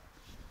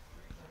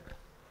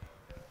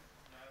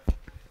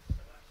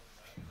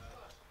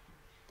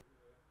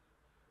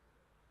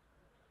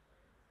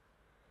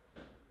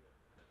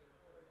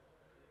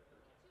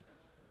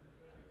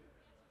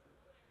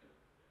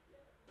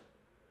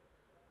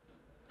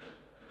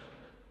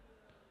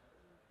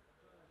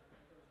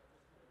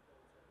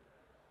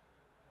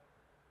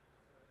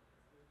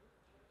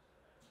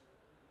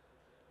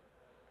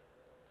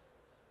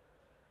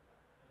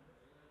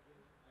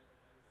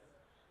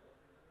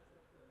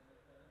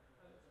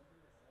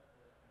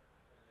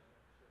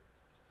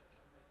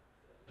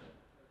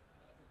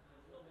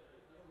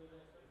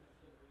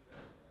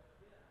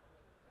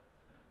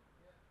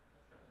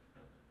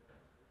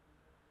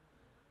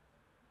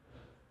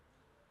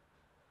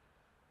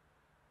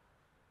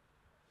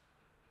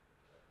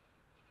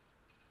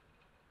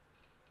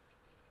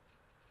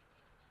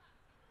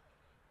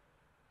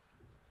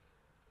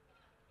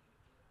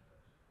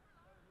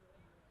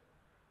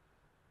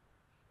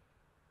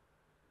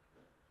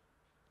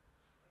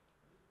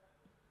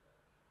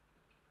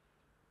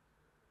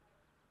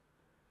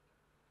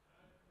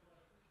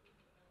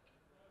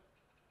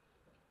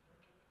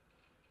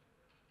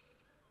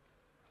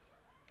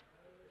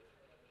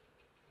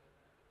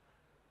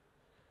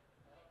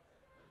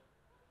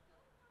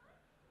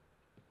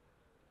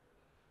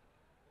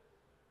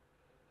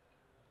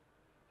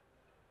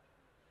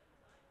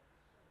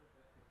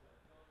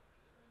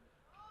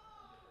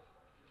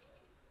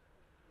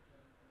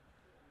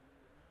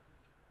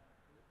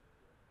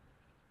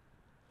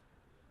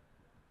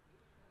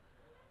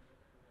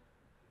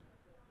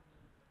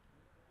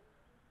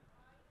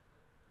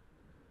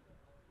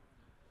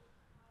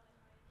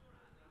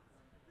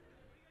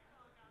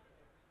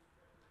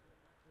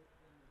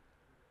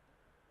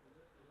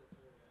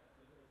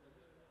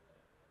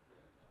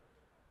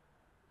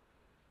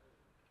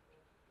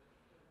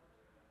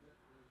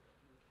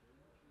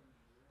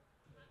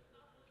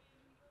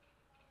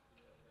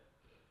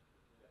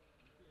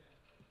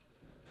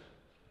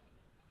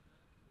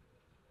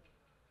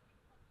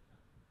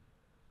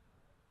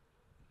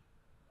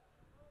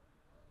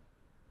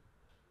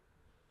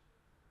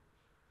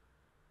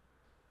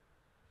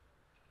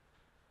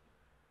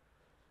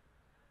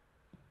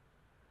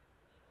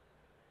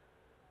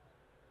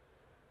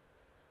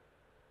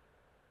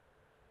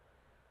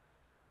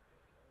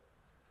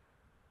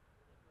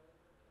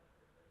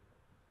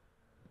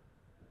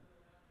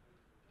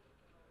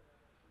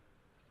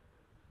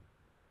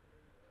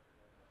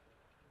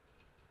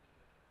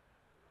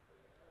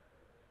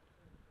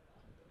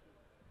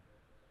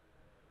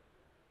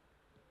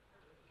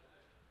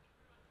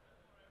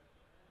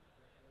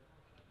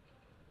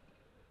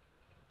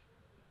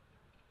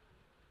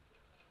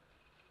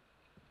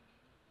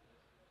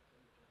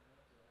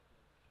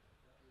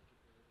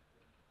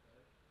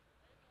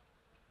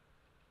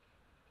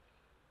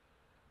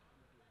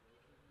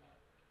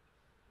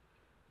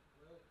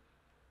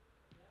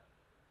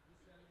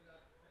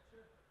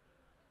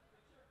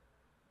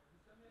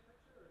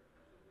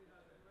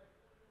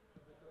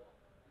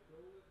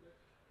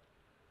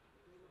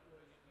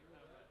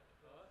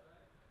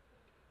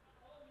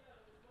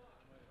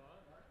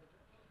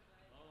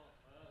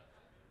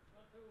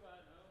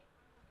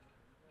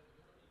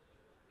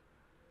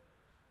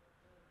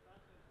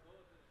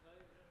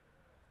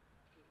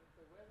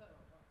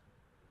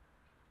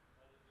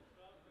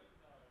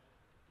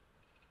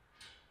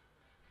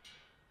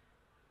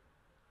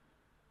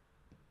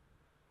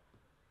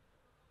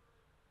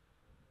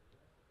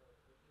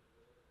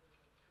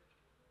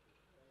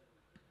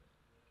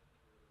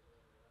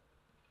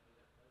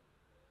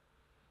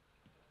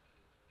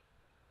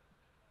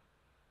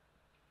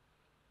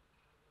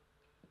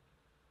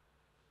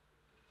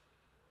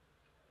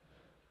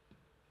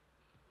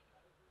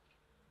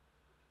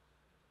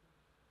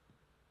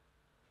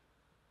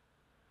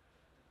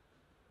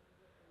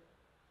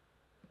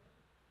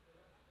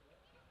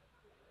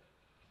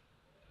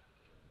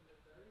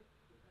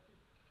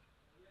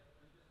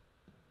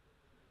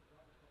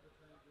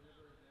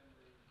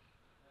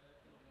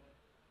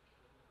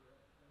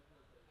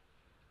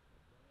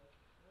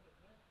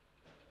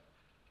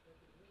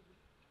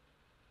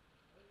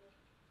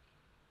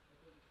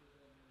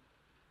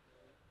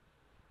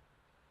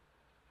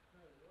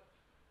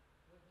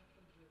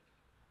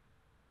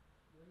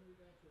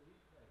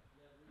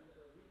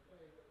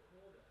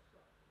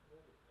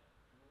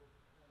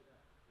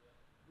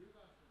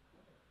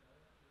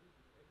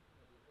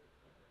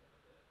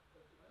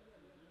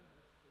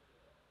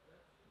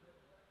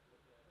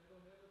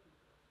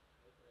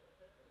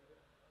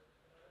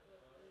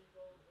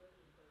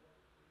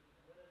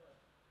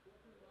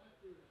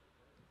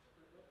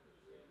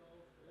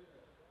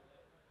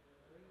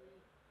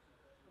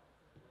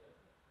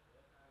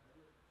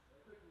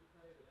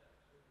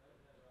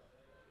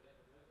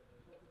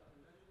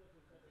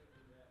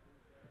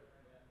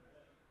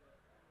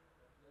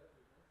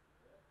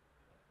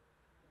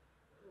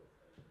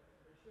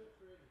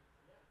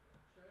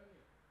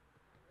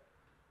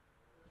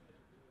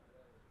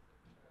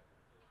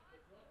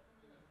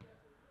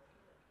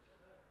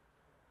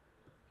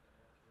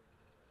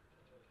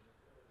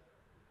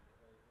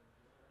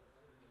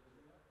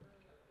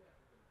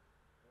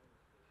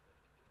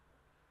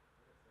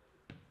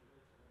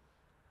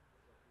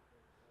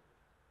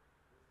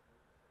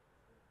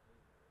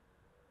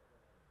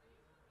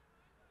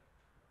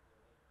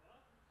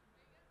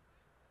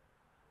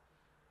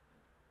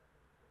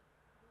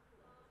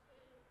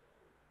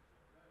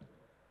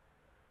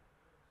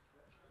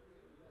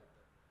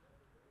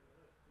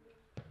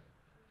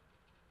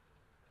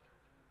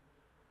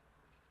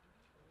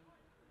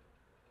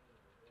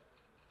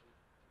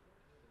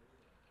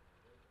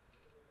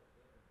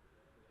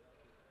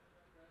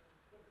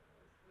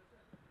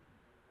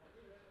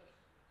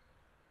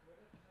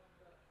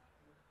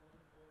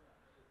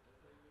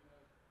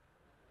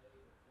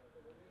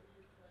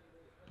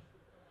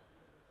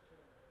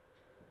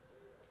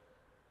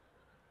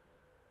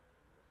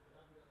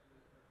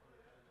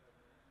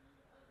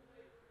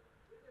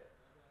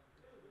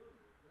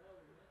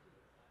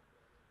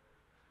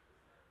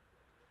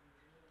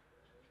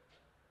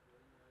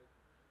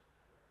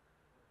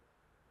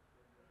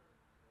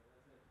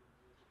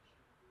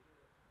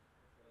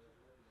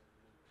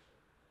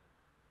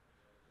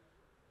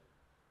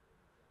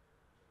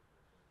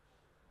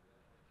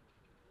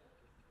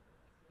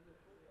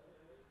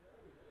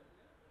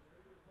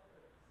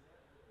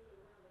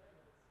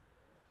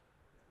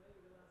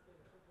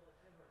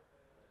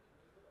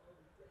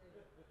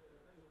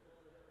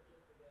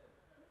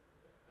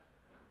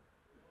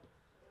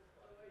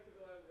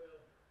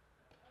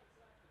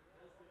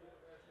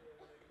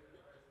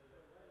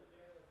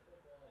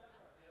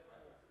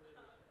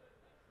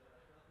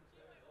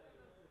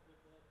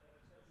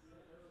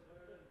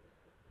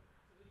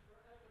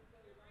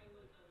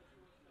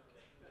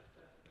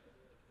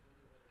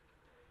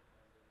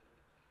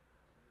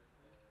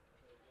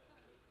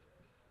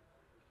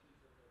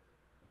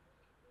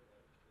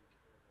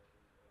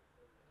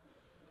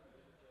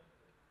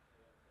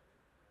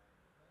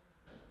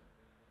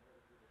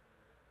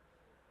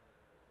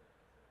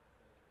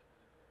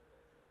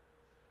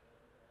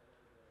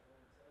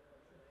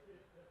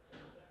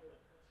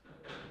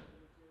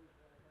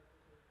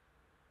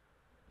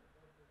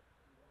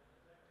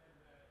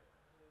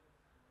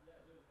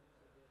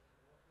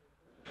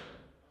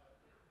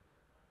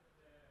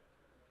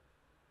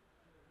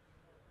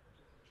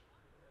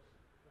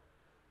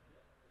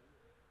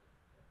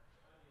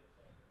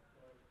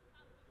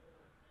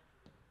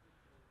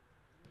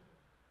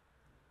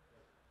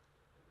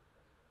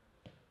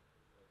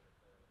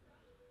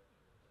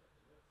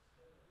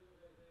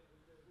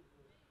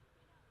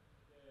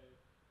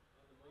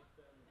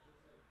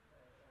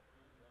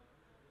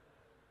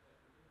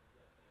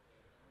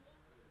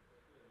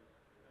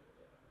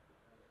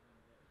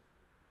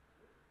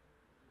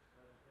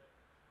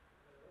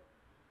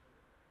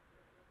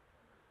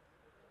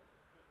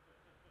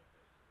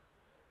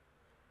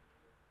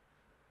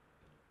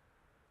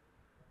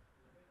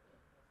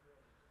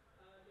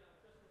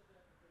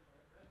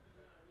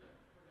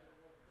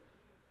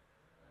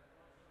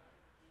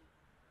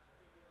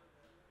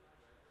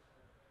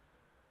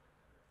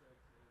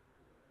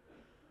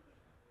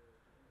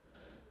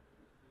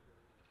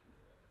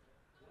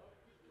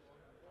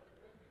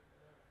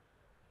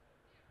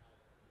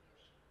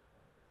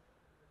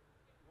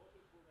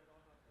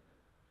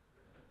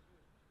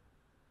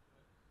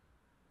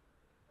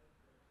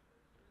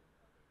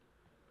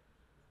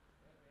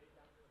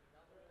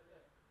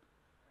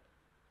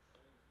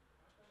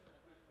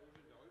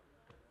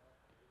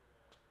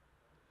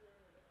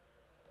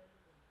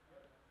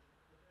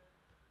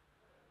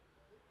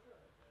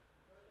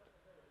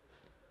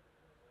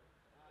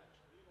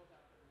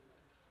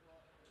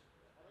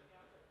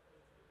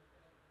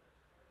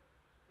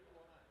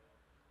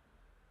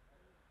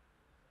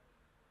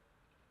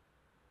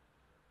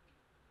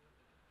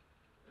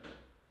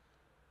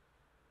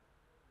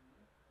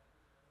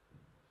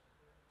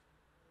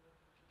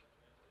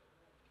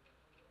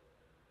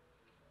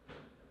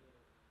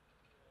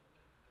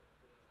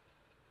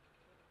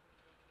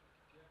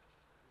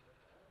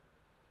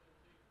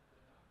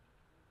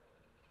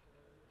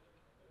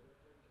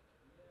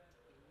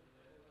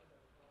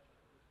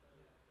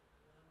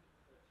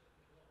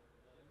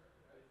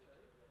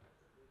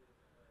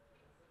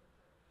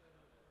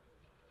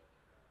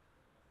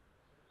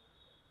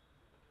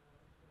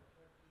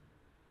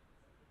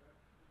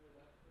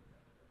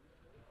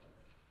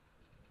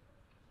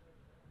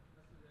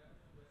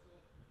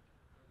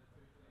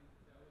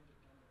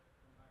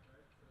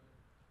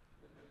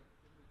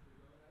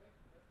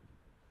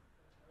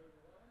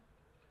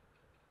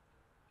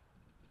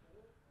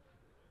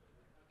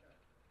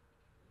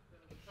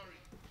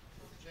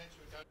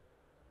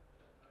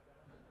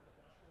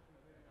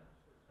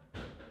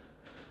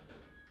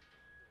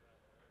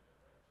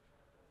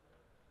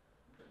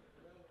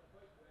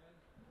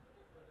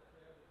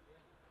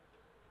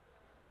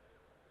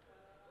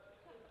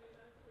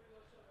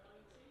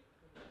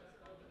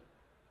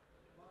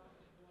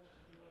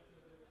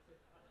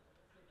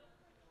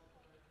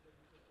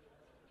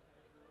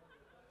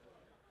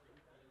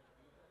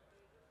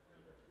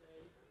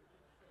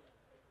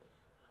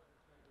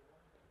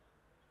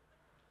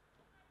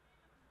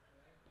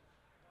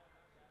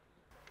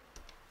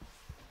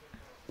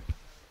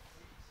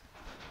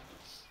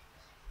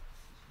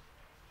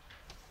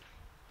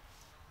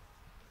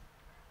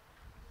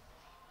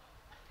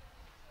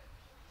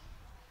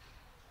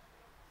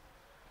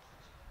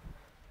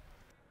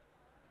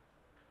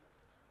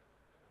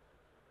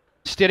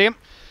 Stadium.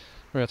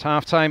 We're at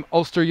half-time.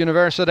 Ulster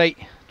University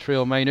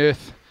trail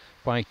Maynooth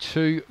by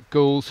 2-1.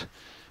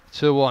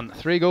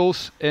 3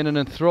 goals in an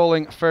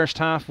enthralling first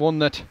half. One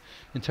that,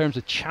 in terms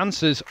of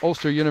chances,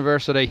 Ulster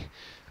University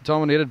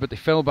dominated, but they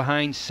fell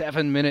behind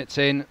 7 minutes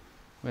in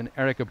when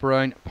Erica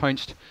Brown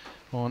pounced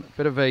on a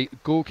bit of a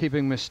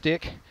goalkeeping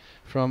mistake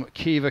from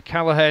Kiva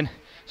Callahan.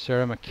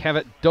 Sarah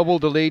McKevitt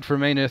doubled the lead for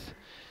Maynooth.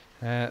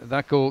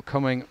 That goal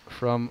coming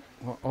from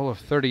all of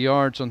 30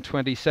 yards on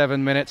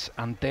 27 minutes,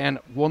 and then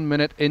 1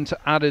 minute into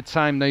added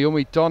time,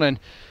 Naomi Donnan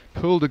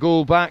pulled the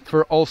goal back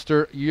for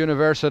Ulster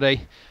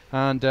University.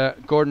 And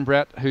Gordon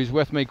Brett, who's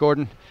with me.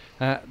 Gordon,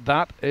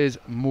 that is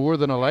more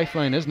than a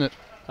lifeline, isn't it?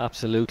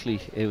 Absolutely.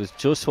 It was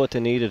just what they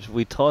needed.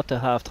 We thought the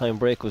half-time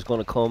break was going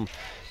to come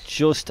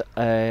just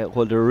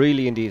while they're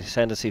really in the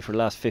ascendancy for the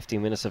last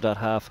 15 minutes of that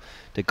half.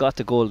 They got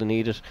the goal they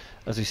needed.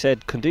 As we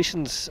said,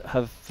 conditions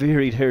have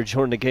varied here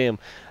during the game,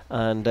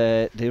 and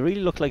they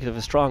really look like they have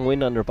a strong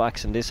wind on their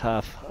backs in this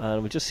half,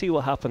 and we'll just see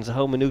what happens,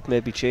 how Maynooth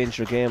maybe change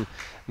their game.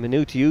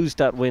 Maynooth used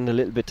that wind a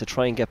little bit to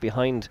try and get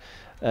behind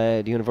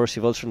the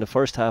University of Ulster in the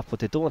first half, but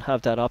they don't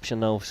have that option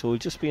now, so it'll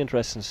just be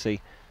interesting to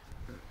see.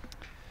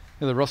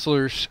 The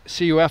Rustlers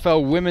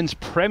CUFL Women's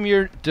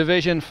Premier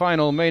Division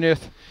final.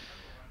 Maynooth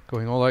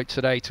going all out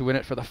today to win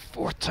it for the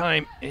 4th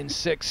time in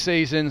 6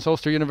 seasons.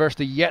 Ulster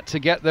University yet to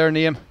get their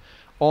name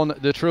on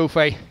the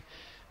trophy,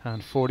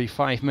 and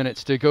 45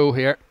 minutes to go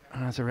here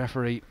as the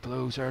referee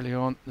blows early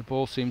on. The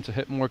ball seemed to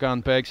hit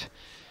Morgan Beggs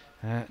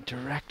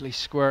directly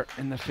square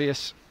in the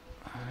face.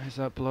 There's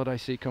that blood I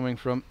see coming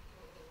from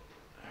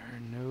her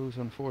nose,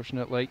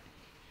 unfortunately.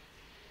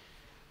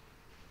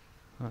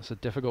 That's a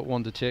difficult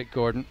one to take,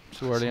 Gordon,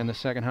 so early in the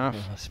second half.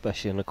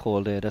 Especially on a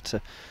cold day, that's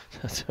a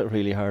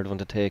really hard one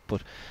to take,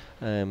 but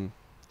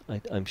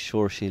I'm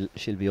sure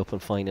she'll be up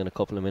and fine in a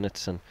couple of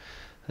minutes. And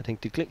I think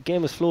the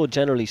game has flowed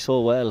generally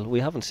so well. We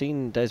haven't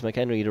seen Des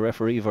McHenry, the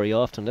referee, very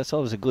often. That's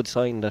always a good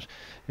sign that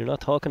you're not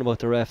talking about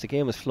the ref. The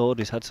game has flowed.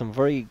 He's had some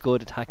very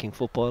good attacking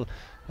football.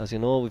 As you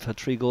know, we've had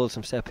 3 goals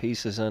from set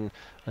pieces, and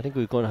I think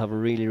we're going to have a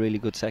really, really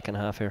good second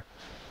half here.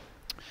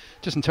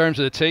 Just in terms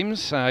of the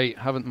teams, I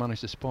haven't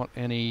managed to spot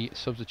any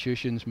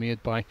substitutions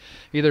made by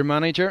either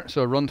manager,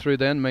 so I'll run through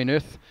then.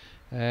 Maynooth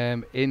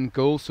in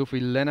goal, Sophie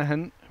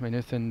Linehan,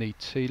 Maynooth in the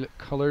teal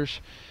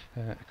colours.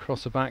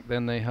 Across the back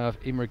then they have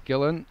Emer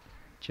Gillen,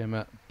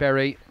 Gemma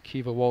Berry,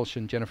 Kiva Walsh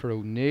and Jennifer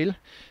O'Neill.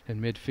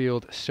 In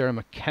midfield, Sarah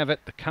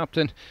McKevitt, the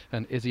captain,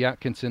 and Izzy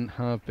Atkinson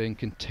have been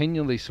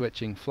continually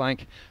switching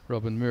flank.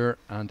 Robin Moore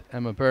and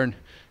Emma Byrne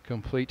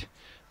complete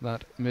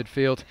that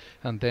midfield,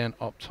 and then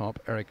up top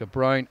Erica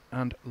Brown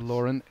and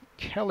Lauren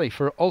Kelly.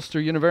 For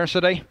Ulster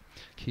University,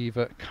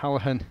 Kiva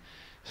Callahan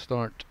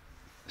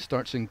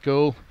starts in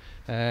goal.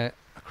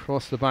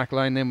 Across the back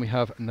line then we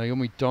have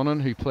Naomi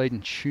Donnan, who played on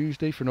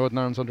Tuesday for Northern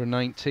Ireland's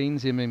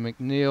under-19s, Amy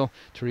McNeil,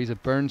 Teresa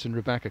Burns and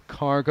Rebecca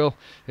Cargill.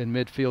 In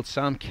midfield,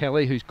 Sam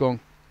Kelly, who's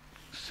gone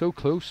so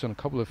close on a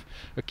couple of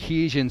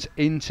occasions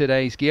in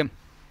today's game.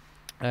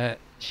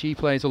 She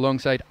plays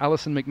alongside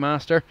Alison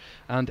McMaster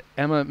and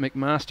Emma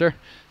McMaster,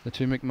 the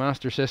 2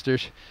 McMaster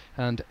sisters,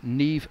 and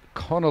Niamh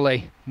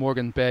Connolly,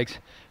 Morgan Beggs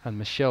and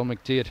Michelle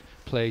McDade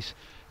plays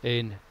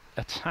in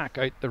attack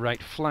out the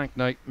right flank.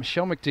 Now,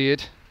 Michelle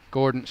McDade,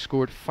 Gordon,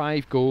 scored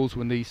 5 goals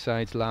when these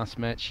sides last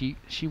met. She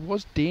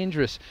was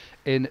dangerous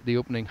in the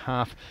opening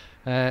half,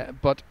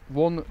 but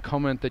one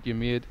comment that you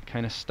made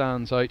kind of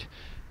stands out.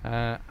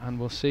 And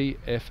we'll see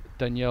if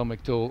Danielle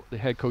McDowell, the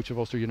head coach of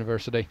Ulster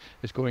University,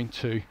 is going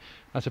to,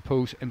 I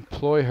suppose,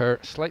 employ her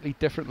slightly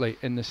differently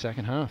in the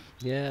second half.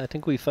 Yeah, I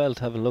think we felt,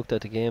 having looked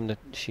at the game, that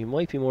she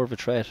might be more of a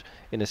threat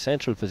in a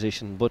central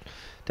position, but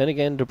then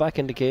again they're back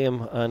in the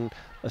game, and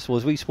I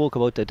suppose we spoke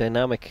about the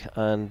dynamic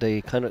and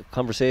the kind of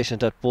conversations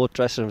that both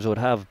dressing rooms would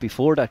have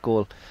before that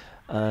goal,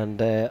 and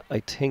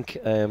I think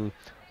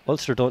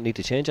Ulster don't need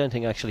to change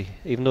anything actually,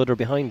 even though they're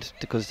behind,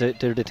 because they're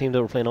the team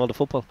that were playing all the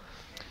football.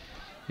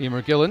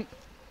 Emer Gillen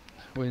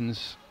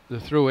wins the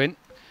throw-in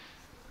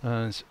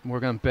as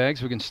Morgan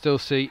Beggs. We can still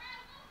see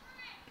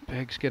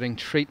Beggs getting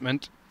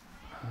treatment,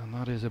 and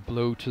that is a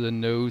blow to the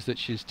nose that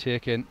she's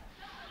taken,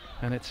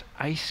 and it's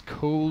ice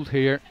cold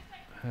here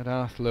at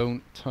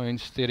Athlone Town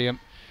Stadium.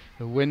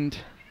 The wind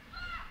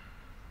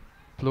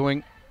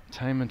blowing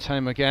time and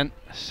time again.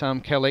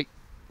 Sam Kelly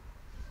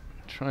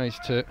tries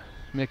to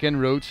make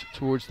inroads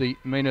towards the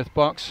Maynooth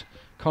box.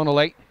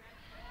 Connolly,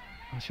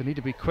 she'll need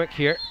to be quick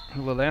here.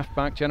 The left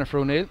back, Jennifer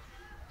O'Neill.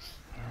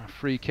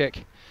 Free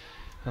kick,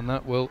 and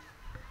that will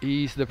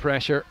ease the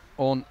pressure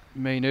on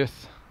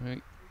Maynooth.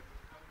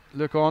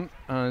 Look on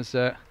as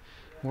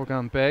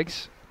Morgan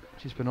Beggs,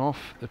 she's been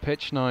off the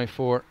pitch now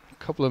for a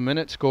couple of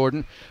minutes,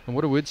 Gordon, and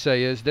what I would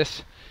say is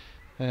this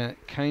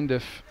kind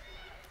of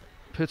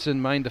puts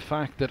in mind the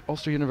fact that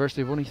Ulster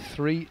University have only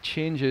 3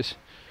 changes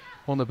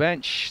on the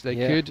bench. They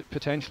could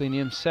potentially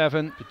name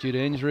 7, but due to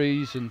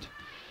injuries and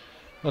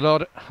a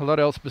lot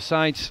else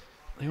besides,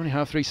 they only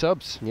have 3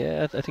 subs.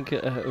 Yeah, I think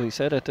we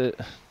said at the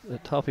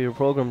top of your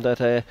programme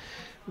that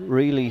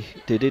really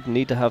they didn't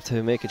need to have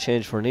to make a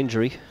change for an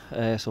injury,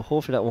 so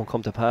hopefully that won't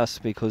come to pass,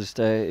 because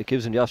it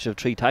gives them the option of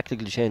 3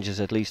 tactical changes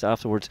at least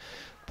afterwards.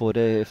 But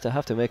if they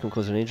have to make them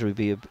because of an injury,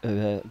 it'd be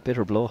a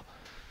bitter blow.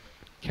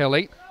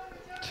 Kelly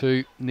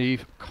to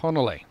Niamh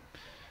Connolly.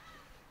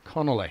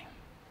 Connolly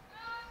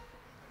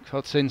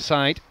cuts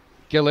inside.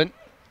 Gillen.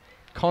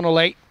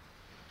 Connolly.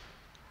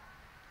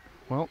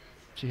 Well,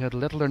 she had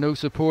little or no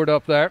support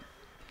up there.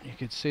 You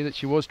could see that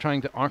she was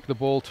trying to arc the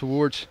ball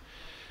towards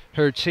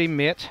her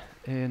teammate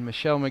in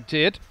Michelle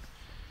McDade.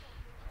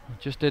 It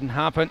just didn't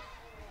happen.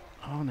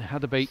 Oh, and they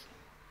had to be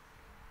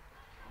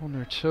on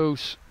their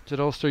toes. Did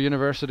Ulster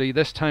University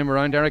this time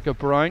around. Erica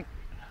Brown,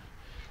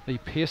 the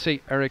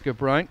pacey Erica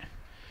Brown.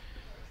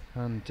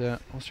 And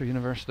Ulster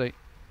University,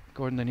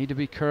 Gordon, they need to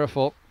be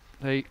careful.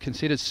 They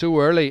conceded so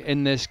early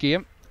in this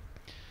game,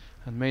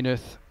 and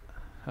Maynooth,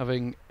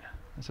 having,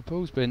 I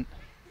suppose, been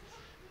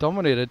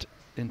dominated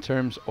in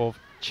terms of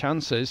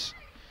chances,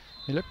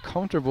 they looked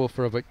comfortable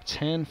for about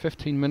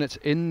 10-15 minutes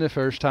in the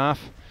first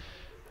half.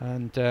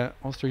 And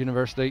Ulster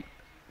University,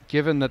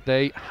 given that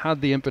they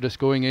had the impetus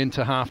going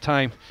into half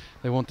time,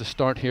 they want to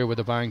start here with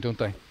a bang, don't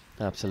they?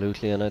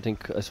 Absolutely, and I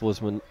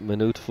suppose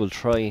Maynooth will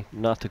try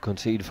not to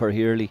concede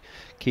very early,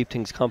 keep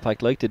things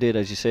compact like they did,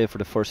 as you say, for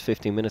the first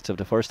 15 minutes of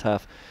the first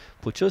half.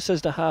 But just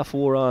as the half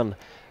wore on,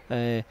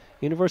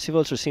 University of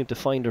Ulster seemed to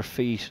find their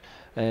feet.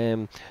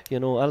 Alison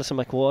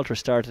McWalter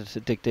started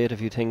to dictate a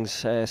few things.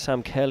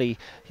 Sam Kelly,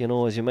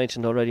 as you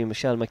mentioned already,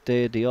 Michelle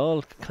McDade, they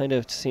all kind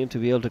of seem to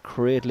be able to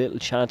create little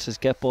chances,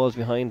 get balls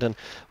behind, and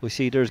we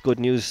see there's good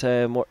news.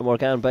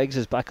 Morgane Beggs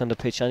is back on the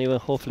pitch anyway.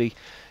 Hopefully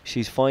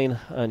she's fine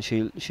and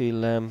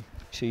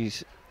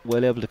she's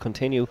well able to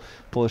continue.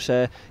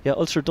 But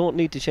Ulster don't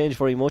need to change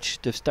very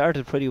much. They've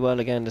started pretty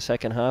well again the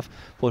second half,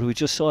 but we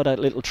just saw that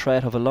little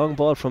threat of a long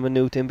ball from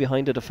Maynooth in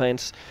behind the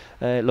defence,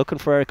 looking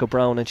for Erica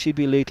Brown, and she'd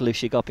be lethal if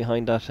she got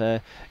behind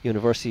that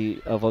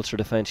University of Ulster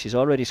defence. She's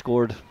already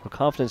scored, her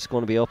confidence is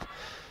going to be up,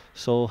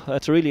 so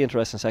that's a really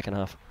interesting second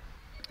half.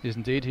 Yes,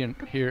 indeed.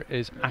 Here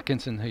is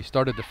Atkinson, who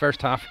started the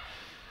first half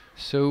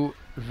so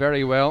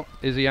very well.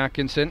 Izzy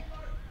Atkinson,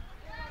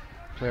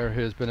 player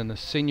who has been in the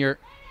senior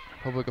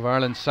Republic of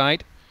Ireland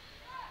side,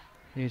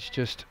 aged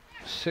just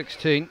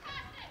 16,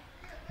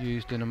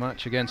 used in a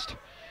match against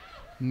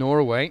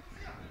Norway.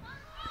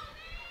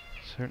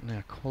 Certainly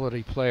a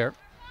quality player.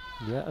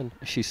 Yeah, and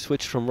she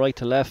switched from right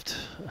to left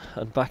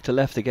and back to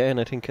left again,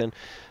 I think, and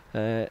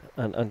a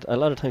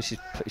lot of times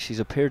she's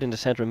appeared in the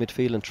centre of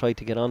midfield and tried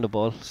to get on the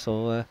ball.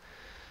 So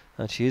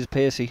and she is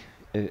pacey.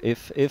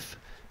 If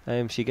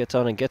she gets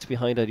on and gets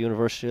behind that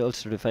University of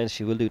Ulster defence,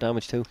 she will do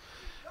damage too.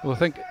 Well, I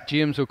think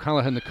James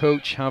O'Callaghan, the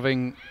coach,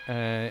 having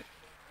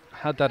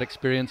had that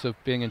experience of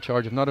being in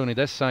charge of not only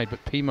this side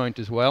but Peamount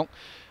as well,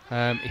 he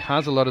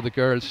has a lot of the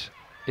girls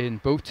in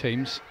both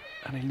teams,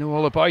 and he'll know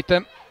all about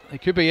them. They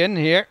could be in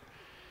here.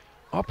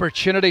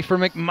 Opportunity for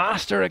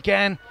McMaster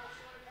again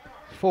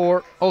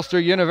for Ulster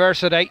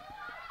University,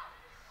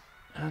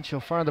 and she'll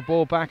fire the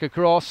ball back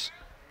across,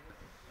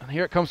 and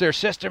here it comes their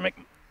sister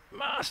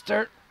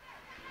McMaster.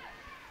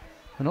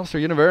 And Ulster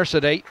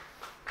University,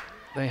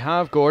 they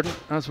have, Gordon,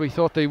 as we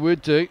thought they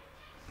would do,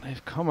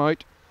 they've come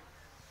out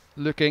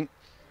looking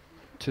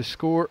to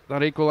score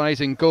that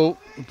equalising goal.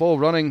 The ball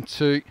running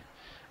to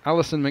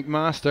Alison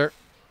McMaster,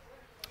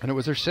 and it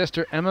was her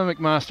sister Emma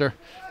McMaster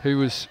who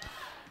was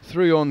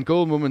through on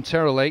goal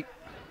momentarily,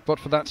 but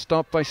for that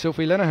stop by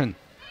Sophie Linehan.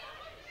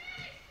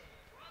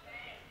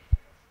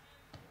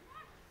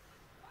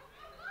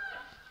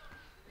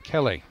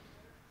 Kelly.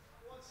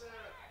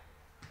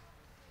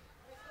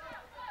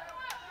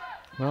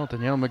 Well,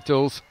 Danielle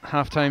McDowell's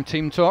half-time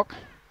team talk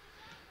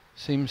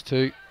seems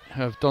to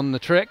have done the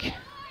trick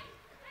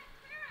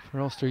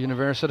for Ulster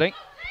University.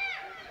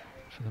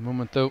 For the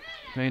moment though,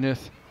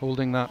 Maynooth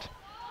holding that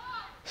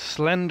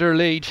slender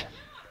lead.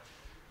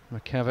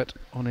 McKevitt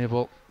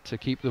unable to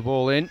keep the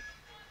ball in.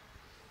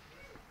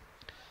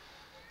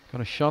 Got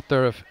a shot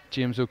there of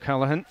James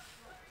O'Callaghan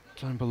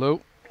down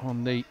below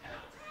on the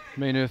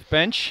Maynooth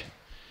bench.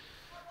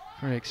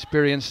 Very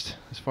experienced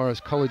as far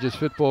as colleges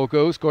football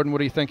goes. Gordon, what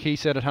do you think he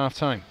said at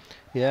half-time?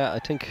 Yeah, I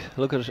think,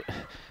 look at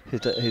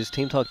his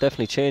team talk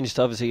definitely changed,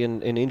 obviously,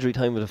 in injury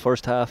time of the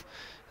first half.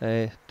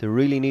 They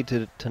really need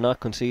to not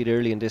concede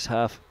early in this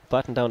half,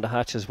 batten down the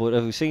hatches. But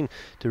as we've seen,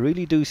 they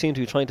really do seem to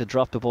be trying to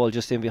drop the ball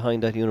just in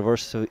behind that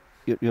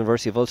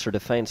University of Ulster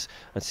defence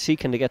and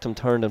seeking to get them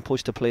turned and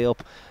push the play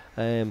up.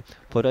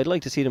 But I'd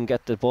like to see them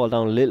get the ball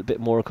down a little bit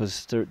more,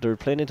 because they're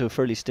playing into a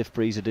fairly stiff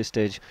breeze at this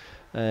stage.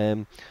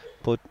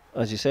 But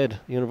as you said,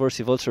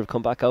 University of Ulster have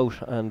come back out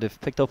and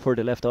they've picked up where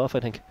they left off, I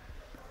think.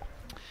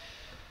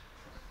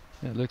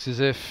 It looks as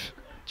if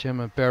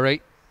Gemma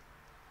Berry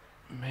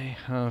may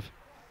have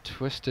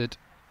twisted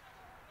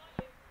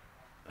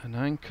an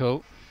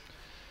ankle.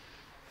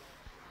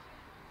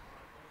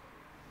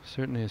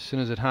 Certainly as soon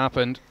as it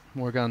happened,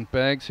 Morgane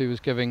Beggs, who was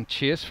giving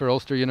chase for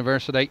Ulster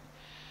University,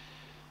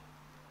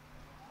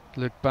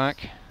 looked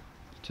back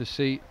to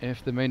see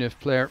if the Maynooth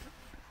player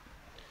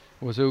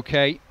was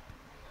okay.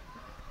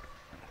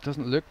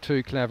 Doesn't look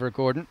too clever,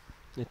 Gordon.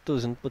 It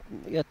doesn't, but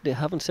yet they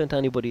haven't sent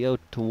anybody out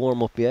to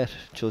warm up yet.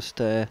 Just,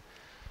 but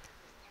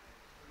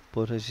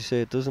as you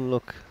say, it doesn't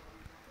look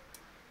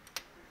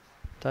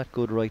that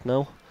good right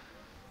now.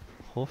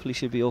 Hopefully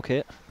she'll be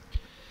okay.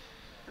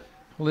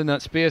 Well, in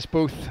that space,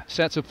 both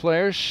sets of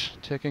players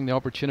taking the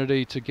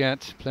opportunity to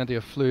get plenty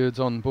of fluids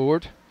on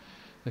board.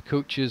 The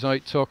coach is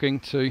out talking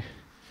to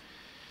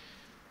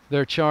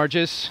their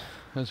charges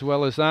as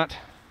well as that,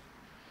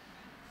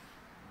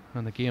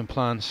 and the game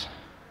plans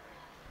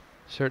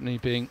certainly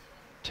being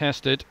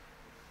tested.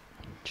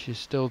 She's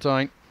still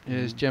down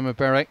is Gemma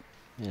Berry.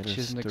 Yeah,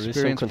 she's an there is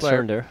experienced some player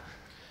concern there.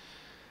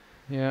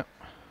 Yeah,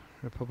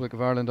 Republic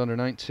of Ireland under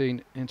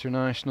 19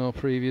 international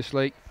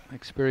previously,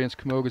 experienced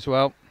camogue as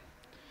well,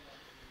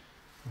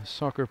 a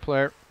soccer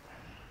player.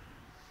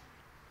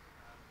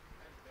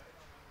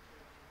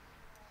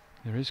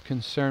 There is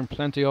concern,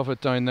 plenty of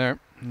it down there,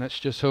 and let's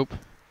just hope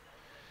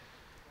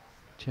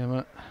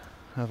Gemma,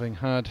 having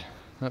had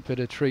that bit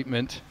of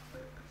treatment,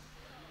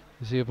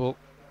 is able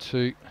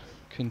to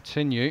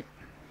continue.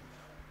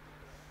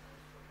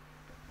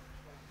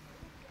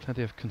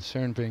 Plenty of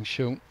concern being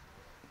shown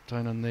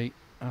down on the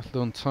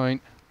Athlone Town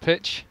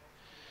pitch,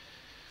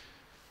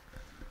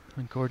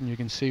 and Gordon, you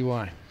can see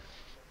why.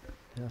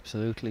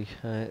 Absolutely.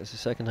 It's the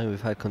second time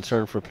we've had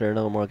concern for a player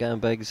now. Morgan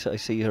Beggs, I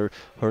see her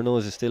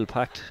nose is still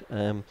packed,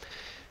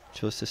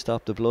 just to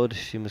stop the blood.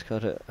 She must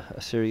got a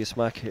serious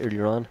smack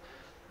earlier on,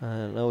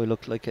 and now we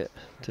look like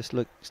this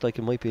looks like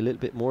it might be a little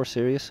bit more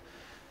serious.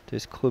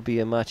 This could be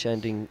a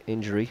match-ending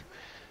injury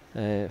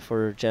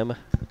for Gemma.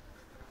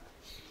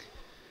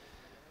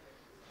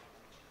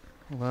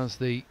 Well, as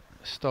the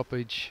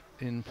stoppage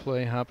in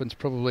play happens,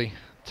 probably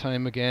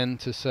time again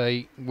to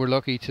say we're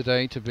lucky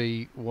today to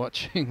be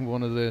watching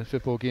one of the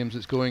football games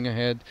that's going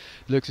ahead.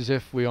 Looks as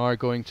if we are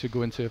going to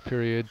go into a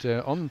period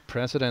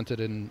unprecedented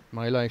in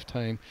my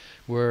lifetime,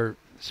 where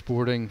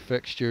sporting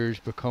fixtures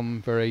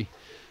become very,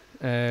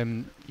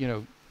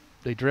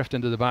 they drift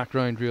into the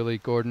background really,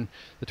 Gordon.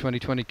 The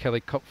 2020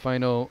 Kelly Cup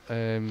final,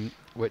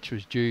 which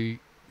is due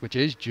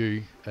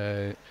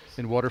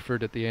in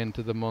Waterford at the end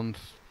of the month.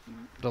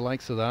 The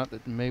likes of that,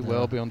 it may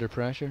well be under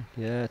pressure.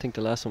 Yeah, I think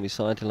the last time we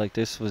saw anything like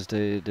this was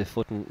the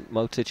foot and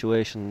mouth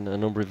situation a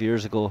number of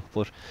years ago,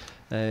 but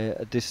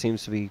this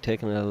seems to be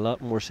taken a lot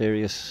more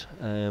serious,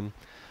 and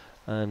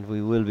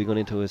we will be going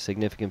into a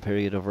significant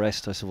period of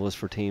rest, I suppose,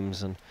 for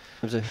teams. And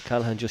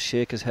Callahan just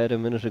shake his head a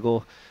minute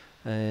ago,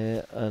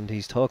 and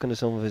he's talking to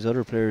some of his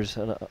other players,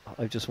 and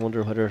I just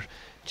wonder whether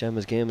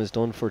Gemma's game is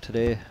done for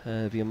today.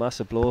 It'd be a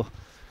massive blow.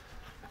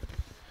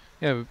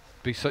 Yeah, it would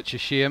be such a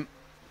shame.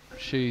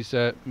 She's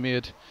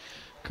made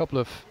a couple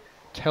of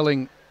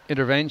telling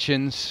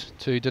interventions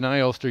to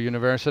deny Ulster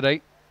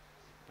University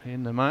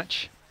in the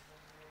match.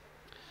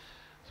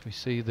 So we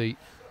see the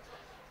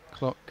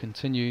clock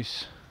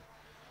continues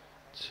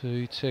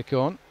to tick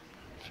on.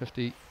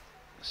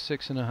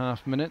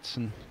 56.5 minutes,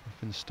 and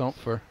we've been stopped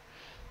for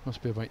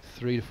must be about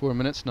 3 to 4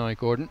 minutes now,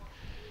 Gordon.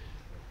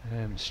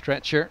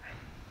 Stretcher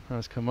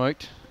has come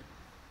out.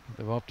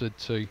 They've opted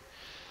to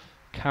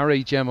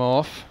carry Gemma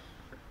off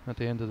at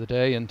the end of the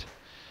day, and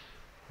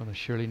well, there's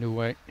surely no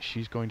way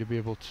she's going to be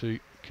able to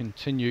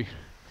continue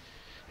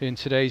in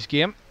today's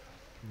game.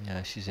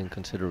 Yeah, she's in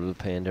considerable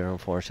pain there,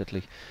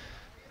 unfortunately.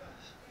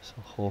 So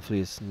hopefully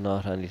it's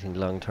not anything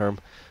long term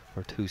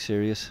or too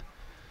serious.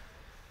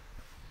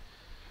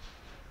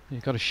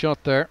 You've got a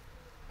shot there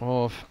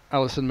of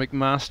Alison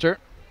McMaster,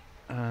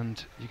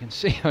 and you can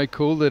see how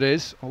cold it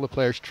is. All the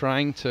players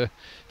trying to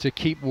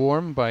keep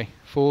warm by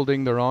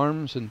folding their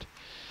arms, and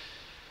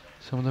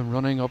some of them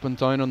running up and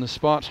down on the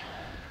spot.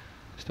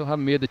 Still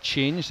haven't made the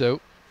change though.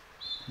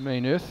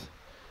 Maynooth.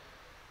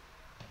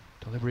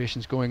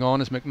 Deliberations going on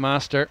as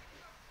McMaster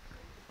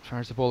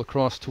fires the ball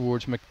across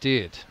towards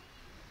McDade.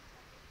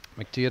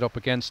 McDade up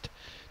against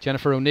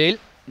Jennifer O'Neill.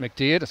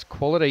 McDade, it's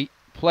quality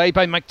play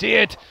by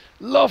McDade.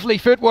 Lovely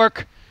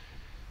footwork.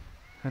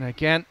 And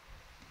again,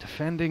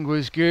 defending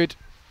was good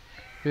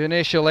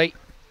initially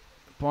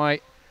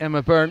by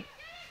Emma Byrne.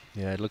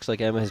 Yeah, it looks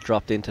like Emma has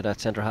dropped into that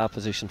centre half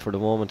position for the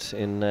moment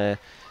in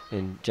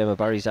Gemma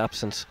Barry's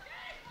absence.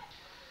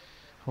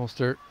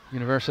 Ulster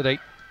University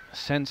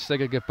sense they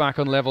could get back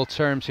on level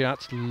terms here.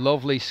 That's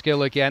lovely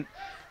skill again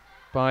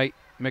by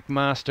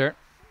McMaster.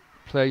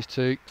 Plays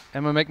to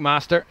Emma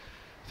McMaster.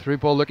 Through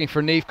ball looking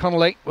for Niamh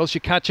Connolly. Will she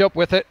catch up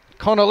with it?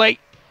 Connolly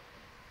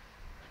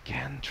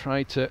again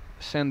tried to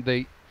send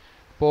the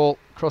ball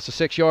across the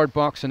 6-yard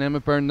box, and Emma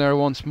Byrne there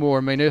once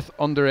more. Maynooth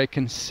under a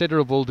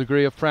considerable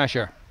degree of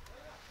pressure.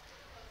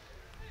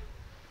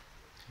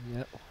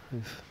 Yeah,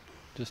 we've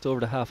just over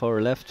the half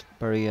hour left,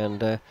 Barry,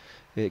 and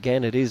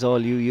again it is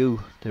all UU.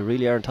 They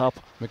really are on top.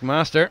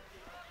 McMaster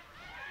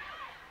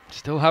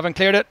still haven't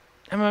cleared it.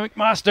 Emma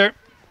McMaster,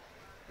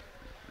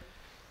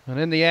 and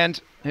in the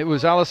end it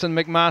was Alison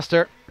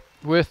McMaster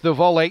with the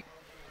volley.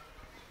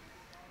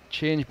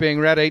 Change being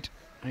readied,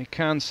 you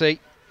can see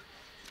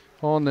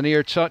on the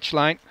near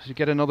touchline as you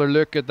get another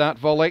look at that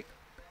volley.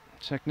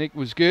 Technique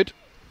was good.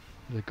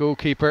 The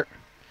goalkeeper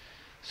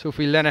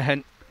Sophie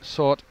Lenihan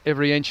saw it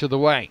every inch of the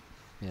way.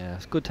 Yeah,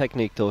 it's good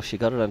technique though. She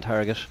got it on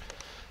target,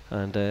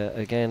 and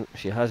again,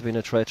 she has been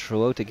a threat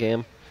throughout the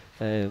game.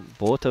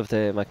 Both of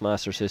the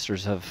McMaster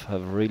sisters have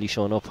really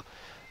shown up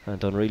and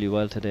done really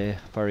well today,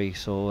 Barry.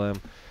 So,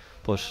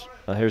 but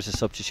here's the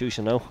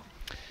substitution now.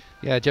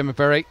 Yeah, Gemma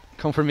Berry,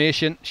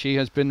 confirmation. She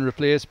has been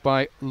replaced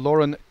by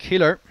Lauren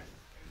Keeler.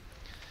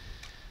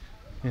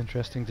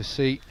 Interesting to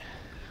see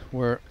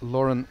where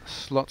Lauren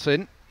slots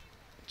in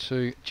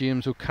to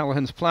James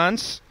O'Callaghan's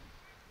plans.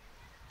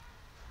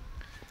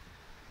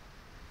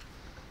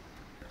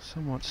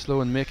 Somewhat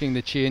slow in making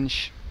the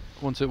change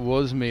once it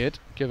was made,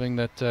 given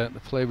that the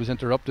play was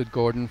interrupted,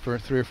 Gordon, for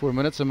 3 or 4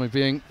 minutes. Am I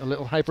being a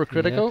little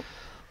hypercritical? Yeah.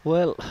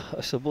 Well,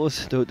 I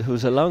suppose there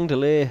was a long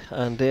delay,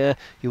 and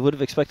you would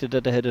have expected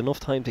that they had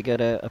enough time to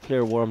get a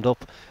player warmed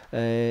up,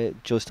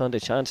 just on the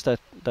chance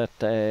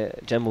that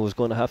Gemma was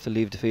going to have to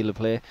leave the field of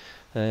play.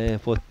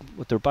 But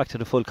they're back to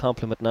the full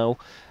complement now.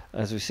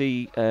 As we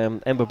see,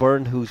 Emma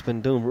Byrne, who's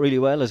been doing really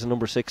well as a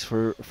number 6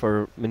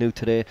 for Maynooth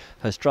today,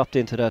 has dropped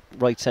into that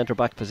right centre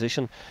back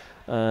position,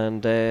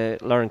 and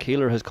Lauren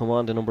Keeler has come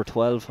on to number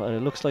 12, and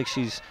it looks like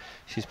she's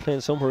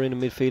playing somewhere in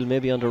the midfield,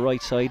 maybe on the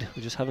right side.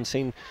 We just haven't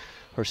seen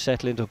her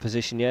settle into a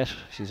position yet.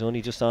 She's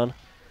only just on.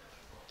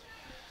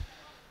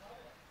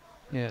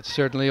 Yeah, it's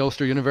certainly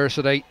Ulster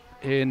University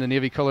in the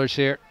navy colours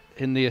here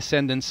in the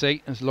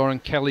ascendancy as Lauren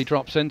Kelly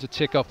drops in to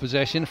take up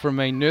possession for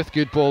Maynooth.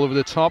 Good ball over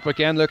the top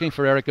again, looking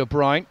for Erica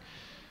Brown.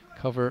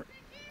 Cover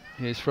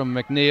is from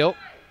McNeil.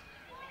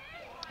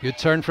 Good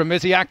turn from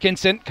Izzy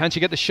Atkinson. Can she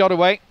get the shot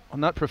away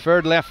on that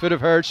preferred left foot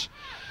of hers?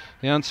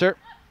 The answer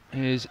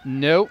is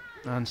no,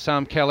 and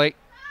Sam Kelly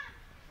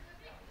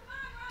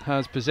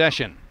has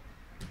possession.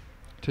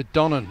 To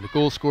Donnan, the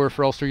goal scorer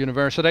for Ulster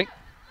University.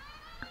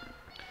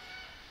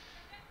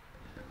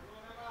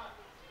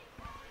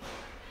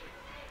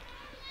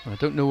 I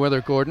don't know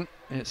whether, Gordon,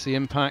 it's the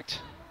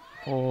impact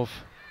of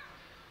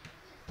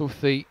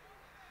both the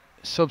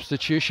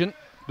substitution,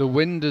 the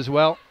wind as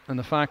well, and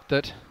the fact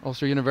that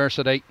Ulster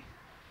University,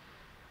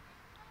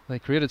 they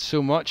created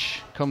so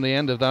much come the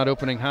end of that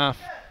opening half.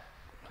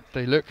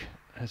 They look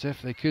as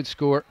if they could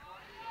score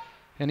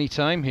any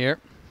time here.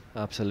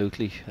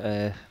 Absolutely.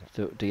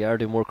 They are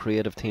the more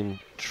creative team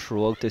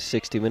throughout this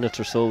 60 minutes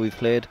or so we've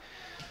played,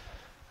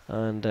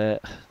 and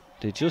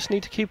they just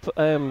need to keep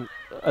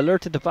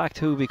alert at the back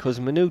too,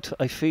 because Maynooth,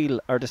 I feel,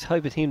 are the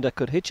type of team that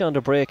could hit you on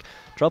the break,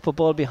 drop a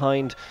ball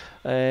behind,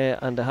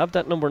 and they have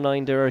that number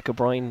 9 there, Erica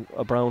Brown,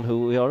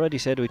 who we already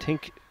said we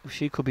think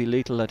she could be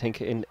lethal, I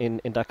think,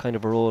 in that kind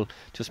of a role,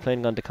 just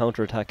playing on the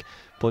counter attack.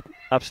 But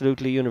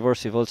absolutely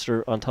University of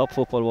Ulster on top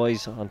football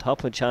wise, on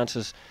top of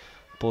chances.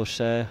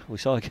 But we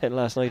saw again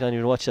last night, and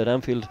you watched at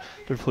Anfield,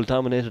 Liverpool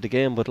dominated the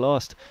game but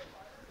lost.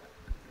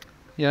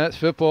 Yeah, it's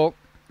football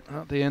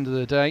at the end of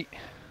the day,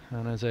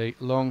 and as a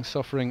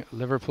long-suffering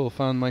Liverpool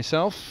fan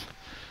myself,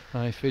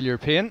 I feel your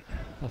pain.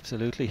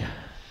 Absolutely.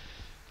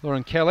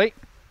 Lauren Kelly,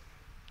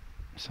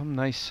 some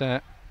nice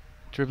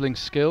dribbling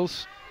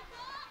skills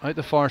out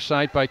the far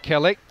side by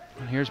Kelly,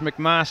 and here's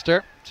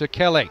McMaster to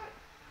Kelly.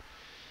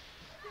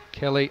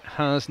 Kelly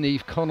has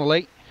Niamh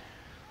Connolly,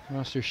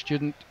 master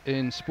student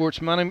in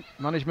sports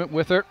management,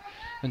 with her,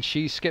 and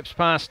she skips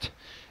past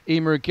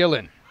Emer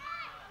Gillen.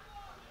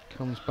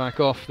 Comes back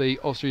off the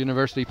Ulster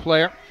University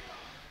player.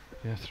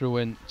 Yeah, throw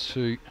in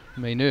to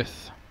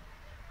Maynooth.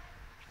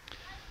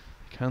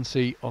 You can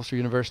see Ulster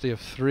University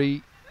have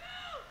 3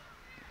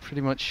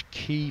 pretty much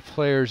key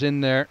players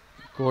in there,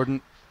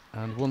 Gordon,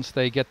 and once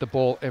they get the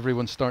ball,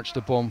 everyone starts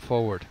to bomb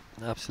forward.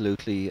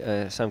 Absolutely.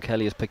 Sam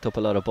Kelly has picked up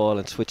a lot of ball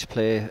and switched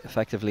play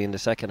effectively in the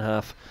second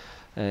half.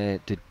 They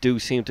do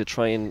seem to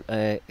try and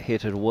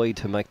hit it wide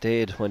to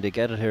McDade when they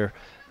get it here,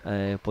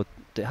 but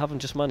they haven't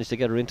just managed to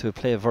get her into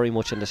play very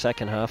much in the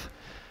second half.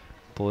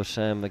 But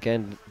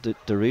again,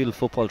 the real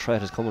football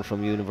threat is coming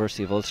from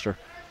University of Ulster.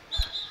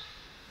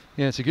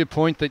 Yeah, it's a good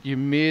point that you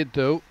made,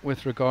 though,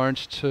 with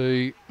regards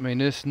to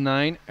Maynooth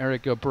 9,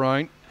 Erica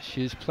Brown.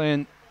 She's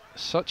playing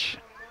such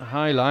a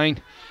high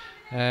line,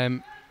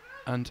 and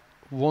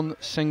one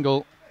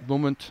single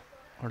moment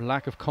or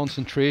lack of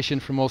concentration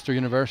from Ulster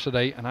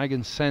University, and I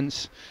can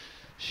sense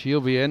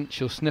she'll be in,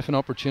 she'll sniff an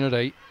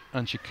opportunity,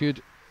 and she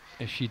could,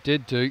 if she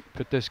did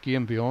put this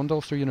game beyond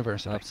Ulster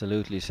University.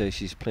 Absolutely. So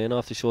she's playing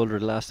off the shoulder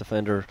of the last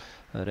defender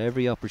at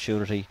every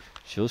opportunity,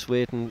 just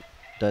waiting,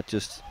 that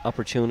just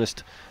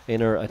opportunist in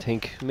her. I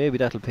think maybe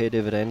that'll pay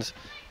dividends,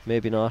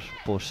 maybe not,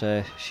 but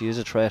she is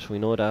a threat, we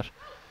know that.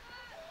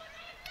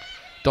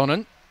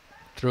 Donnan,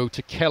 throw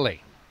to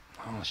Kelly.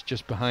 Oh, it's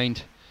just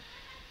behind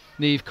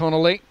Niamh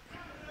Connolly.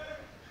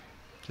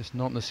 Just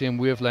not in the same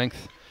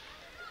wavelength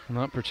on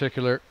that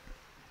particular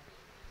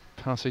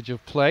passage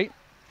of play.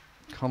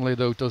 Connolly,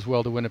 though, does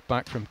well to win it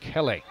back from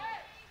Kelly.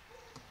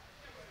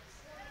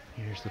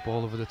 Here's the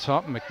ball over the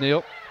top.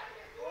 McNeil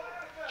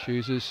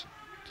chooses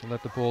to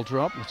let the ball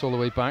drop. It's all the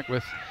way back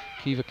with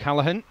Kiva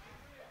Callaghan.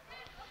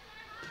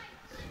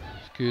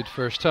 Good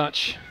first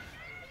touch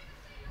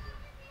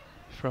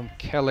from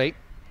Kelly.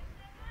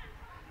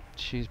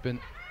 She's been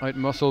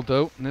out-muscled,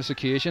 though, on this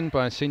occasion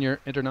by senior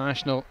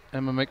international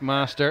Emma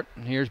McMaster.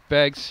 And here's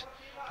Beggs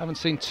Haven't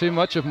seen too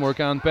much of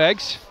Morgan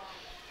Beggs.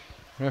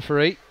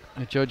 Referee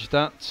judged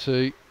that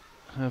to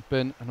have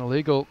been an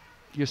illegal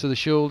use of the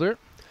shoulder.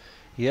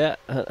 Yeah,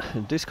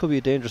 this could be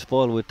a dangerous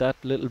ball with that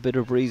little bit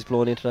of breeze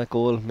blowing into that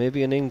goal.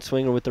 Maybe an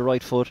in-swinger with the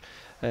right foot.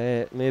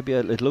 Maybe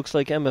it looks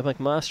like Emma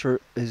McMaster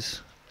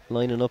is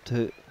lining up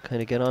to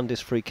kind of get on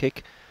this free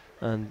kick,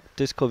 and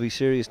this could be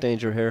serious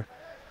danger here.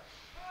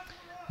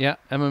 Yeah,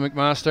 Emma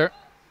McMaster,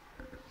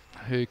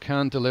 who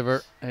can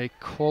deliver a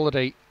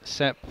quality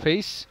set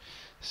piece.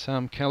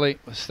 Sam Kelly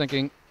was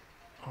thinking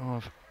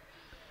of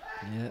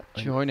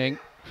joining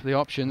for the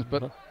options,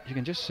 but you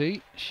can just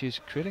see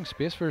she's creating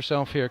space for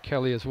herself here,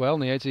 Kelly, as well, in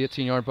the edge of the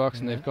 18-yard box,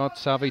 and they've got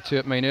Savvy to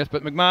it, Maynooth.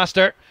 But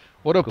McMaster,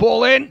 what a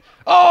ball in!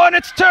 Oh, and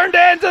it's turned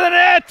into the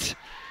net!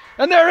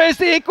 And there is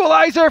the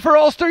equaliser for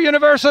Ulster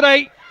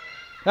University,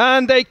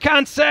 and they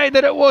can't say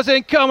that it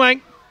wasn't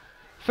coming.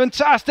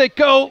 Fantastic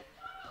goal,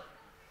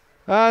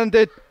 and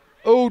it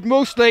owed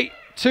mostly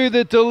to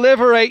the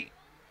delivery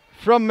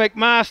from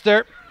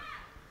McMaster.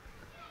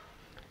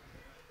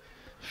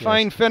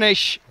 Fine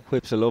finish.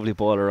 Whips a lovely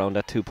ball around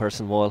that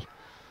two-person wall.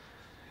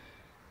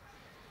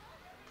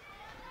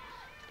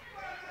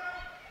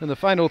 And the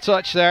final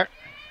touch there.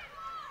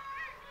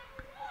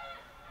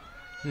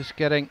 Just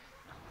getting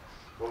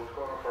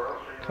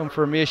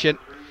confirmation.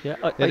 Yeah,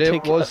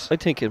 I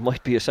think it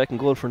might be a second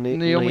goal for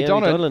Naomi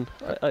Donnan.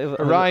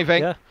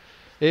 Arriving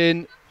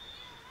in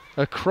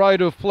a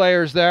crowd of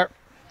players there.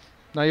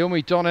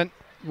 Naomi Donnan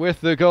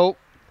with the goal.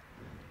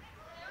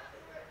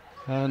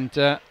 And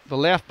the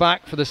left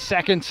back for the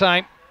second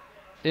time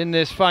in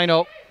this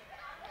final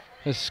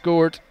has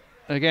scored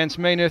against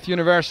Maynooth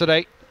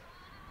University,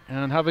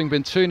 and having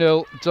been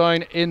 2-0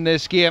 down in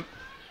this game,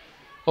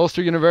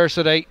 Ulster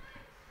University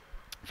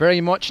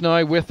very much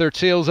now with their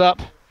tails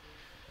up.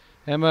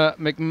 Emma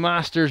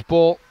McMaster's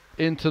ball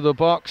into the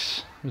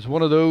box was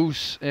one of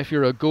those, if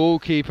you're a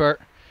goalkeeper,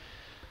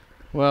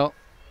 well,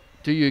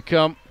 do you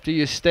come, do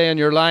you stay on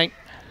your line?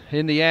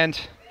 In the end,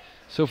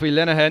 Sophie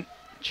Linehan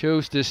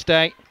chose to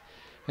stay,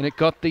 and it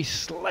got the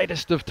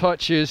slightest of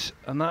touches,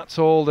 and that's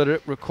all that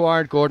it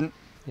required, Gordon.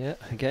 Yeah,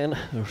 again,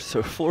 it's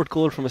our fourth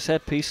goal from a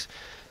set piece.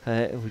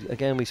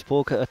 Again, we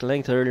spoke at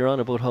length earlier on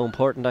about how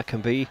important that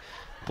can be.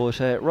 But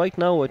right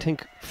now, I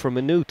think for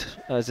Maynooth,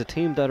 as a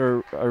team that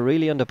are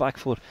really on the back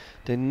foot,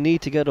 they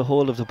need to get a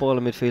hold of the ball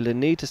in midfield. They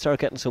need to start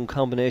getting some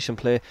combination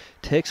play,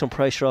 take some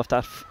pressure off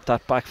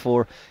that back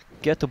four,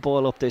 get the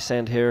ball up this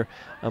end here,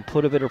 and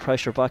put a bit of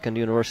pressure back on the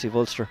University of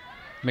Ulster.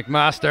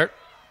 McMaster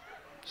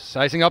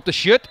sizing up the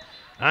shoot,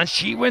 and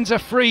she wins a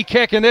free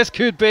kick, and this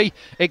could be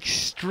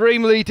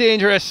extremely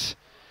dangerous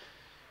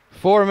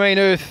for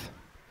Maynooth.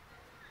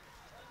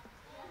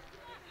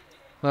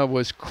 That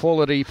was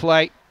quality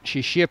play.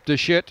 She shaped the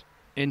shoot.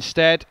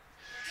 Instead,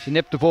 she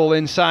nipped the ball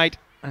inside,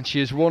 and she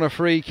has won a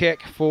free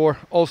kick for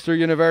Ulster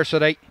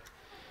University.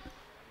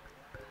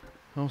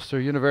 Ulster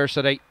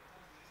University,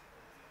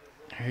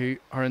 who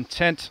are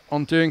intent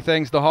on doing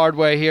things the hard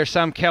way here.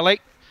 Sam Kelly,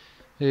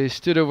 who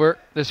stood over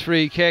this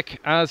free kick,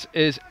 as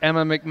is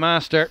Emma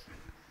McMaster.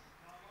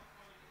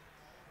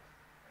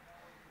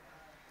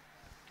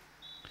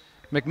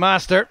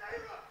 McMaster.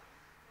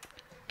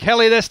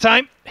 Kelly this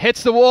time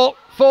hits the wall,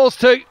 falls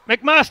to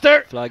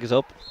McMaster. Flag is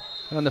up.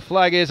 And the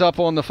flag is up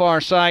on the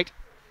far side.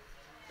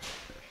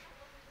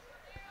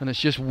 And it's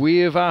just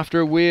wave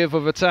after wave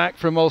of attack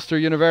from Ulster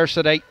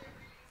University.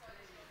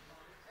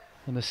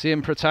 And the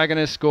same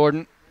protagonists,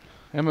 Gordon,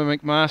 Emma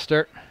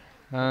McMaster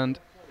and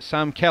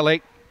Sam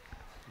Kelly.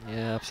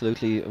 Yeah,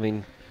 absolutely. I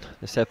mean,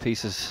 the set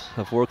pieces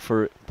have worked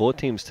for both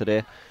teams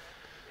today.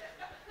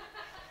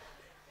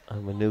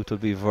 And Maynooth will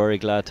be very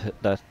glad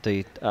that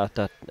the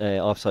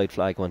offside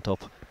flag went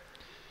up.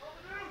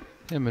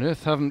 Yeah,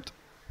 Maynooth haven't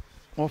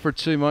offered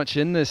too much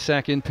in this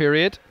second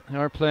period. They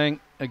are playing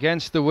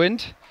against the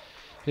wind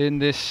in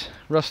this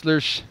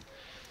RUSTLERS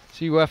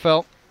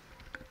CUFL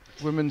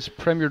Women's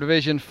Premier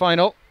Division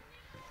final.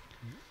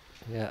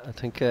 Yeah, I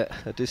think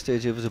at this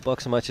stage it was a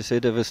boxing match. I say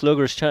they have a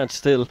slugger's chance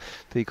still,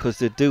 because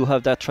they do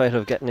have that threat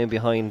of getting in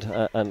behind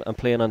and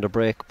playing on the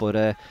break, but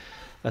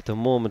at the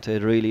moment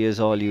it really is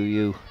all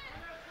you.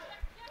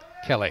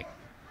 Kelly.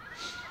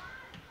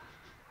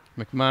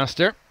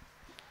 McMaster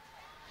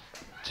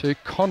to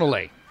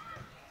Connolly.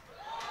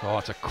 Oh,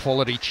 it's a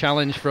quality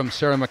challenge from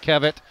Sarah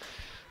McKevitt.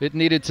 It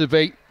needed to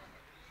be.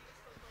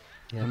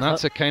 Yeah, and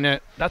that's a kind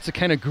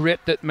of grit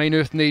that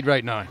Maynooth need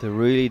right now. They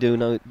really do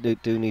now. They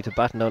do need to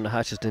batten down the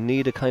hatches. They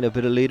need a kind of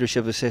bit of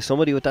leadership, to say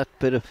somebody with that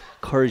bit of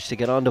courage to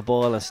get on the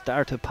ball and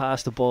start to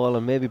pass the ball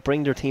and maybe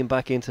bring their team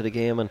back into the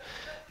game and,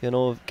 you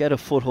know, get a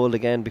foothold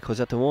again, because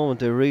at the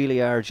moment they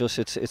really are just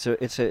it's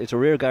a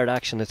rear guard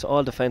action. It's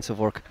all defensive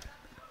work.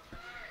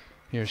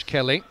 Here's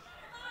Kelly.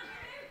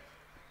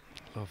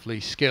 Lovely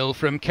skill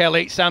from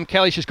Kelly. Sam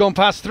Kelly, she's gone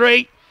past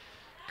three.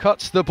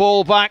 Cuts the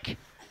ball back.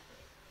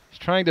 She's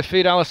trying to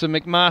feed Alison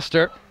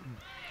McMaster.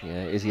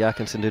 Yeah, Izzy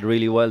Atkinson did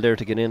really well there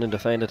to get in and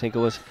defend, I think it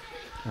was.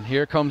 And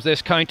here comes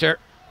this counter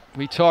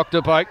we talked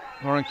about.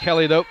 Lauren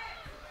Kelly, though,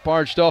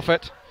 barged off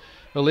it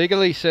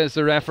illegally, says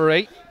the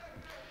referee.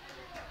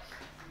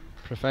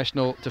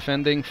 Professional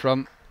defending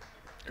from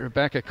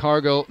Rebecca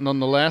Cargill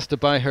nonetheless to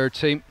buy her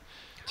team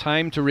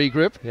time to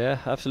regroup. Yeah,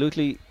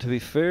 absolutely. To be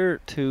fair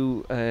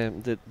to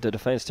the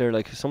defence there,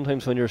 like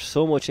sometimes when you're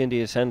so much in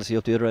the ascendancy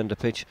up the other end of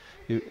the pitch,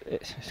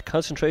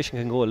 concentration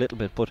can go a little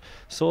bit, but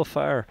so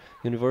far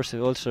University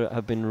of Ulster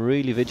have been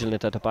really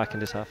vigilant at the back in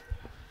this half.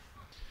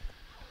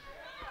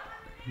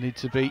 Need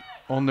to be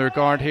on their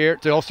guard here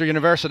to Ulster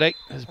University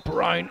as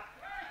Brown,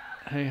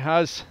 who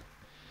has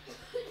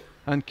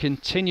and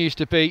continues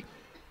to be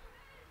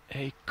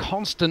a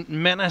constant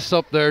menace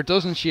up there,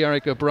 doesn't she,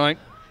 Erica Brown?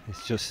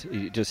 It's just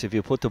if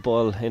you put the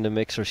ball in the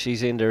mixer,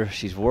 she's in there,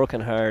 she's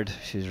working hard,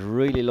 she's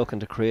really looking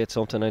to create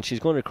something, and she's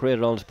going to create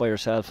it almost by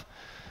herself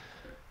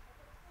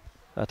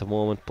at the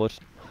moment. But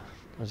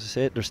as I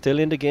say, they're still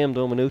in the game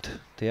though, Maynooth.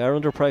 They are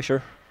under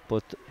pressure,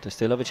 but they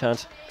still have a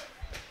chance.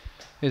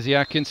 Izzy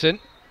Atkinson,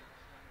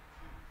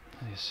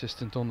 the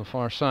assistant on the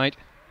far side.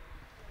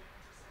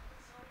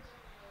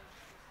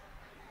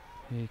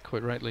 He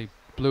quite rightly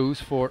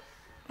blows for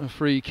a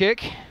free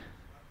kick.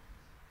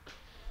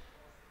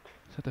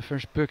 Is that the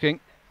first booking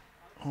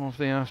of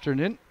the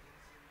afternoon?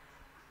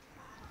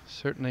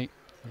 Certainly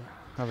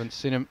haven't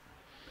seen him.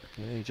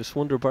 Yeah, you just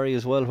wonder, Barry,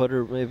 as well,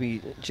 whether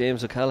maybe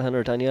James O'Callaghan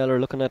or Danielle are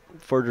looking at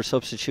further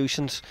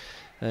substitutions.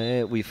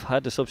 We've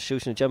had the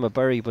substitution of Gemma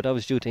Barry, but that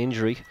was due to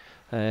injury.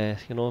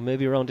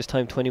 Maybe around this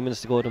time, 20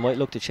 minutes to go, they might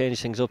look to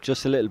change things up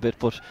just a little bit,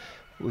 but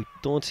we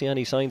don't see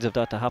any signs of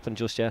that to happen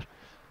just yet.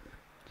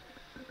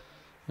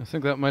 I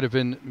think that might have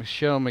been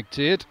Michelle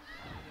McDade,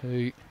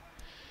 who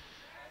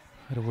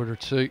had a word or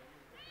two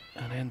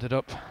and ended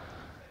up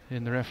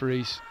in the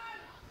referee's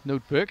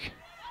notebook.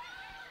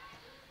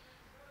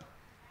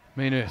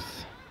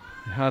 Maynooth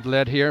had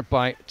led here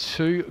by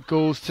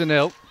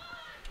 2-0.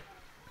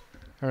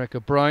 Erica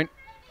Brown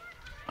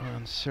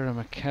and Sarah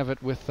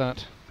McKevitt with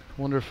that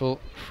wonderful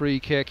free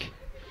kick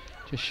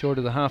just short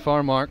of the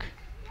half-hour mark.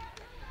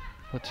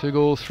 But 2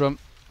 goals from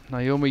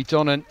Naomi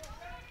Donnan.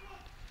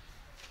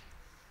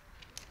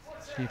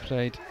 She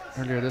played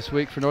earlier this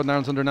week for Northern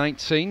Ireland's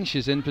under-19.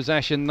 She's in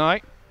possession now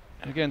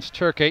against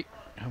Turkey.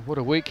 And what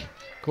a week,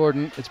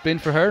 Gordon, it's been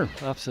for her.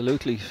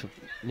 Absolutely.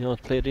 To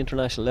play at the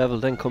international level,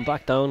 then come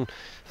back down,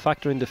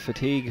 factor in the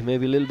fatigue,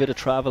 maybe a little bit of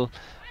travel,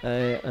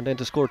 and then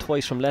to score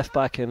twice from left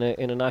back in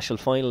a national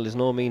final is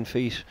no mean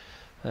feat.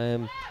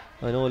 I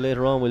know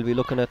later on we'll be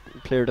looking at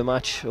Player of the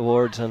Match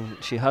awards,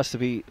 and she has to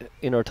be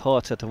in her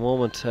thoughts at the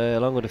moment,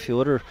 along with a few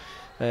other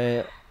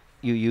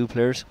UU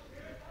players.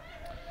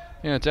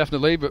 Yeah,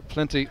 definitely, but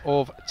plenty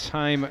of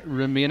time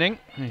remaining.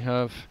 We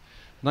have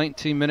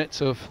 19 minutes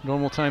of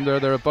normal time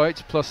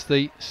thereabouts, plus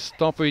the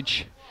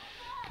stoppage,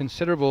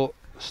 considerable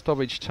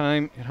stoppage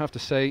time. You'd have to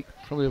say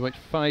probably about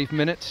 5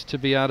 minutes to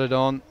be added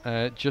on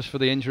just for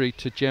the injury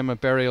to Gemma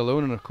Berry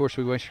alone, and of course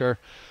we wish her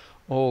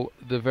all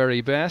the very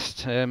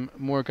best.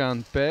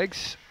 Morgan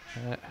Beggs,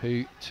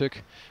 who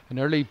took an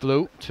early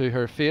blow to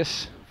her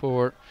face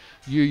for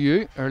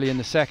UU early in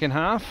the second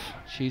half.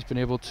 She's been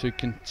able to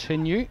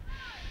continue,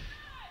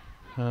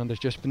 and there's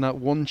just been that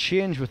one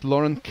change with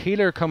Lauren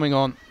Keeler coming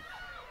on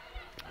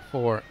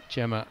for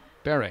Gemma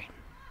Berry.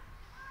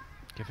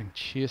 Giving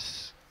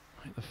chase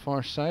at the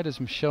far side is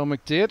Michelle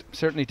McDade.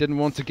 Certainly didn't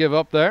want to give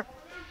up there.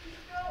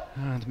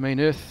 And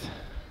Maynooth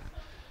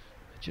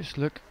just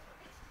look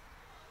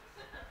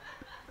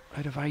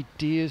out of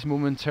ideas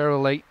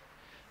momentarily,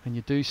 and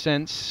you do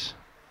sense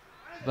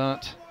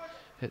that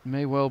it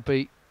may well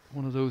be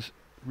one of those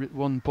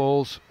one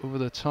balls over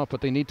the top, but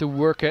they need to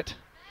work it.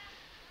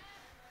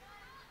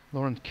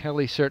 Lauren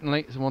Kelly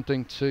certainly is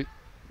wanting to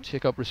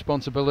take up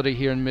responsibility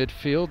here in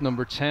midfield.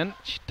 Number 10,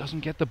 she doesn't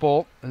get the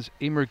ball as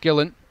Emer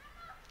Gillen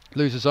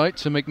loses out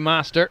to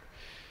McMaster.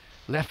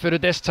 Left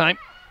footed this time.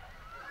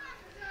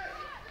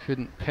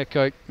 Couldn't pick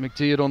out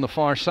McDade on the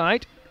far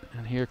side.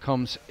 And here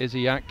comes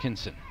Izzy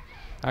Atkinson.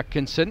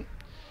 Atkinson,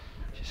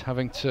 she's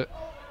having to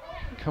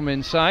come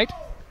inside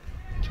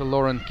to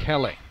Lauren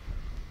Kelly.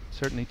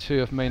 Certainly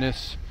two of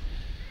Maynooth's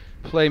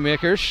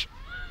playmakers.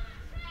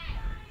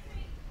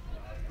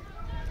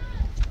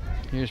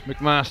 Here's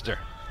McMaster.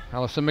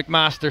 Alison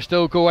McMaster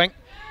still going.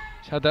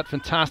 She's had that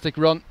fantastic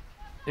run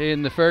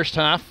in the first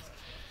half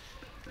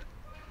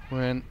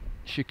when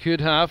she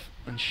could have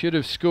and should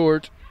have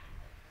scored.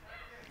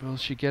 Will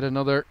she get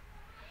another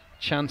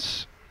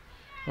chance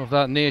of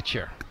that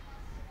nature?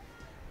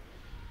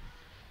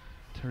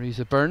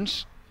 Teresa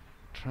Burns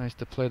tries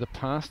to play the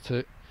pass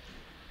to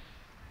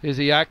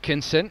Izzy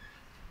Atkinson.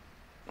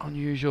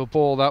 Unusual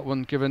ball, that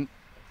one, given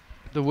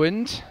the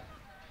wind.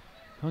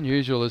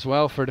 Unusual as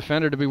well for a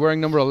defender to be wearing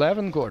number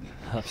 11, Gordon.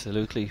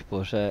 Absolutely,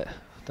 but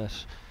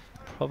that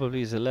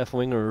probably is a left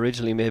winger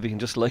originally, maybe, and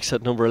just likes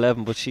that number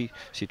 11, but she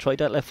tried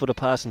that left footed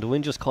pass and the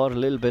wind just caught a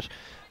little bit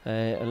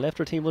and left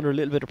her team under a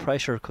little bit of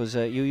pressure, because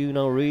UU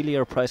now really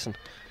are pressing.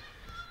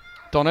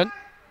 Donnan.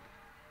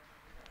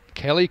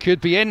 Kelly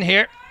could be in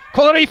here.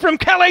 Quality from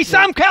Kelly,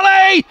 Sam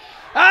Kelly!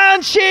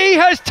 And she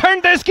has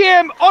turned this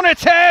game on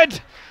its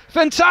head.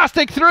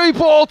 Fantastic through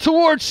ball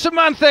towards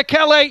Samantha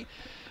Kelly.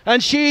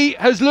 And she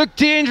has looked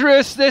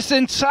dangerous this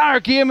entire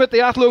game at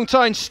the Athlone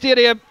Town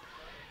Stadium.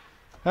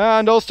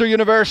 And Ulster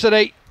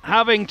University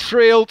having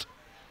trailed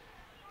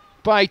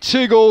by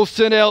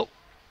 2-0,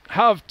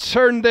 have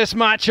turned this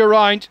match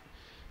around.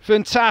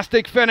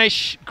 Fantastic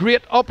finish,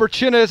 great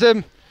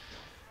opportunism,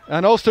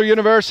 and Ulster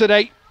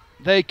University,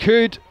 they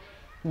could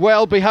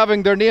well be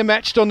having their name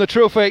etched on the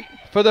trophy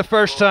for the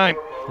first time.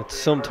 It's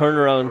some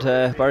turnaround,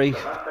 Barry.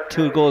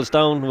 2 goals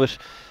down with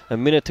a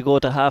minute to go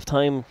to half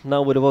time,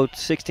 now with about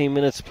 16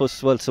 minutes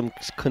plus, well, some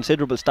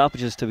considerable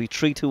stoppages to be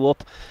 3-2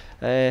 up,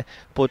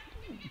 but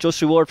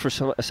just reward for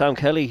Sam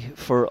Kelly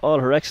for all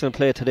her excellent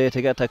play today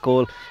to get that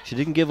goal. She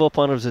didn't give up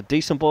on it. It was a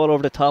decent ball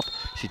over the top.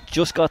 She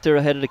just got there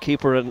ahead of the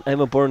keeper, and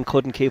Emma Byrne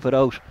couldn't keep it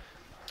out.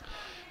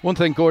 One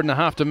thing, Gordon, I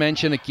have to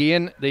mention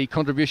again, the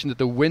contribution that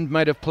the wind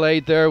might have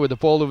played there with the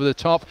ball over the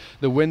top.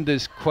 The wind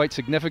is quite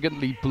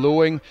significantly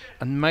blowing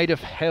and might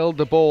have held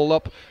the ball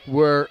up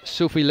where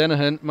Sophie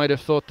Linehan might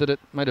have thought that it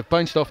might have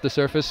bounced off the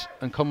surface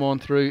and come on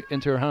through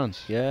into her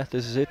hands. Yeah,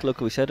 this is it. Look,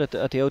 we said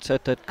at the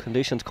outset that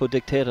conditions could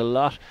dictate a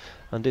lot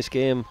on this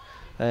game,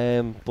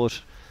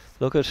 but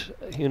look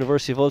at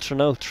University of Ulster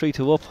now,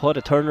 3-2 up. What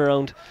a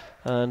turnaround.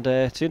 And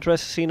it's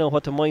interesting to see now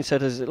what the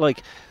mindset is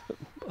like.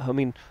 I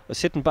mean,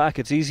 sitting back,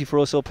 it's easy for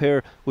us up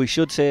here. We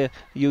should say,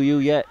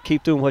 yeah,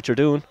 keep doing what you're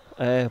doing.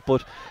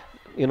 But,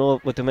 you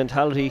know, with the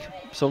mentality,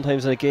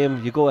 sometimes in a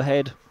game, you go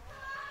ahead.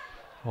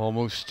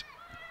 Almost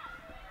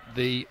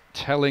the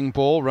telling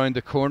ball round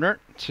the corner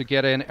to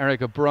get in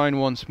Erica Brown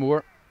once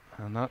more.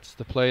 And that's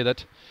the play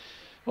that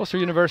Ulster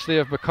University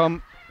have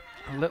become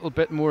a little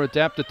bit more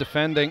adept at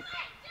defending.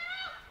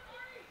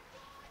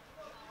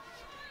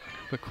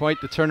 But quite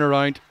the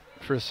turnaround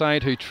for a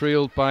side who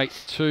trailed by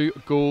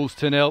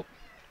 2-0.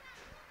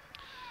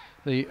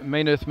 The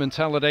Maynooth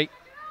mentality.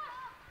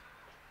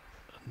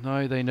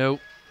 Now they know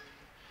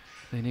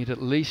they need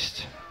at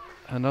least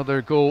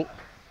another goal.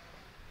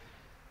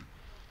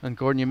 And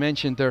Gordon, you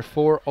mentioned there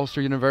for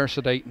Ulster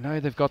University. Now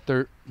they've got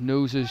their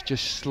noses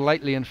just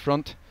slightly in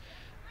front.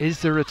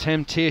 Is there a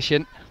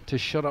temptation to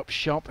shut up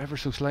shop ever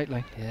so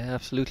slightly? Yeah,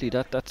 absolutely.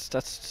 That's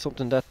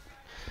something that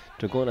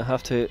they're going to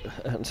have to,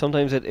 and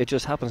sometimes it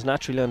just happens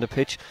naturally on the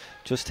pitch.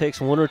 Just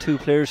takes 1 or 2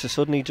 players to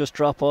suddenly just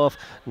drop off,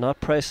 not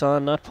press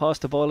on, not pass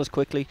the ball as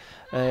quickly,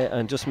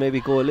 and just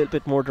maybe go a little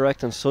bit more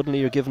direct, and suddenly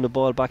you're giving the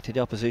ball back to the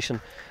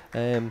opposition.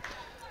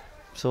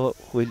 So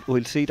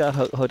we'll see that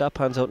how that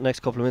pans out next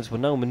couple of minutes. But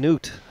now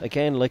Maynooth,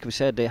 again, like we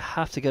said, they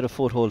have to get a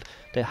foothold.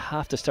 They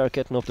have to start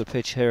getting up the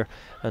pitch here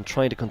and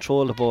trying to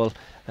control the ball.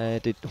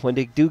 When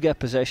they do get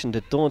possession,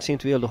 they don't seem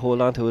to be able to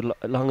hold on to it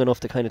long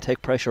enough to kind of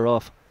take pressure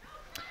off.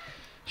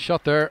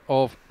 Shot there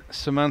of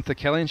Samantha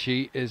Kelly.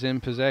 She is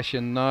in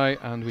possession now,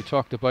 and we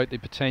talked about the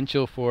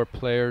potential for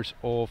players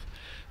of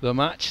the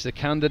match, the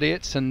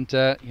candidates, and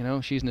you know,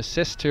 she's an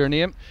assist to her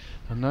name,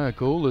 and now a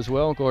goal as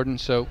well, Gordon.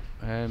 So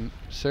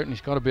certainly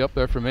she's got to be up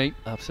there for me.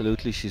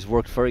 Absolutely, she's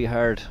worked very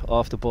hard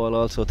off the ball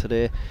also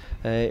today.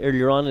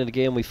 Earlier on in the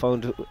game, we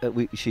found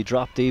she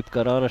dropped deep,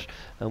 got on it,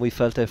 and we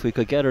felt that if we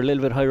could get her a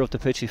little bit higher up the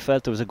pitch, we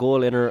felt there was a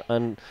goal in her.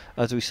 And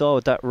as we saw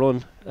with that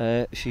run,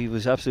 she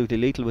was absolutely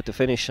lethal with the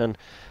finish, and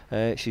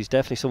she's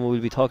definitely someone we'll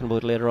be talking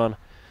about later on.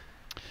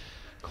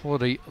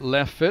 Quality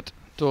left foot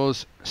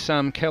does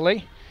Sam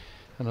Kelly,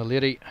 and a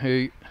lady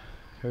who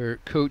her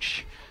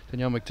coach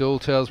Danielle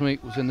McDowell tells me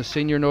was in the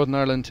senior Northern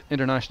Ireland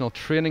international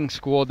training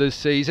squad this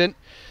season,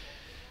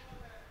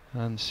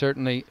 and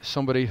certainly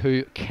somebody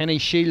who Kenny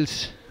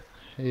Shields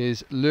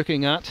is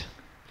looking at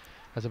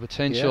as a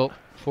potential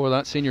for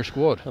that senior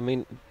squad. I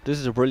mean, this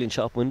is a brilliant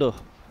shop window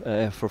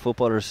for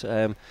footballers.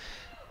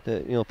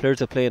 Players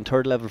that play in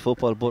third level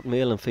football, both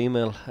male and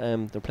female,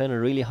 they're playing a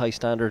really high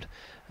standard.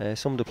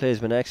 Some of the play has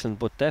been excellent,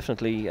 but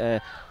definitely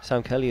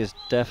Sam Kelly is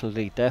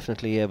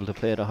definitely able to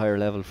play at a higher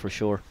level for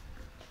sure.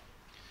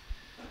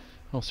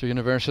 Ulster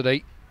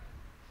University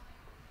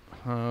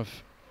have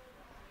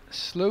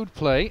slowed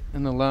play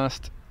in the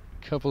last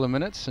couple of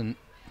minutes, and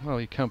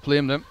well, you can't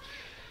blame them.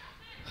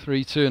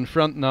 3-2 in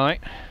front now.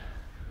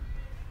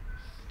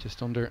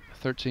 Just under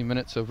 13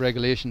 minutes of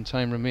regulation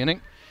time remaining.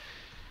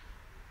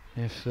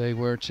 If they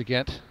were to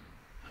get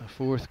a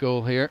 4th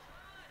goal here,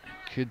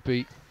 it could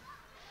be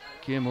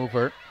game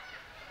over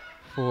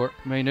for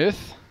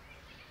Maynooth.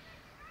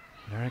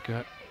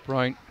 Erica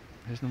Brown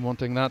isn't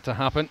wanting that to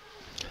happen.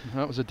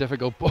 That was a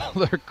difficult ball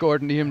there,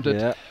 Gordon, aimed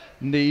at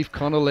Niamh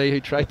Connolly, who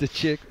tried to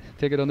take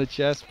it on the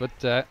chest, but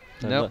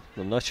no.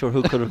 I'm not sure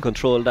who could have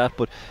controlled that,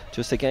 but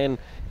just again,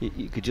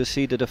 you could just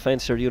see the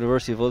defence at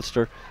University of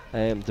Ulster.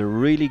 They're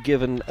really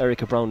giving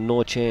Erica Brown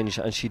no change,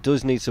 and she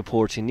does need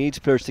support. She needs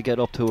players to get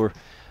up to her.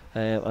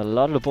 A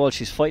lot of the ball,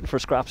 she's fighting for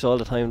scraps all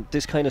the time.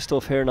 This kind of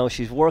stuff here now,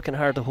 she's working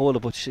hard to hold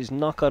it, but she's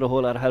not got a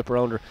whole lot of help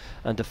around her.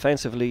 And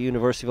defensively,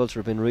 University of Ulster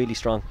have been really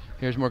strong.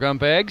 Here's Morgan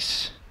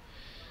Beggs,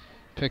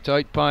 picked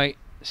out by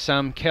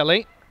Sam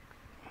Kelly.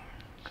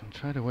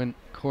 Try to win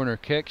corner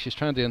kick. She's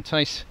trying to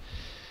entice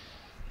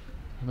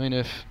the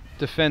Maynooth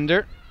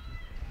defender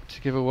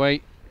to give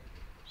away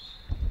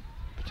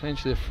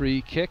potentially a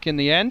free kick in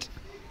the end.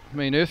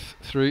 Maynooth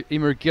through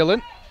Emer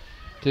Gillen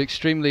did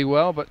extremely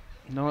well, but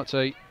no, it's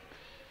a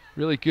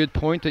really good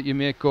point that you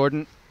make,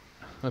 Gordon,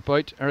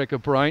 about Erica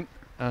Brown,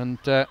 and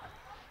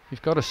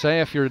You've got to say,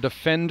 if you're a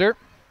defender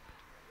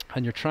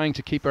and you're trying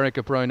to keep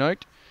Erica Brown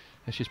out,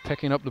 and she's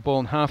picking up the ball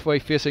and halfway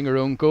facing her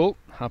own goal,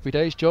 happy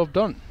days, job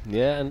done.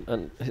 Yeah,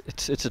 and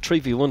it's a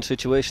 3v1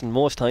 situation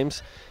most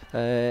times.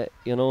 Izzy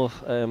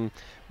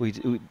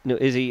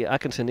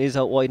Atkinson is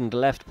out wide on the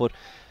left, but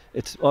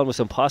it's almost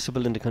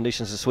impossible in the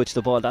conditions to switch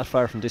the ball that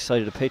far from this side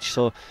of the pitch.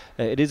 So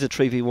it is a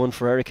 3v1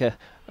 for Erica,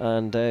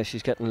 and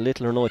she's getting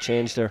little or no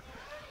change there.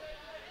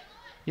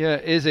 Yeah,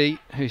 Izzy,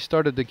 who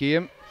started the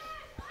game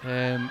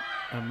and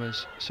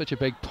was such a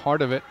big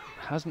part of it,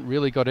 hasn't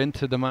really got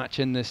into the match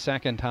in this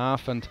second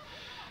half, and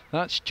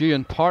that's due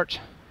in part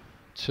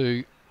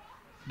to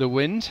the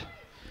wind.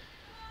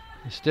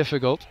 It's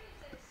difficult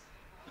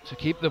to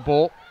keep the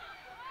ball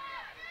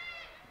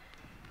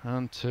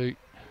and to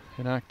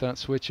enact that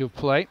switch of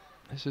play.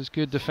 This is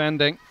good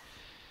defending.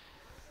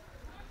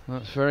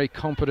 That's very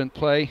competent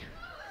play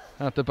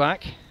at the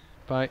back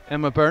by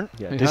Emma Byrne.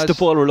 Yeah, this is the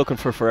ball we're looking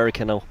for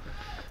Erica now.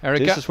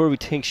 Erica. This is where we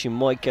think she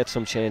might get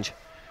some change.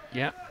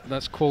 Yeah,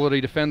 that's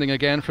quality defending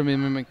again from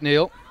Emma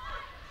McNeil.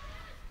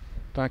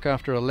 Back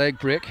after a leg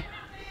break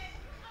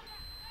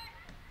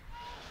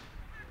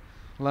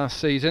last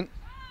season.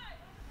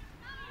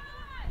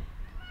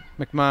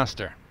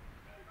 McMaster.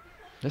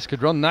 This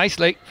could run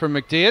nicely for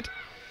McDade.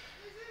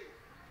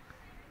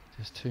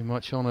 Just too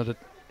much on it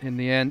in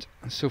the end.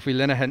 And Sophie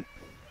Linehan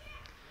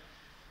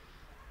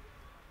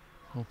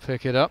will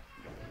pick it up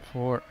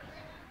for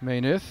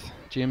Maynooth.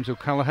 James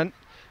O'Callaghan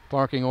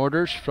barking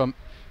orders from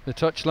the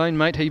touchline.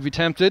 Might he be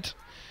tempted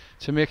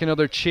to make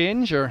another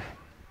change, or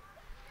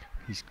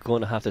he's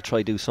going to have to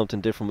try do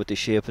something different with the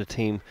shape of the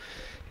team?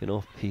 You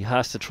know, he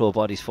has to throw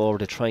bodies forward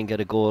to try and get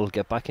a goal,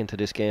 get back into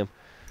this game.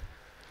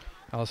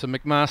 Alison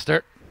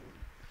McMaster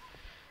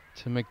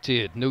to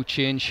McDade. No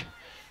change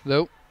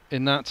though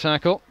in that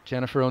tackle.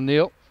 Jennifer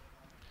O'Neill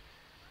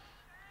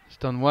has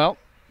done well,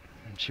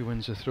 and she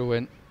wins a throw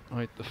in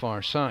out the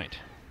far side.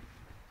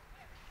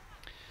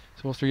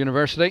 So Ulster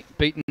University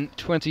beaten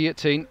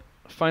 2018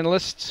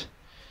 finalists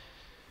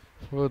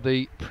for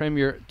the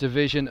Premier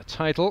Division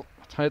title,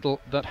 a title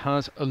that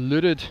has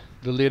eluded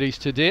the ladies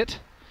to date,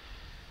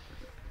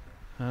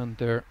 and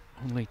they're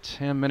only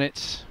 10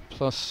 minutes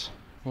plus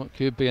what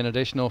could be an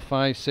additional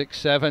 5, 6,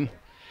 7,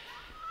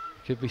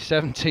 could be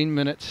 17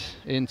 minutes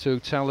in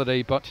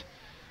totality, but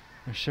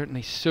they're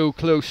certainly so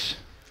close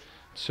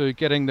to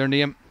getting their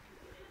name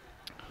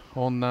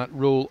on that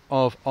roll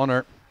of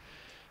honour,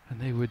 and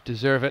they would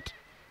deserve it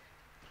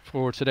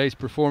for today's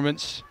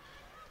performance.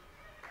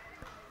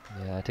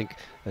 Yeah, I think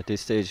at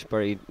this stage,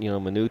 Barry,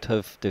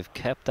 Maynooth they've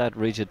kept that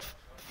rigid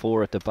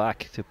 4 at the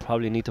back. They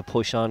probably need to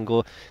push on,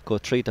 go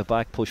 3 at the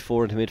back, push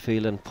 4 into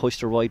midfield, and push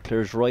the wide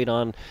players right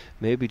on.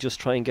 Maybe just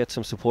try and get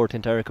some support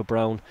into Erica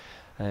Brown.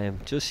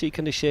 Just see,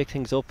 can they shake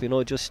things up?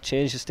 Just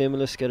change the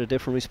stimulus, get a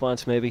different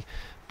response maybe.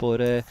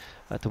 But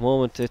at the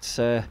moment,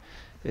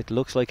 it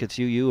looks like it's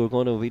UU are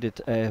going to be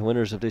the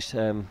winners of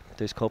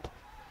this cup.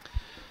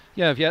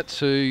 Yeah, I've yet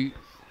to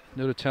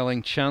note a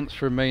telling chance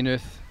for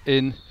Maynooth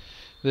in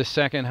the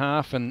second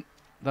half, and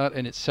that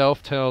in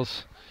itself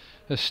tells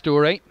a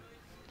story.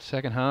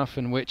 Second half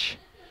in which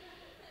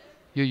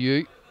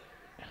UU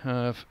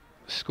have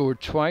scored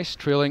twice,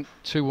 trailing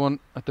 2-1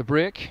 at the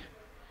break.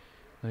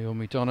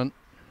 Naomi Donnan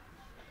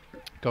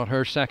got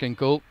her second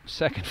goal,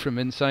 second from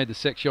inside the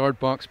 6-yard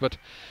box, but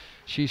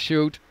she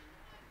showed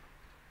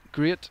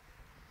great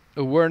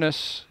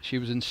awareness. She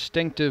was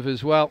instinctive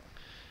as well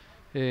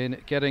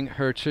in getting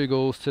her 2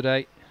 goals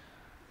today,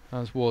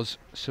 as was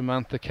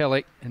Samantha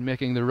Kelly in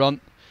making the run,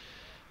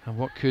 and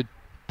what could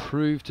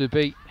prove to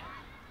be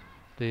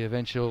the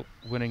eventual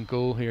winning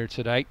goal here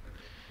today.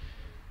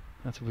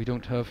 That's if we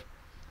don't have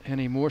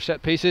any more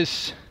set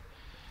pieces.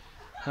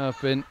 Have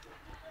been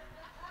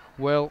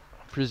well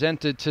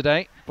presented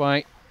today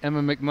by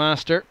Emma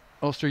McMaster,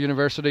 Ulster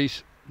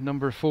University's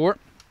number 4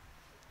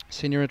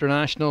 senior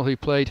international, who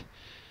played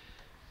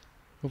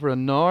over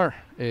an hour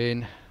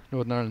in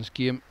Northern Ireland's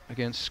game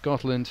against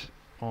Scotland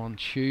on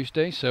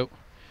Tuesday, so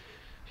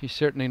she's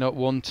certainly not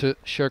one to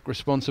shirk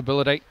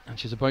responsibility, and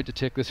she's about to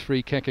take this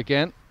free kick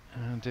again,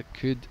 and it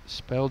could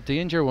spell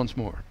danger once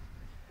more.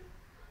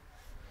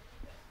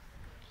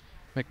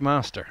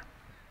 McMaster.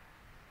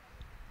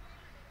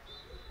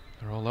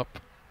 They're all up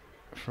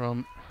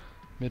from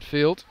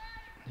midfield.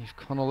 Eve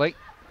Connolly.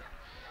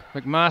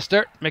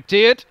 McMaster.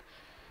 McDade.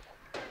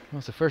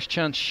 That's the first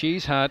chance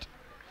she's had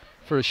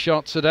for a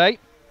shot today.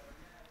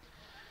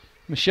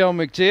 Michelle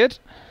McDade,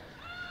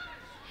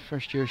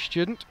 first year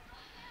student,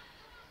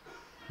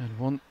 and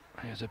one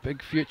who has a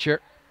big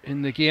future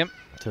in the game.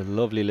 It's a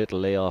lovely little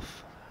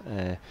layoff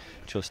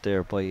just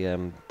there by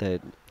the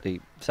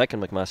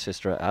second McMaster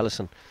sister,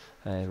 Alison.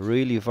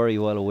 Really very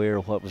well aware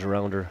of what was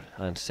around her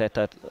and set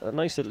that a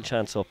nice little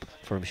chance up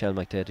for Michelle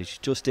McDade. She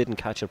just didn't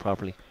catch it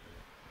properly.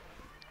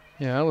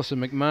 Yeah, Alison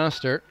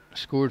McMaster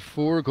scored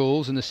 4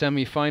 goals in the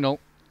semi-final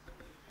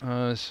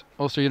as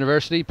Ulster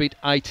University beat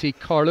IT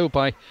Carlow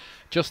by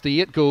just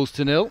the 8 goals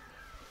to 0.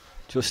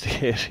 Just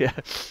the 8, yeah.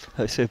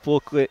 I say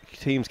both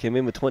teams came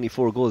in with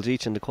 24 goals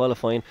each in the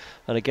qualifying,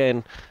 and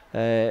again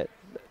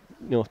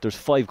there's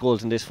 5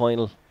 goals in this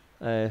final.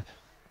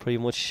 Pretty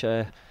much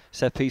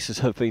set pieces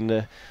have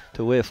been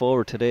the way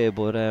forward today,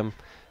 but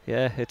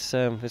yeah, it's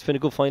been a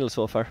good final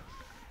so far.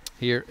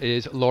 Here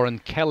is Lauren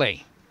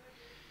Kelly.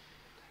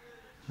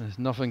 There's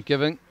nothing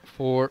given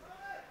for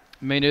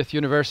Maynooth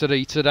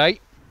University today.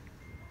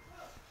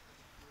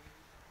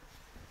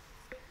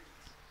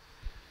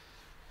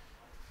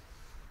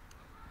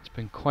 It's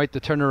been quite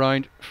the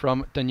turnaround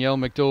from Danielle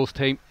McDowell's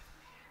team,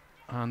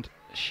 and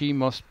she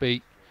must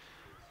be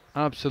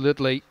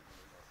absolutely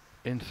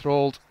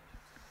enthralled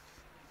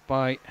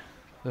by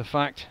the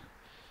fact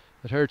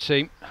that her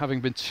team,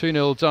 having been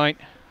 2-0 down,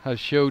 has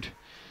showed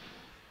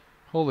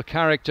all the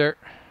character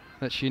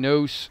that she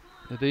knows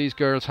that these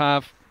girls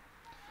have.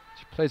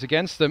 She plays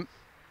against them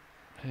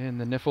in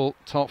the NIFL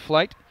top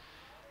flight,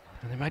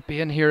 and they might be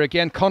in here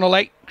again.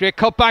 Connolly, great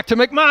cut back to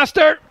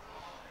McMaster.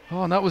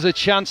 Oh, and that was a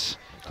chance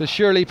to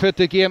surely put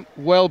the game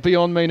well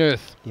beyond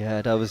Maynooth.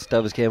 Yeah, that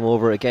was game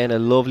over. Again, a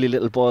lovely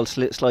little ball,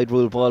 slide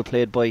rule ball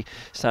played by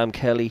Sam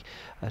Kelly.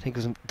 I think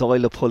it was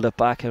Doyle that pulled it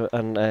back, and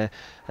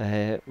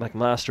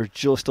McMaster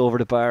just over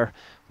the bar.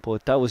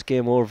 But that was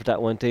game over if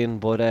that went in.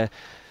 But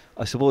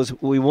I suppose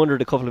we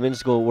wondered a couple of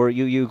minutes ago, were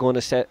you going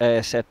to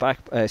sit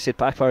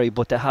back, Barry?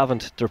 But they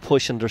haven't. They're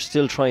pushing. They're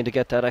still trying to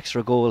get that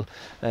extra goal,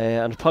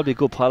 and it's probably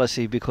good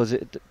policy, because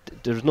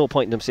there's no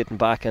point in them sitting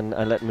back and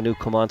letting Maynooth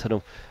come on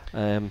to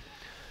them.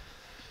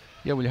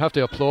 Yeah, well, you have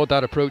to applaud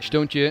that approach,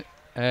 don't you?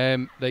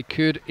 They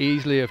could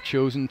easily have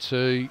chosen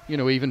to,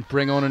 even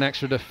bring on an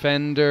extra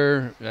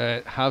defender,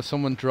 have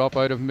someone drop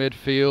out of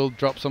midfield,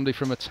 drop somebody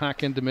from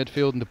attack into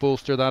midfield and to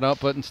bolster that up,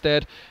 but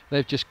instead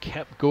they've just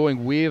kept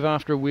going wave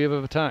after wave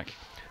of attack.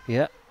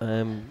 Yeah,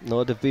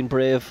 no, they've been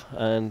brave,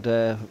 and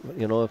they've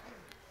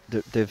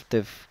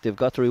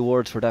got the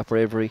rewards for that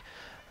bravery.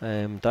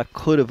 That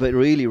could have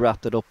really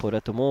wrapped it up, but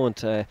at the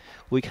moment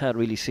we can't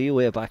really see a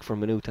way back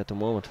from Maynooth at the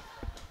moment.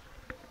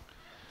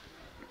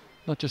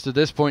 Not just at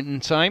this point in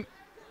time,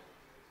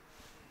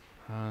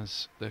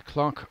 as the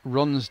clock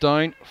runs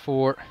down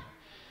for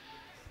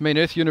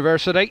Maynooth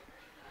University.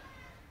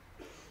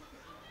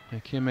 They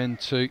came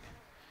into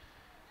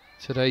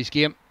today's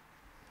game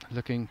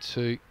looking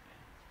to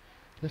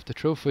lift the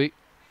trophy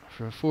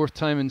for a 4th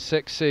time in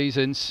 6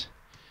 seasons.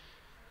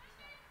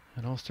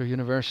 And Ulster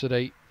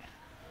University,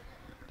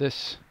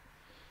 this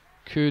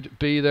could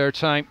be their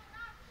time.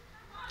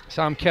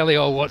 Sam Kelly,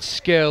 oh, what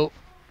skill!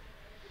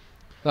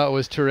 That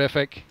was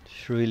terrific.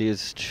 She really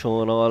is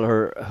showing all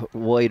her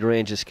wide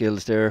range of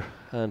skills there,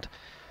 and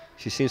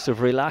she seems to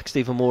have relaxed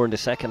even more in the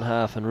second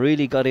half and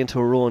really got into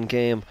her own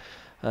game.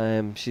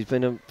 She's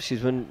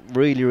been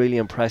really, really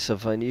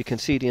impressive, and you can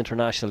see the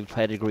international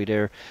pedigree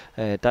there.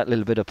 That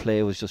little bit of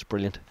play was just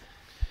brilliant.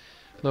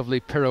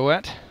 Lovely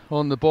pirouette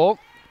on the ball,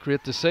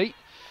 great to see.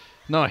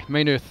 Now,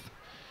 Maynooth,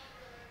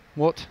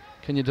 what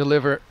can you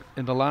deliver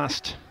in the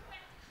last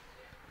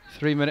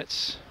 3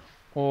 minutes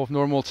of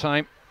normal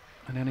time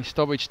and any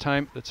stoppage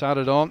time that's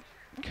added on?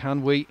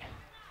 Can we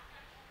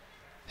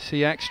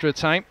see extra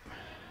time?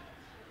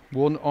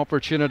 One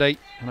opportunity,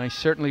 and I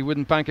certainly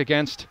wouldn't bank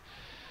against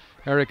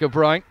Erica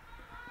O'Brien.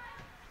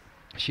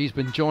 She's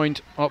been joined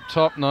up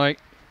top now,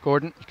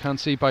 Gordon, you can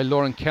see, by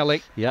Lauren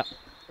Kelly. Yeah,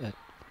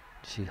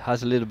 she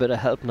has a little bit of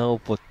help now,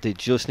 but they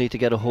just need to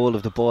get a hold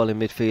of the ball in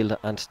midfield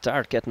and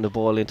start getting the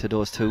ball into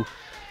those two.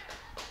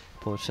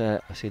 But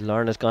I see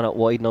Lauren has gone out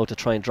wide now to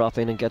try and drop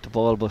in and get the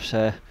ball, but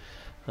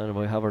and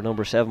we have our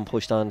number 7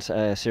 pushed on,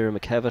 Sarah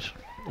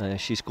McKevitt.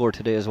 She scored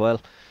today as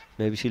well.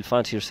 Maybe she'll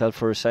fancy herself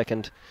for a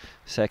second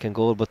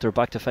goal, but they're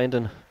back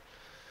defending.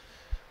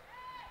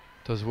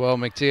 Does well,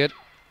 McDade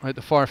out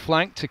the far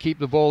flank to keep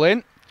the ball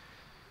in.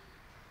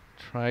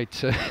 Tried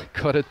to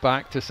cut it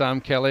back to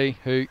Sam Kelly,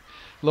 who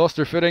lost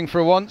her footing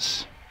for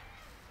once.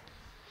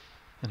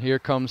 And here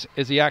comes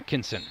Izzy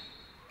Atkinson.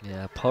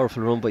 Yeah,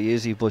 powerful run by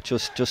Izzy, but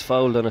just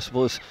fouled, and I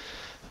suppose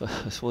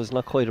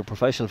not quite a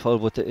professional foul,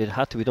 but it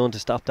had to be done to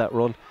stop that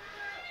run.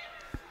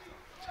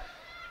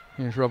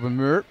 Here's Robin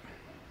Moore.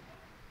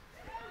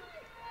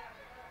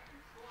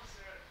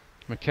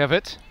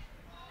 McKevitt.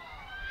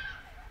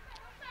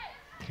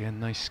 Again,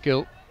 nice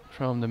skill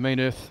from the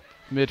Maynooth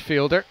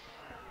midfielder.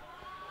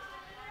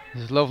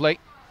 This is lovely.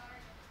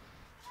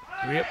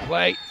 Great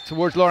play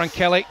towards Lauren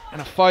Kelly,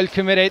 and a foul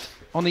committed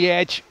on the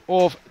edge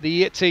of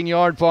the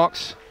 18-yard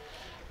box.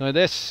 Now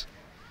this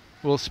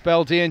will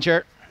spell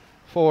danger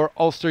for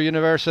Ulster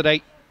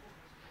University,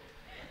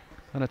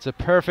 and it's a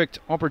perfect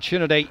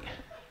opportunity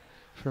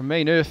for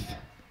Maynooth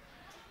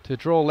to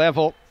draw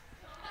level.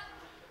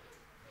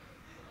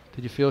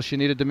 Did you feel she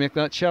needed to make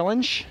that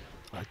challenge?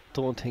 I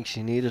don't think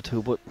she needed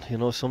to, but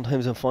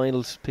sometimes in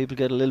finals people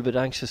get a little bit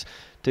anxious.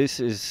 This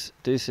is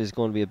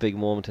going to be a big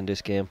moment in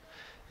this game.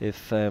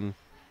 If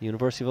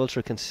University of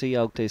Ulster can see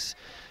out this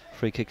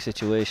free kick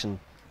situation,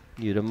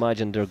 you'd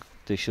imagine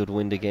they should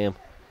win the game.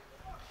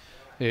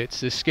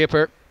 It's the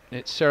skipper,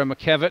 it's Sarah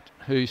McKevitt,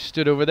 who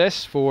stood over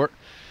this for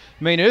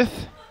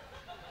Maynooth.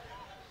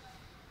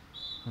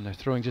 And they're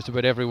throwing just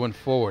about everyone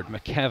forward.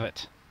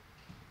 McKevitt.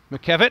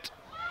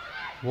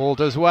 Wall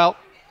does well.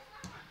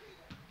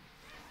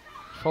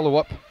 Follow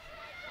up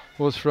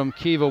was from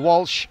Kiva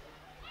Walsh.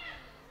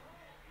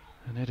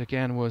 And it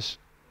again was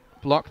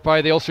blocked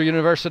by the Ulster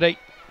University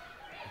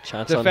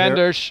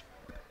defenders.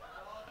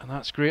 And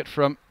that's great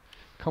from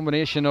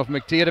combination of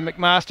McDade and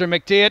McMaster.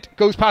 McDade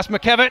goes past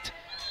McKevitt.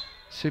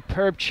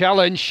 Superb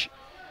challenge.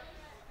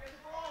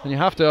 And you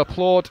have to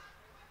applaud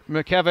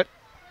McKevitt,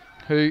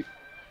 who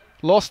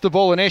lost the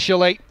ball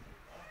initially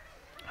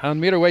and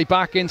made her way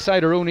back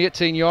inside her own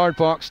 18-yard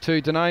box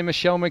to deny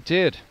Michelle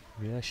McDade.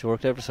 Yeah, she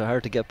worked ever so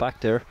hard to get back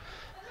there.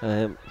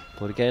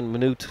 But again,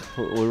 Maynooth,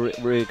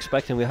 we're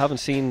expecting, we haven't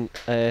seen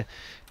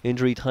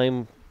injury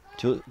time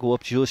go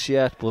up just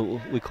yet, but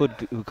we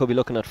could be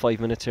looking at 5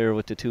 minutes here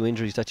with the 2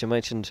 injuries that you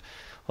mentioned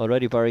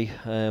already, Barry.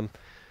 I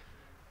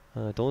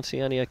don't see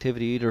any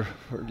activity either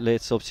for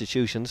late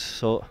substitutions,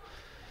 so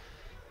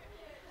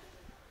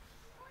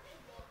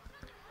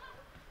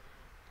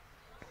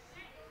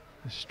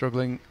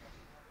struggling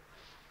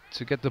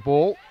to get the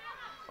ball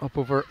up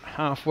over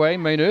halfway,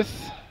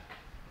 Maynooth.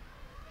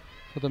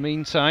 For the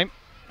meantime,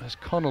 as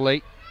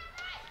Connolly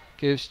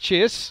gives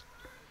chase.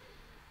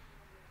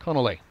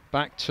 Connolly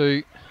back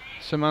to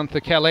Samantha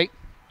Kelly.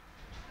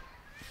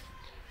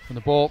 And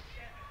the ball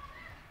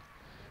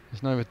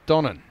is now with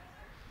Donnan.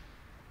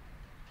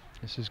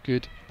 This is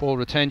good ball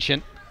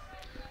retention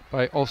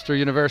by Ulster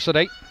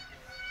University.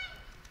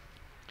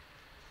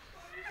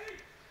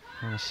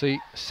 And I see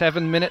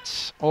 7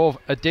 minutes of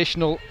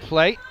additional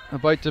play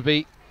about to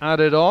be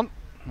added on.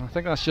 I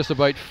think that's just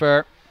about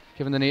fair,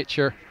 given the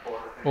nature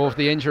of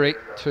the injury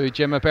to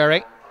Gemma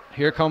Berry.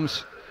 Here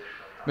comes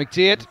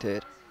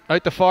McDade.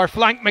 Out the far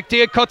flank.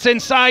 McDade cuts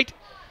inside.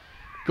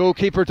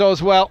 Goalkeeper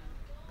does well.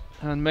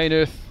 And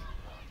Maynooth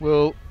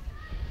will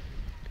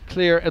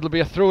clear. It'll be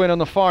a throw in on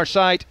the far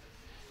side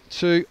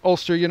to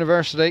Ulster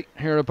University.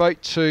 Here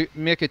about to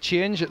make a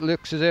change. It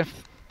looks as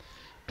if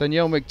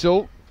Danielle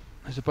McDowell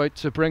is about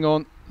to bring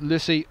on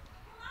Lucy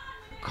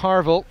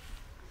Carville,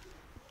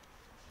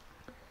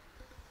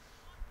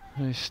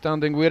 who's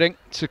standing waiting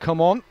to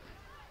come on.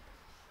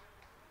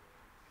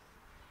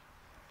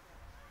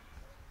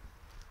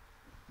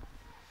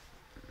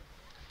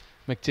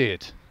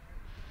 McDade.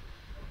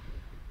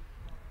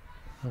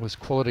 That was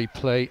quality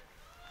play,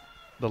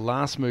 the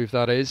last move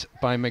that is,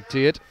 by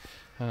McDade,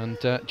 and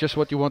just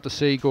what you want to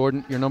see,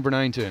 Gordon, your number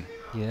 9 doing.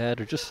 Yeah,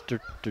 they're just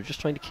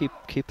trying to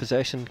keep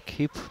possession,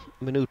 keep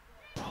Maynooth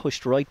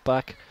pushed right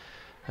back.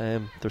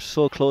 They're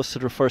so close to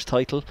their first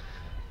title.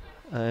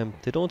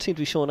 They don't seem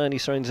to be showing any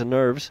signs of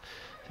nerves.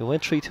 They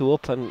went 3-2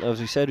 up, and as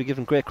we said, we give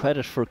them great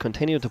credit for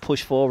continuing to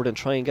push forward and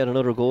try and get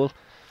another goal.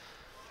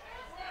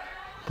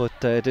 But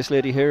this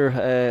lady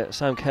here,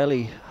 Sam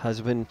Kelly,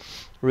 has been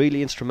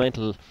really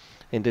instrumental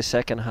in this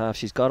second half.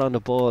 She's got on the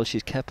ball,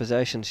 she's kept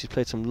possession, she's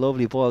played some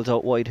lovely balls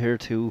out wide here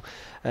to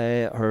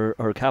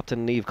her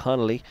captain, Niamh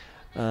Connolly,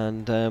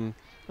 and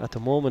at the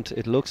moment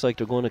it looks like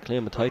they're going to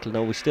claim a title.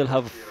 Now we still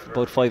have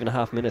about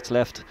 5.5 minutes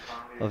left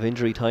of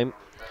injury time,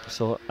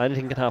 so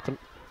anything can happen.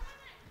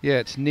 Yeah,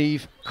 it's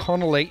Niamh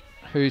Connolly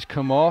who's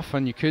come off,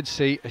 and you could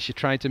see as she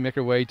tried to make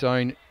her way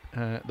down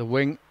the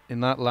wing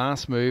in that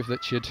last move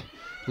that she'd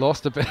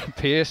lost a bit of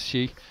pace.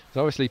 She's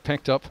obviously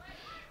picked up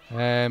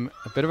a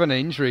bit of an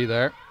injury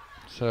there,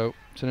 so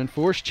it's an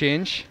enforced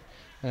change,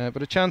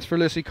 but a chance for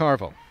Lucy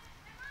Carville.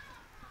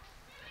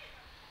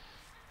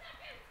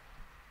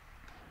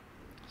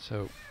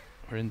 So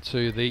we're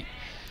into the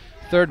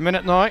 3rd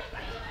minute now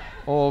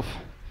of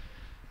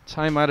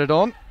time added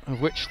on,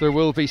 of which there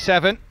will be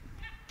 7.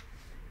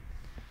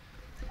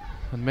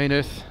 And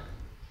Maynooth,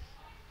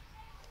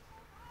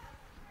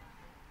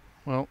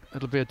 well,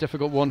 it'll be a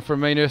difficult one for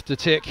Maynooth to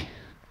take.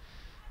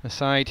 The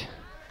side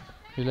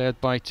who led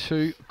by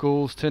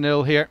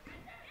 2-0 here.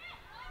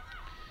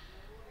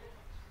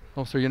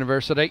 Ulster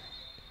University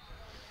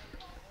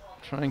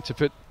trying to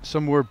put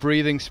some more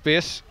breathing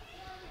space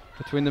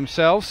between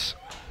themselves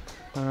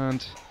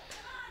and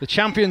the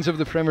champions of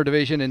the Premier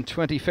Division in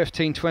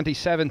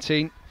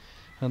 2015-2017,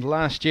 and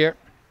last year.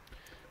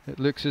 It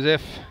looks as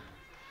if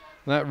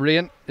that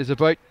reign is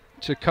about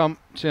to come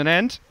to an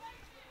end.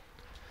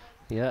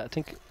 Yeah, I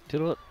think,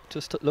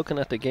 just looking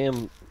at the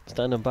game,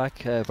 standing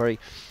back, Barry,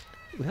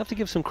 we have to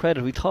give some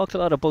credit. We talked a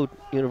lot about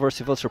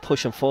University of Ulster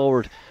pushing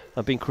forward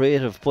and being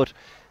creative, but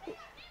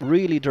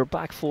really their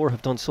back four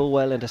have done so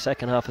well in the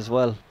second half as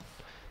well.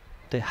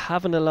 They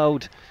haven't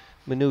allowed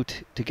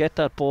Maynooth to get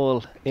that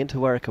ball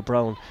into Erica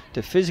Brown.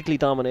 They physically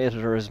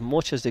dominated her as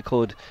much as they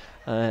could,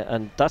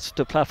 and that's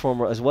the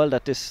platform as well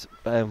that this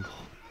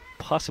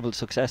possible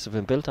success have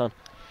been built on.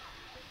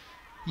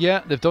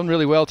 Yeah, they've done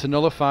really well to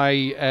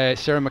nullify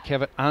Sarah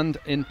McKevitt and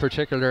in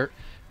particular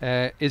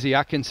Izzy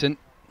Atkinson,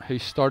 who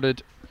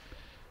started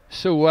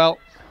so well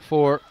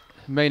for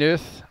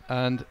Maynooth,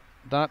 and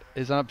that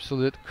is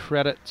absolute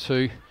credit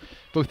to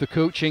both the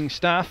coaching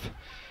staff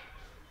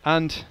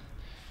and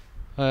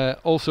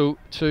also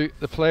to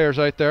the players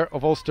out there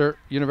of Ulster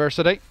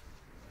University.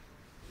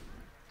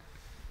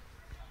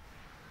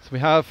 So we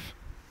have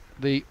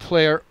the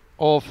player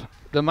of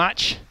the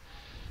match,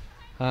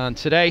 and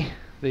today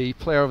the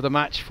player of the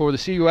match for the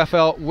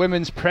CUFL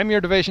Women's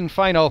Premier Division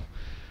Final,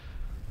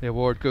 the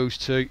award goes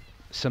to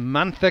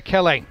Samantha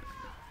Kelly,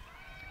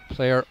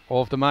 player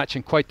of the match,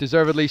 and quite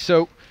deservedly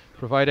so,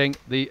 providing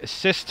the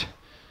assist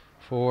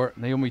for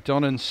Naomi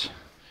Donnan's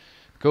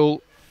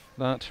goal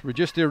that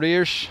reduced the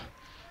arrears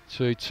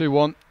to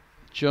 2-1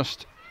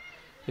 just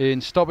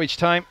in stoppage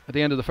time at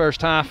the end of the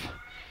first half.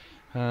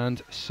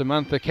 And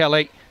Samantha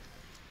Kelly,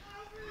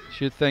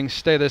 should things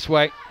stay this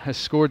way, has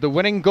scored the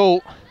winning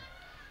goal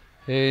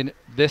in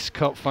this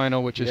cup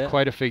final, which is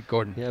quite a feat,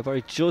 Gordon. Yeah,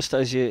 very just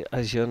as you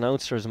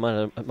announced her as a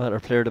man or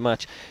player of the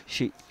match.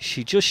 She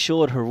just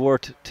showed her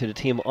worth to the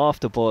team off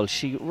the ball.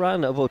 She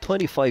ran about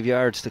 25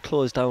 yards to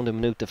close down the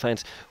Maynooth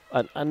defence,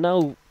 and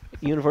now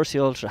University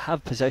of Ulster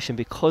have possession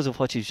because of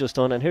what she's just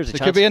done. And here's a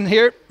chance. Could be in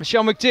here,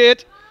 Michelle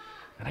McDade,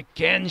 and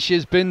again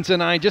she's been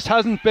denied. Just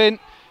hasn't been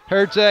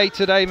her day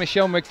today,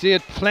 Michelle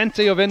McDade.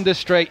 Plenty of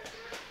industry,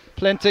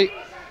 plenty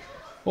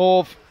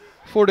of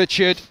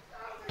fortitude,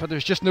 but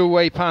there's just no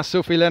way past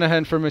Sophie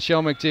Linehan for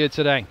Michelle McDade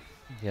today.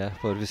 Yeah,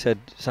 but we said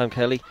Sam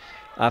Kelly,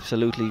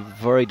 absolutely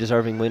very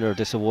deserving winner of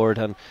this award,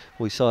 and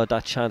we saw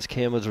that chance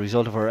came as a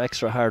result of her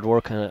extra hard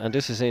work, and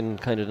this is in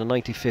kind of the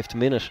 95th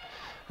minute,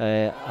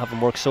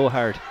 having worked so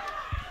hard.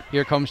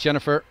 Here comes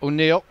Jennifer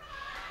O'Neill,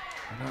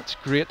 and that's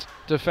great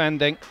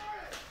defending,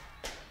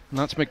 and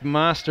that's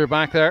McMaster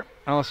back there,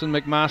 Alison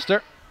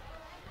McMaster,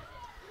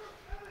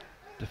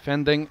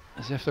 defending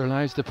as if their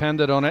lives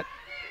depended on it.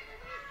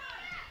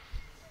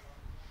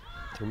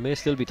 There may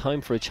still be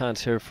time for a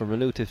chance here for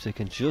Maynooth if they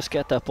can just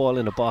get that ball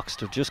in the box.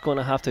 They're just going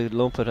to have to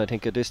lump it, I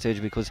think, at this stage,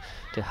 because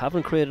they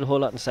haven't created a whole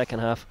lot in the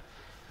second half,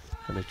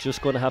 and they're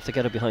just going to have to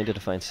get it behind the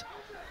defence.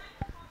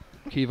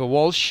 Kiva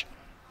Walsh,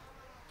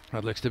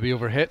 that looks to be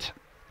overhit,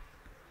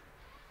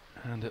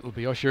 and it will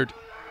be ushered.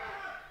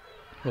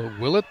 Well,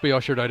 will it be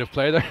ushered out of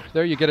play?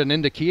 There you get an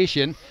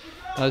indication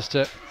as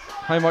to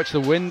how much the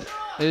wind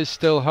is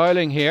still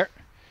howling here.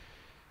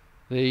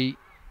 The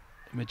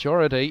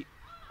majority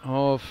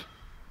of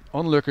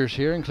onlookers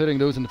here, including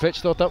those in the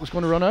pitch, thought that was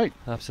going to run out.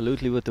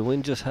 Absolutely, but the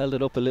wind just held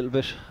it up a little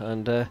bit,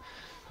 and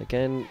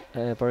again,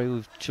 Barry,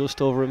 we've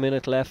just over a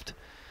minute left.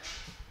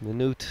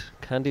 Maynooth,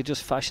 can they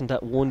just fashion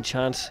that one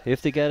chance?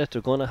 If they get it,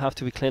 they're going to have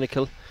to be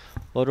clinical,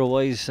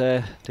 otherwise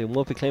they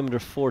won't be claiming their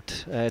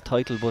fourth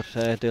title, but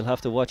they'll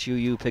have to watch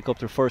UU pick up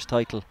their first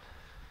title.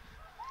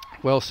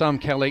 Well, Sam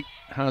Kelly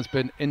has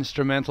been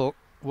instrumental.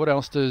 What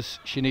else does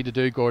she need to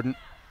do, Gordon,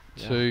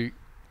 to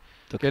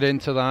get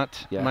into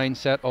that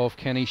mindset of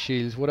Kenny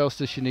Shields? What else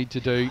does she need to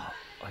do?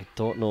 I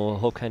don't know. I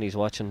hope Kenny's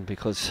watching,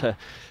 because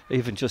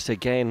even just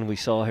again we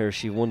saw her,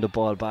 she won the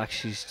ball back.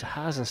 She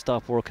hasn't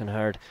stopped working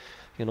hard.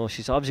 You know,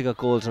 she's obviously got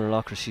goals in her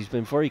locker. She's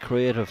been very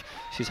creative.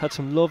 She's had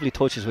some lovely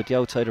touches with the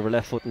outside of her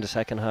left foot in the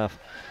second half.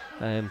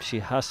 She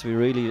has to be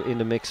really in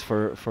the mix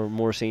for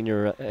more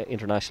senior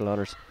international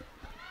honours.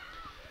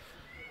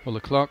 Well,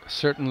 the clock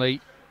certainly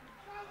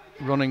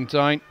running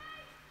down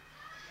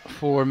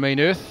for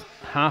Maynooth.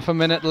 Half a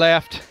minute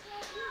left,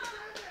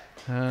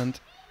 and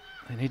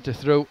they need to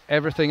throw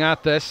everything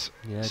at this.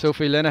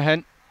 Sophie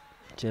Linehan.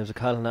 James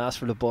O'Callaghan asked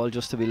for the ball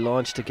just to be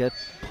launched to get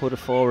put it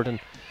forward,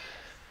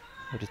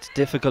 but it's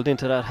difficult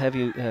into that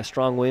heavy,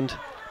 strong wind.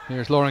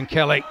 Here's Lauren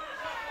Kelly,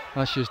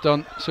 as she's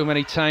done so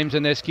many times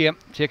in this game,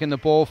 taking the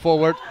ball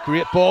forward.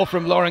 Great ball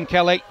from Lauren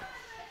Kelly.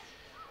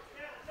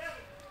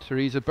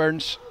 Teresa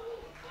Burns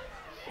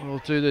will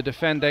do the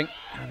defending,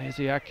 and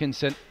Izzy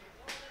Atkinson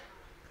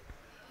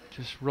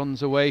just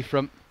runs away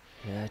from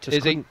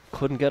Izzy.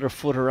 Couldn't get her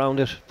foot around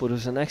it, but it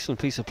was an excellent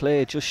piece of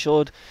play. It just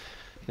showed,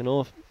 you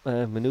know,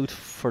 Maynooth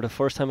for the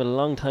first time in a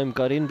long time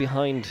got in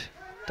behind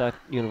that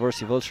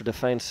University of Ulster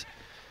defence.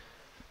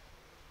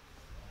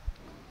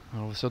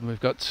 All of a sudden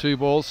we've got two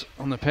balls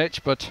on the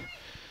pitch, but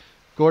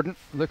Gordon,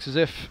 looks as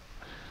if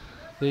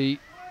the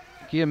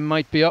game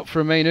might be up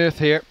for Maynooth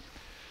here.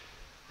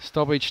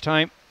 Stoppage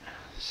time,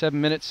 7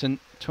 minutes and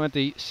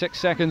 26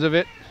 seconds of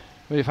it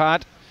we've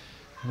had,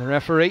 and the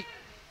referee,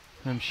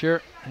 I'm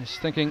sure, is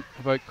thinking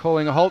about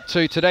calling a halt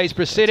to today's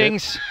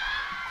proceedings.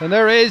 And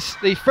there is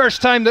the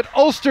first time that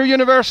Ulster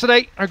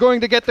University are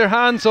going to get their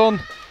hands on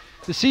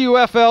the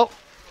CUFL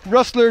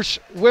Rustlers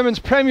Women's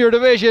Premier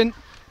Division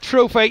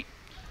trophy,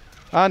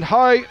 and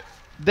how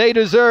they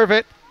deserve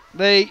it.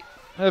 They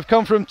have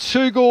come from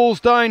 2 goals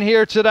down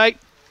here today,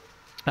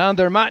 and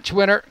their match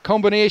winner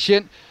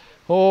combination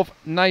of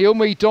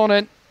Naomi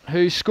Donnan,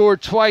 who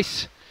scored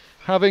twice,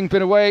 having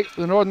been away with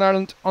the Northern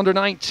Ireland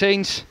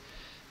under-19s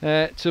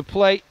to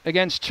play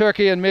against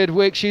Turkey in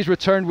midweek. She's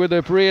returned with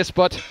a brace,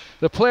 but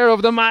the player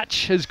of the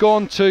match has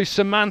gone to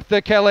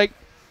Samantha Kelly.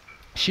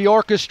 She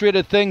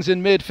orchestrated things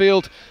in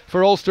midfield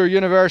for Ulster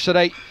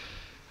University,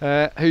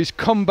 whose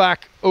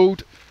comeback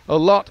owed a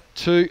lot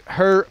to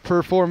her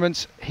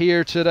performance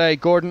here today.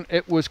 Gordon,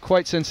 it was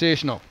quite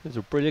sensational. It was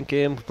a brilliant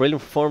game,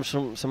 brilliant performance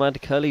from Samantha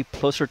Kelly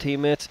plus her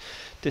teammates.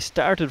 They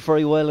started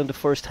very well in the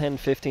first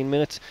 10-15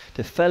 minutes.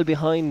 They fell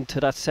behind to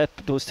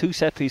those 2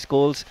 set-piece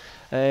goals.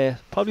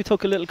 Probably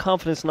took a little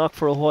confidence knock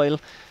for a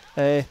while.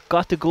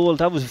 got the goal.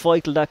 That was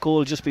vital, that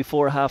goal just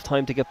before half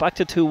time, to get back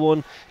to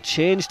 2-1,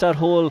 change that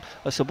whole,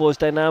 I suppose,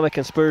 dynamic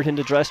and spirit in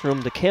the dressing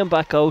room. They came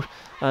back out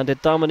and they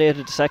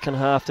dominated the second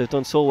half. They've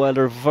done so well.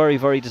 They're very,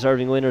 very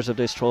deserving winners of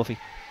this trophy.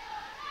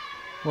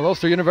 Well,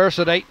 Ulster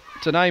University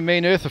deny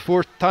Maynooth a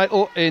 4th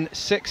title in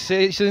 6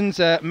 seasons.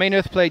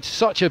 Maynooth played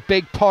such a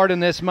big part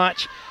in this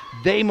match.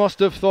 They must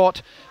have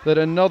thought that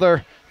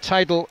another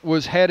title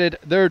was headed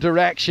their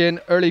direction.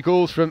 Early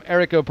goals from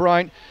Erica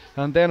Brown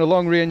and then a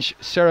long range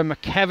Sarah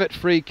McKevitt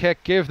free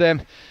kick gave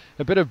them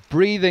a bit of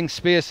breathing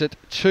space at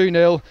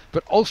 2-0,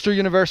 but Ulster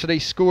University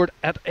scored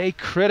at a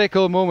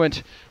critical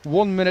moment,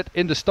 1 minute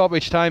into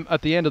stoppage time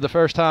at the end of the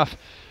first half,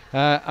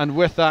 and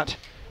with that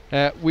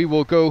we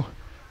will go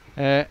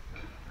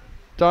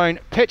down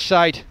pitch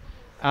side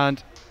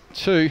and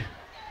to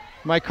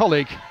my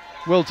colleague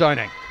Will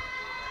Downing.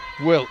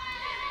 Will.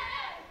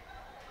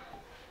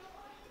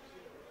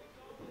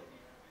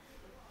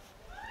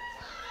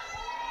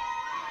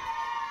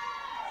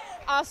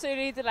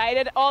 Absolutely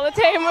delighted. All the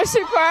team was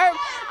superb.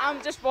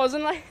 I'm just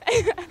buzzing like.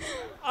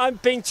 I'm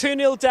being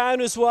 2-0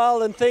 down as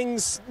well, and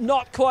things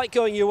not quite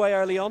going your way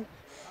early on.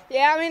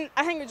 Yeah, I mean,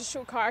 I think we just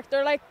showed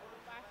character, like,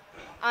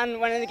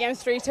 and winning the game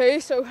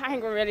 3-2. So I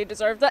think we really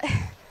deserved it.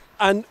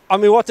 And I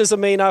mean, what does it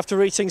mean after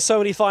reaching so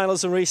many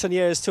finals in recent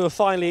years to have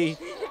finally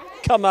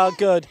come out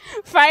good?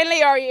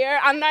 Finally, our year,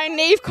 and now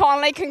Niamh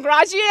Connolly,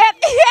 congratulate!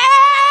 Yeah!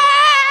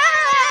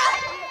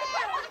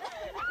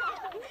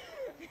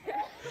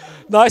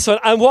 Nice one.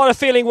 And what a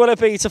feeling will it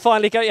be to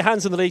finally get your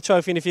hands on the league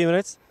trophy in a few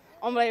minutes?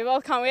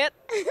 Unbelievable, can't wait.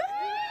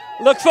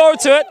 Look forward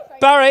to it.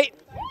 Barry.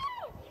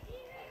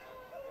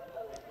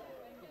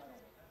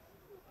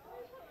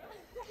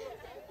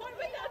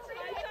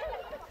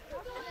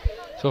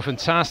 So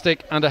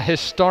fantastic and a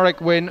historic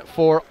win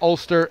for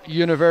Ulster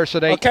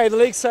University. Okay, the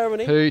league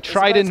ceremony. Who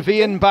tried in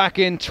vain back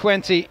in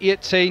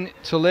 2018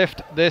 to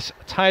lift this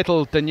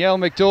title. Danielle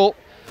McDowell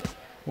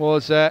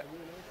was an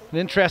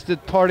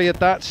interested party at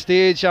that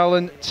stage.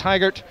 Alan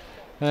Taggart,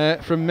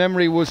 from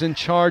memory, was in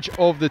charge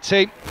of the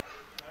team.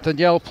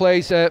 Danielle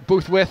plays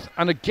both with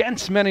and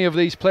against many of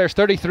these players.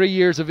 33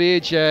 years of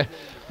age.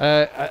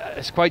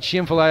 It's quite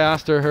shameful. I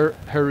asked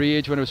her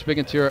age when I was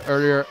speaking to her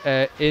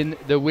earlier in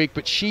the week,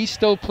 but she's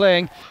still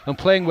playing and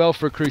playing well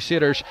for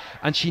Crusaders,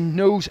 and she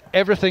knows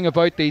everything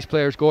about these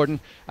players, Gordon,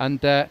 and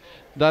that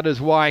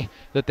is why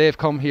that they've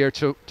come here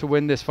to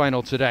win this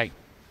final today.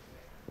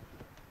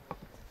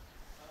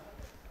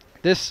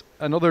 This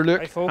another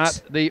look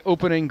at the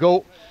opening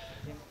goal,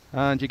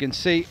 and you can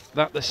see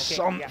that the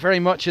sun very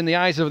much in the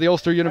eyes of the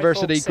Ulster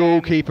University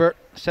goalkeeper.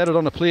 Set it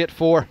on a plate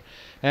for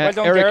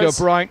Erica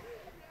Brown,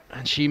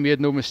 and she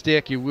made no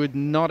mistake. You would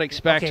not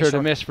expect her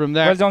to miss from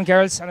there. Well done,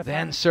 girls.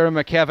 Then Sarah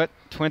McKevitt,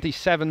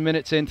 27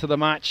 minutes into the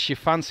match, she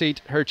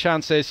fancied her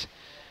chances.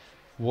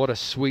 What a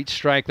sweet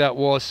strike that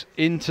was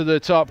into the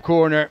top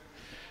corner.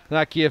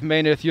 That gave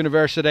Maynooth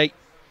University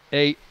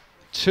a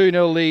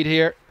 2-0 lead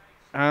here,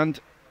 and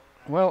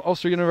well,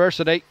 Ulster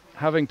University,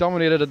 having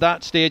dominated at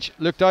that stage,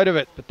 looked out of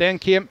it. But then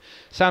came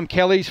Sam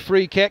Kelly's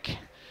free kick.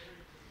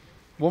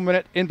 1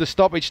 minute into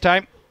stoppage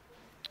time.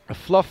 A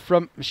fluff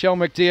from Michelle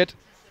McDade,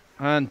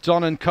 and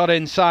Donnan cut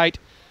inside,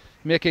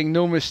 making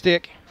no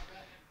mistake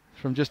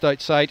from just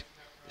outside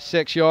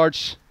 6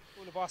 yards.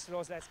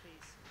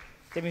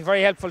 They've been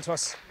very helpful to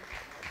us.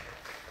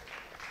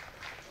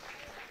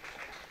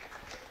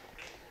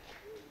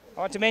 I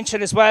want to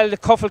mention as well the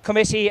CUFL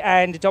committee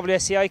and the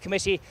WSCI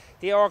committee.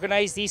 They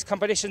organise these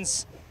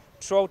competitions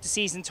throughout the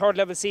season, third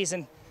level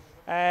season.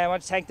 I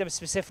want to thank them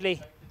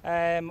specifically,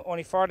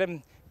 only for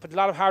them. Put a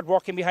lot of hard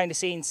work in behind the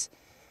scenes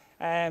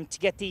to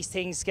get these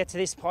things, get to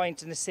this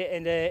point in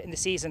the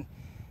season.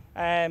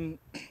 I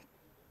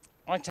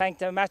want to thank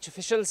the match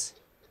officials.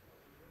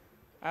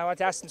 I want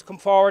to ask them to come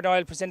forward, and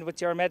I'll present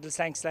with your medals.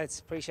 Thanks, lads.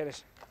 Appreciate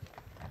it.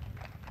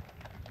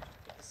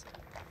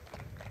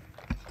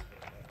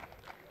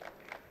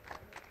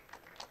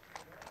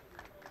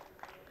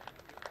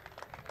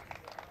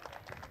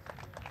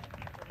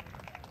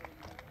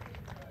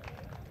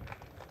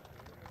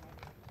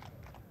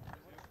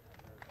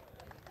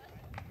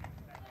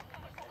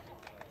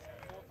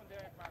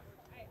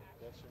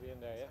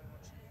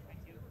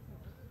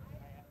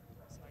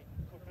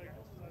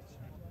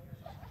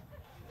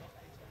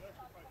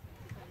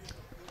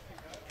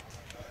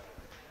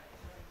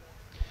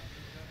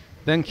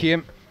 Then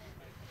came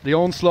the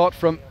onslaught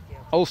from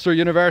Ulster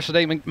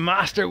University.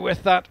 McMaster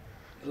with that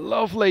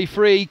lovely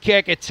free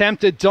kick,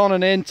 attempted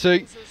Donnan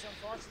into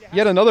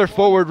yet another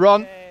forward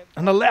run,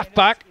 and the left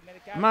back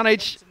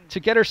managed to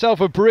get herself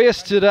a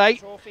brace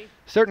today.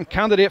 Certain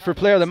candidate for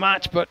player of the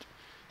match, but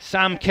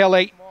Sam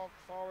Kelly,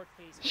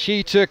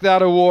 she took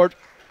that award.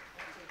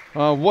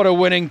 What a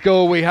winning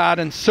goal we had,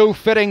 and so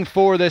fitting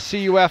for the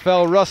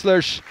CUFL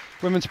Rustlers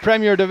Women's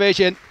Premier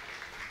Division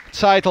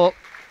title,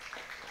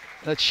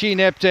 that she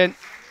nipped in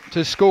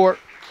to score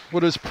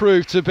what has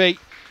proved to be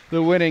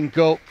the winning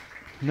goal.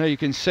 Now you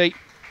can see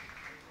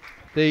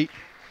the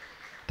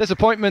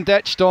disappointment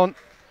etched on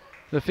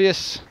the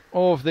face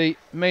of the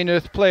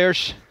Maynooth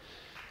players,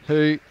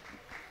 who,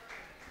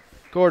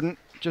 Gordon,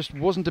 just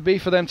wasn't to be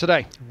for them today.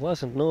 It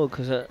wasn't, no,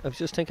 because I was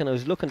just thinking, I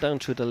was looking down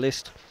through the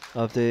list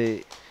of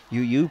the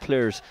UU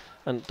players,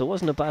 and there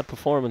wasn't a bad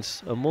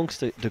performance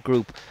amongst the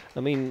group. I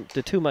mean,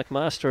 the two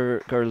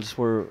McMaster girls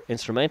were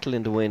instrumental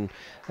in the win.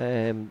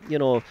 You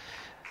know,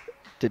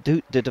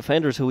 the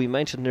defenders who we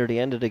mentioned near the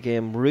end of the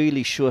game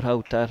really shut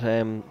out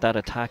that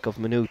attack of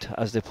Maynooth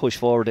as they pushed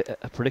forward,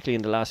 particularly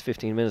in the last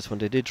 15 minutes when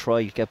they did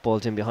try to get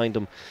balls in behind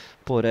them.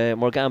 But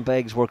Morgan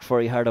Beggs worked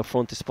very hard up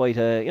front despite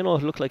you know,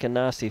 it looked like a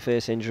nasty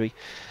face injury.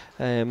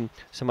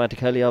 Samantha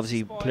Kelly,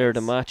 obviously player of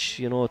the match.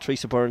 You know,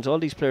 Teresa Burns, all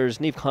these players.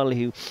 Niamh Connolly,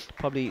 who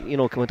probably, you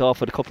know, went off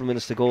with a couple of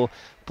minutes to go.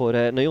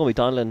 But Naomi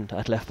Donlan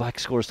at left back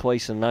scores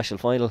twice in the national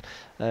final,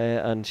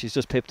 and she's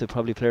just pipped to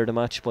probably player of the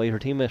match by her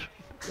teammate,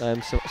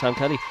 Sam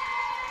Kelly.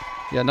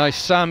 Yeah, nice.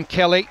 Sam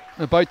Kelly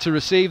about to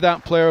receive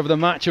that player of the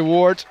match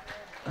award,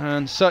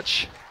 and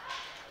such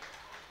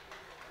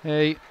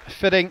a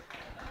fitting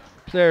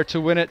player to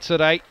win it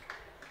today.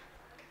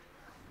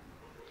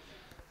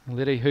 A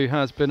lady who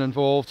has been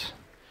involved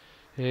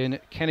in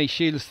Kenny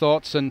Shields'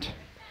 thoughts, and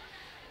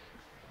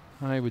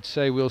I would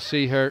say we'll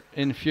see her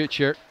in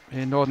future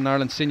in Northern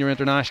Ireland Senior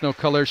International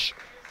colours.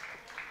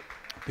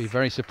 Be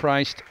very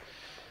surprised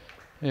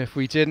if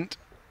we didn't.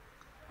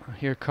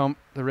 Here come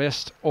the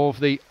rest of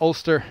the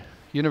Ulster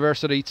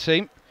University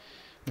team.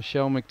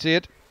 Michelle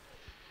McDade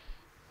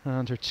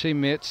and her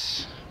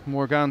teammates,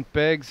 Morgan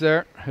Beggs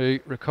there, who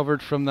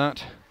recovered from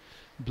that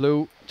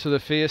blow to the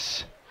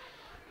face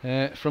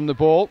from the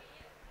ball.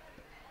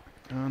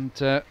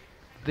 And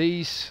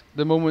these,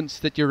 the moments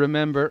that you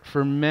remember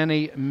for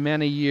many,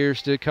 many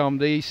years to come.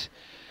 These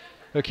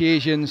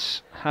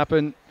occasions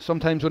happen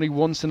sometimes only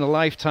once in a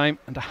lifetime,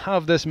 and to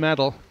have this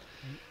medal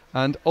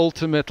and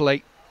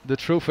ultimately the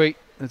trophy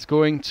that's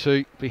going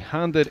to be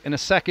handed in a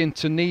second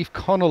to Niamh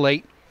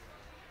Connolly,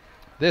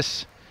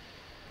 this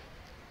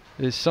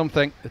is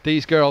something that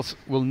these girls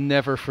will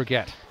never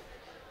forget.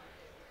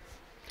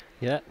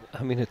 Yeah,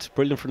 I mean, it's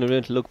brilliant for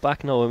them to look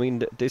back now. I mean,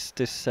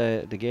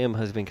 the game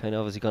has been kind of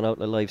obviously gone out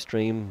in a live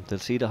stream. They'll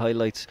see the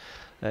highlights.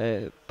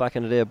 Back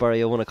in the day,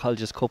 Barry, I won a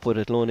College's Cup with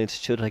Athlone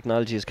Institute of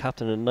Technology as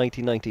captain in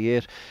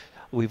 1998.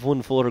 We've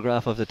one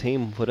photograph of the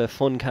team with a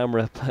fun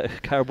camera,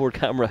 cardboard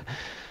camera.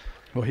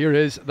 Well, here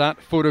is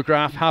that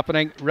photograph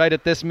happening right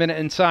at this minute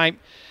in time,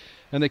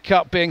 and the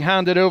cup being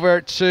handed over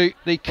to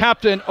the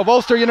captain of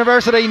Ulster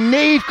University,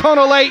 Niamh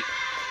Connolly.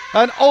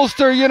 And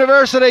Ulster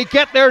University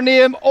get their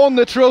name on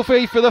the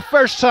trophy for the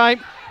first time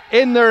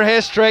in their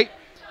history.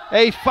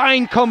 A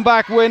fine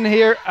comeback win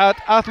here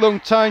at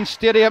Athlone Town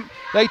Stadium.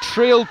 They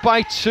trailed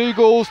by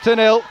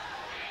 2-0,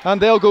 and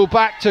they'll go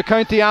back to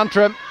County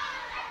Antrim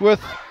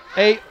with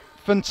a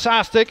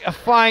fantastic, a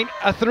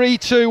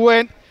 3-2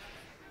 win,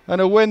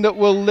 and a win that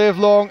will live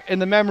long in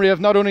the memory of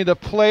not only the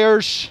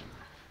players,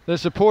 the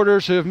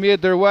supporters who have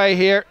made their way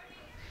here,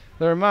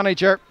 their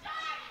manager,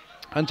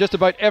 and just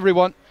about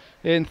everyone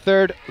in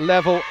third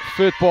level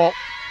football.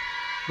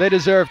 They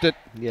deserved it.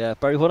 Yeah,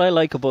 Barry, what I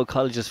like about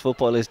colleges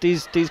football is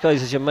these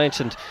guys, as you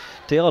mentioned,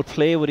 they all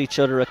play with each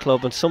other at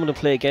club, and some of them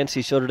play against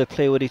each other. They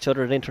play with each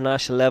other at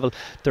international level.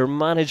 Their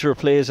manager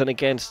plays with and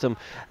against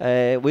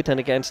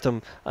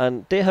them,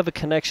 and they have a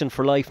connection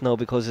for life now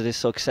because of this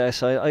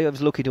success. I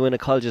was lucky to win a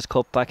Colleges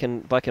Cup back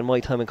in my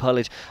time in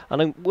college,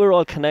 and we're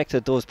all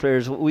connected. Those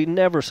players,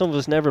 some of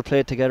us never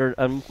played together,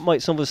 and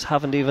some of us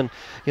haven't even.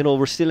 You know,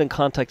 we're still in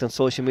contact on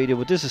social media.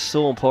 But this is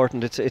so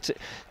important. It's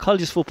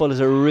colleges football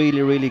is a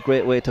really, really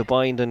great way to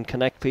bind and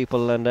connect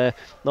people, and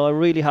no, I'm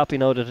really happy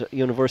now that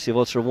University of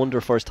Ulster won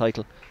their first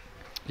title.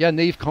 Yeah,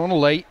 Niamh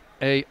Connolly,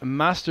 a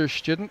master's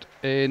student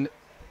in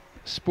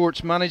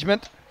sports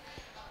management,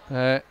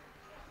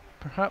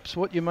 perhaps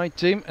what you might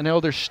deem an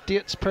elder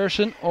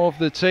statesperson of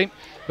the team,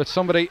 but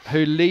somebody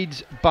who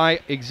leads by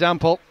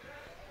example.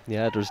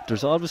 Yeah,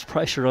 there's always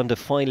pressure on the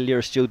final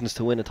year students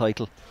to win a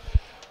title.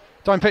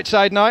 Down pitch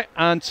side now,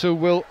 and to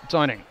Will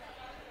Downing.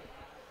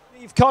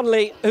 Niamh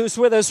Connolly, who's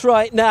with us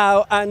right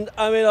now, and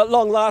I mean, at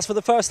long last, for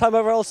the first time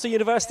ever, Ulster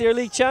University are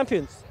league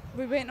champions.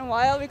 We've been waiting a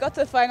while. We got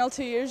to the final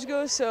 2 years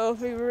ago, so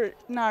we were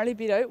narrowly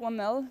beat out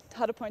 1-0.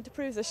 Had a point to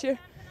prove this year.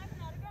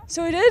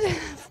 So we did.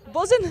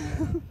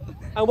 Buzzing.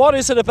 And what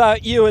is it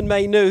about you and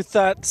Maynooth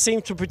that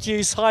seem to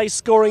produce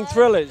high-scoring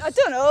thrillers? I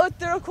don't know.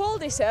 They're a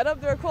quality setup.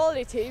 They're a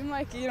quality team.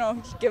 Like, you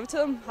know, give it to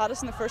them. Had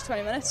us in the first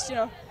 20 minutes, you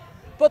know.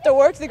 But the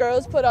work the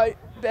girls put out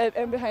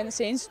in behind the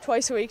scenes,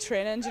 twice a week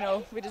training, you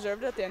know, we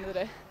deserved it at the end of the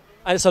day.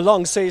 And it's a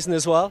long season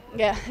as well.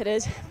 Yeah, it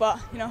is. But,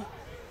 you know,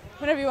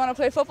 whenever you want to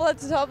play football at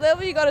the top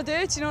level, you got to do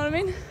it, you know what I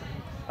mean?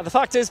 And the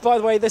fact is, by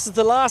the way, this is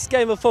the last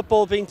game of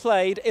football being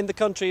played in the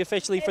country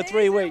officially for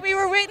 3 weeks. We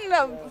were waiting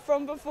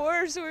from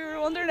before, so we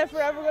were wondering if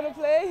we're ever going to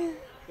play.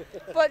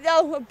 But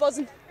no, we're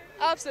buzzing.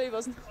 Absolutely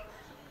buzzing.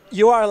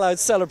 You are allowed to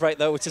celebrate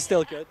though, which is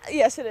still good.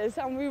 Yes, it is.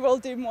 And we will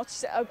do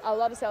a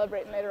lot of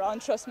celebrating later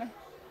on, trust me.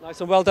 Nice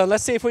and well done.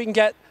 Let's see if we can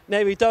get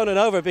Naomi Donan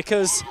over,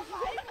 because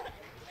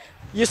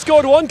you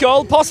scored 1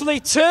 goal, possibly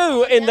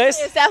 2 in this.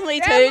 It's definitely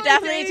two.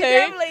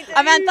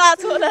 I meant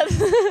that's what it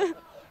is.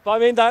 But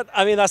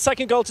I mean that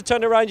second goal to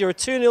turn around, you were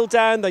 2-0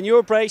 down, then you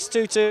were braced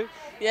 2-2.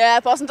 Yeah,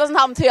 Boston doesn't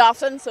happen too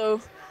often,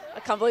 so I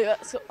can't believe it.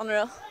 It's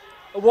unreal.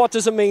 What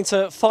does it mean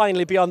to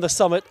finally be on the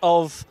summit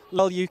of,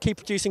 well, you keep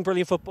producing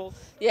brilliant football?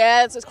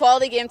 Yeah, it's a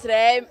quality game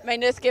today.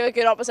 Maynooth gave a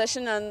good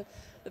opposition and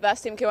the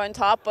best team came out on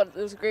top, but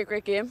it was a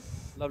great game.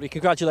 Lovely,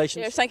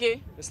 congratulations. Cheers, thank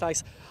you. It's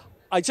nice.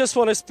 I just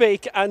want to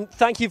speak, and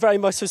thank you very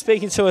much for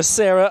speaking to us,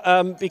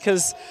 Sarah,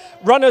 because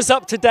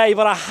runners-up today,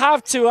 but I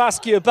have to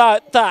ask you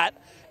about that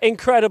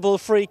incredible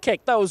free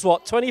kick. That was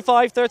what,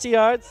 25, 30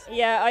 yards?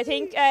 Yeah, I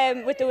think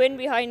with the wind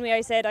behind me,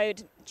 I said I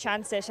would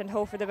chance it and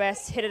hope for the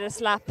best, hit it a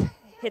slap,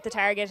 hit the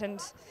target, and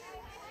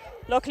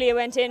luckily it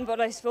went in, but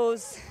I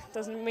suppose it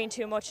doesn't mean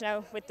too much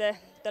now with the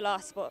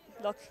loss, but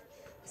look,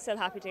 still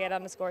happy to get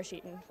on the score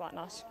sheet and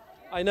whatnot.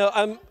 I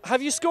know.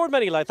 Have you scored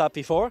many like that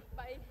before?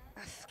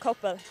 A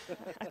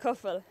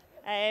couple.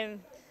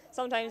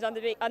 Sometimes on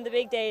the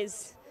big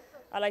days,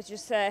 I like to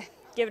just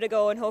give it a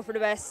go and hope for the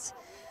best.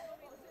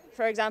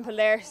 For example,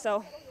 there,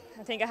 so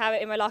I think I have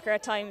it in my locker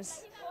at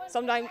times.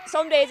 Some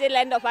days it'll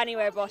end up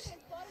anywhere, but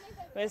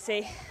we'll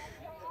see.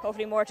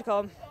 Hopefully more to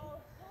come.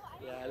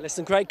 Yeah,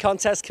 listen, great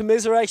contest.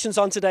 Commiserations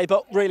on today,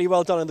 but really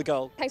well done in the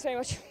goal. Thanks very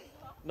much.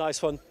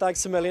 Nice one.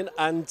 Thanks a million.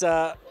 And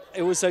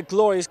it was a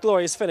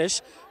glorious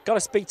finish. Got to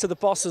speak to the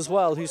boss as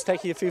well, who's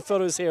taking a few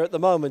photos here at the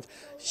moment.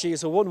 She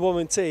is a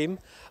one-woman team.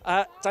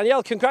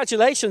 Danielle,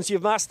 congratulations.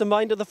 You've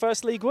masterminded the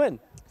first league win.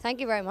 Thank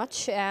you very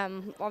much.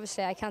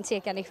 Obviously, I can't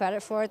take any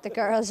credit for it. The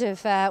girls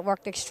have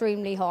worked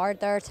extremely hard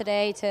there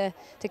today to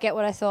get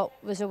what I thought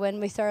was a win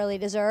we thoroughly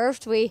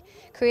deserved. We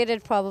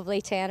created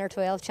probably 10 or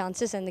 12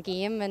 chances in the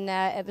game, and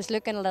it was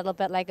looking a little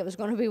bit like it was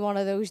going to be one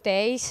of those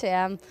days.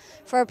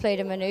 Fair play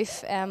to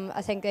Maynooth.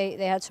 I think they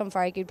had some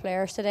very good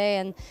players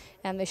today,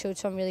 and they showed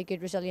some really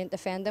good resilient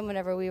defending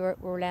whenever we were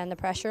laying the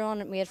pressure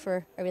on. It made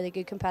for a really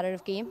good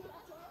competitive game.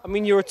 I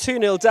mean, you were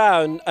 2-0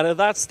 down, and at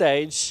that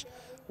stage,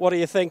 what are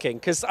you thinking?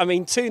 Because, I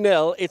mean,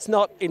 2-0, it's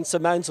not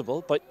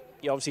insurmountable, but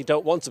you obviously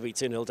don't want to be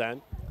 2-0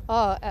 down.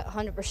 Oh,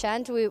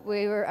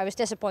 100%. I was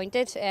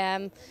disappointed.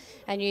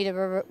 I knew that we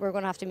were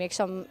going to have to make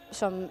some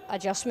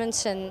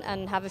adjustments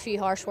and have a few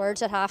harsh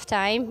words at half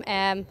time.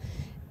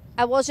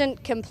 I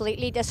wasn't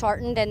completely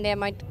disheartened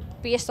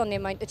based on the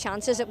amount of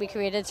chances that we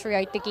created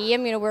throughout the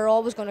game. You know, we're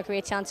always going to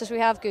create chances. We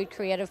have good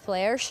creative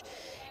players.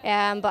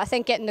 But I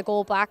think getting the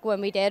goal back when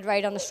we did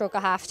right on the stroke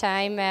of half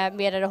time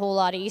made it a whole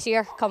lot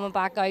easier, coming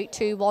back out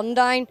 2-1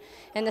 down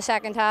in the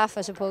second half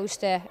as opposed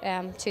to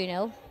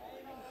 2-0.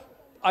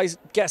 I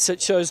guess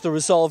it shows the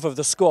resolve of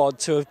the squad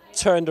to have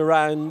turned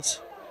around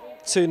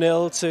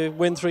 2-0 to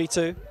win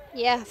 3-2.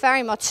 Yeah,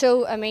 very much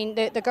so. I mean,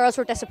 the girls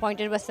were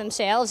disappointed with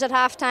themselves at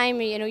half time.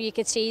 You know, you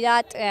could see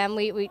that.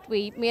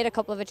 We made a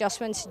couple of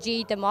adjustments,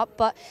 G'd them up,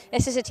 but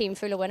this is a team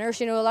full of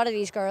winners. You know, a lot of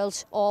these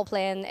girls all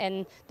playing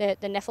in the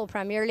NIFL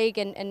Premier League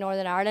in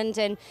Northern Ireland,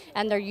 and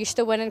they're used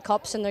to winning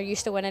cups and they're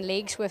used to winning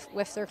leagues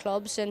with their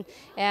clubs, and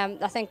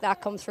I think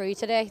that come through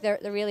today.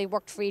 They really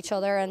worked for each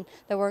other, and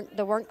they weren't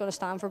going to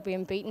stand for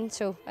being beaten.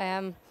 So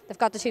they've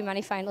got to too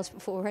many finals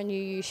before wearing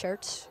new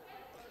shirts.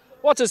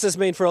 What does this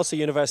mean for Ulster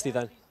University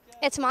then?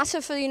 It's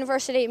massive for the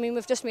university. I mean,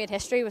 we've just made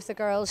history with the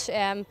girls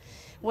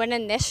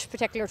winning this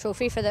particular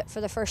trophy for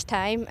the first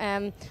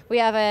time. We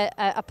have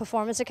a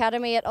performance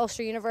academy at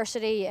Ulster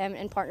University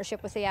in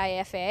partnership with the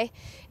IFA,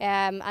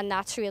 and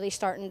that's really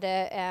starting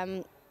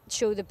to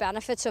show the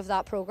benefits of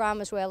that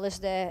programme, as well as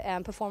the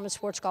performance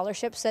sports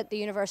scholarships that the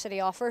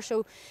university offers.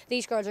 So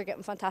these girls are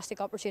getting fantastic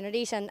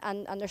opportunities, and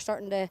they're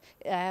starting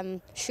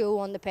to show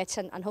on the pitch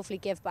and hopefully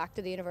give back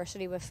to the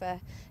university with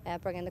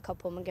bringing the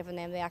cup home and giving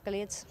them the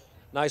accolades.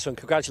 Nice one.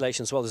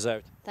 Congratulations. Well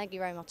deserved. Thank you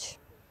very much.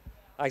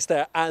 Thanks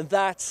there. And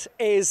that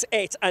is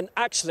it. And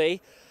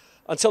actually,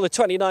 until the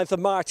 29th of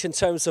March in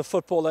terms of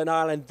football in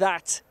Ireland,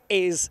 that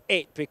is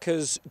it.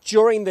 Because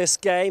during this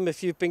game,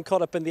 if you've been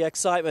caught up in the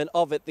excitement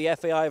of it, the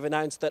FAI have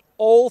announced that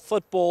all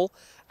football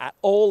at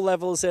all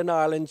levels in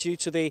Ireland, due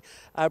to the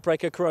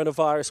outbreak of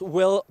coronavirus,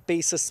 will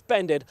be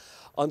suspended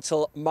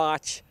until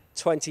March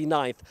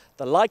 29th.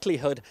 The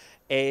likelihood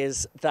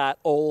is that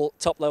all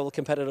top-level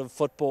competitive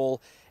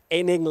football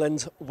in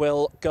England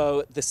will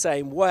go the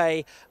same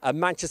way.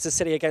 Manchester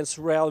City against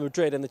Real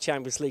Madrid in the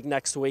Champions League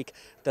next week,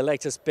 the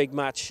latest big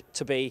match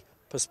to be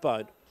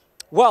postponed.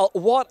 Well,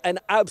 what an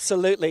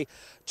absolutely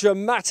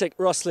dramatic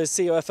Rustlers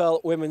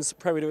CUFL Women's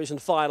Premier Division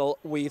final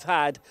we've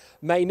had.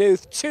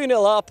 Maynooth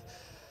 2-0 up,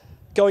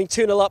 going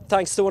 2-0 up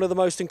thanks to one of the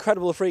most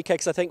incredible free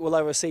kicks I think we'll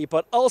ever see.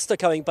 But Ulster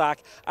coming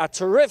back, a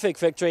terrific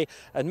victory,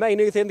 and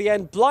Maynooth in the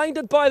end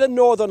blinded by the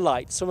Northern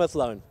Lights from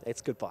Athlone.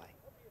 It's goodbye.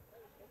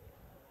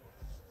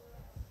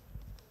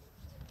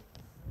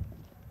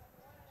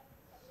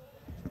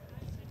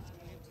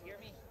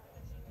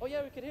 Oh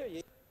yeah, we could hear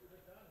you.